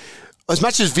we, as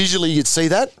much as visually you'd see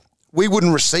that, we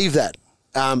wouldn't receive that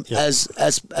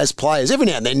as players. Every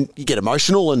now and then you get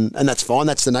emotional, and that's fine.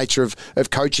 That's the nature of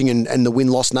coaching and the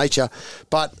win-loss nature.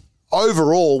 But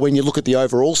overall, when you look at the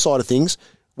overall side of things,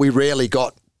 we rarely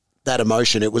got that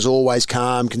emotion. It was always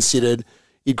calm, considered.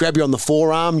 He'd grab you on the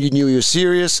forearm, you knew he was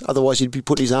serious. Otherwise, he'd be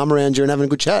putting his arm around you and having a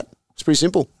good chat. It's pretty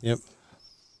simple. Yep.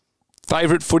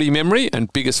 Favourite footy memory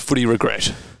and biggest footy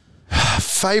regret?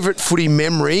 Favourite footy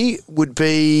memory would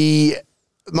be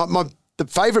the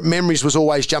favourite memories was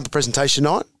always jumper presentation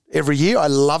night every year. I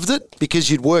loved it because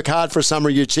you'd work hard for a summer,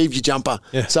 you achieved your jumper.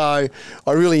 Yeah. So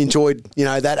I really enjoyed,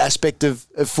 that aspect of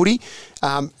footy.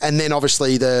 And then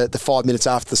obviously the 5 minutes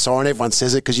after the siren, everyone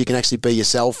says it because you can actually be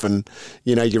yourself and,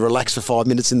 you relax for 5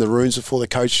 minutes in the rooms before the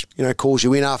coach, calls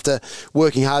you in after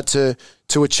working hard to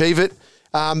achieve it.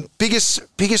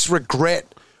 Biggest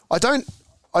regret, I don't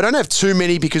have too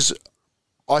many because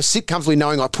I sit comfortably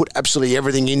knowing I put absolutely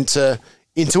everything into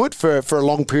it for a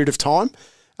long period of time.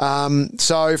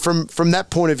 So from that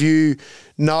point of view,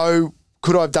 no,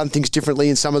 could I have done things differently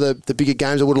in some of the bigger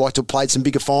games? I would have liked to have played some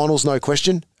bigger finals, no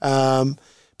question. But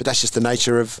that's just the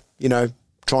nature of,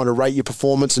 trying to rate your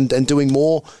performance and doing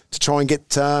more to try and get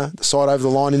the side over the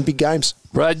line in big games.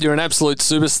 Brad, you're an absolute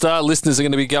superstar. Listeners are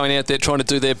going to be going out there trying to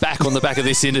do their back on the back of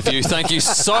this interview. Thank you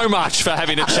so much for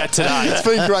having a chat today. It's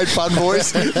been great fun,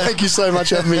 boys. Thank you so much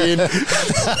for having me in.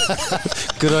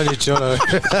 Good on you, Jono.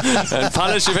 And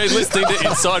punters, you've been listening to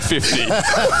Inside 50.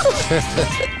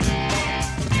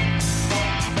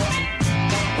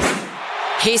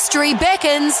 History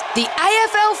beckons. The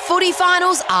AFL footy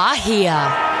finals are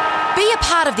here. Be a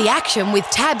part of the action with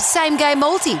Tab's Same Game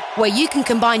Multi, where you can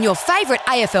combine your favourite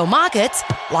AFL markets,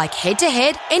 like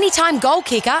head-to-head, anytime goal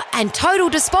kicker and total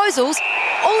disposals,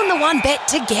 all in the one bet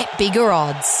to get bigger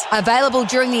odds. Available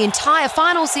during the entire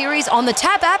final series on the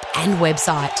Tab app and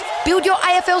website. Build your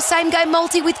AFL Same Game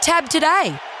Multi with Tab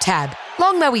today. Tab.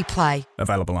 Long may we play.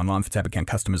 Available online for Tab account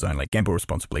customers only. Gamble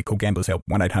responsibly. Call Gamblers Help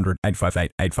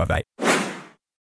 1-800-858-858.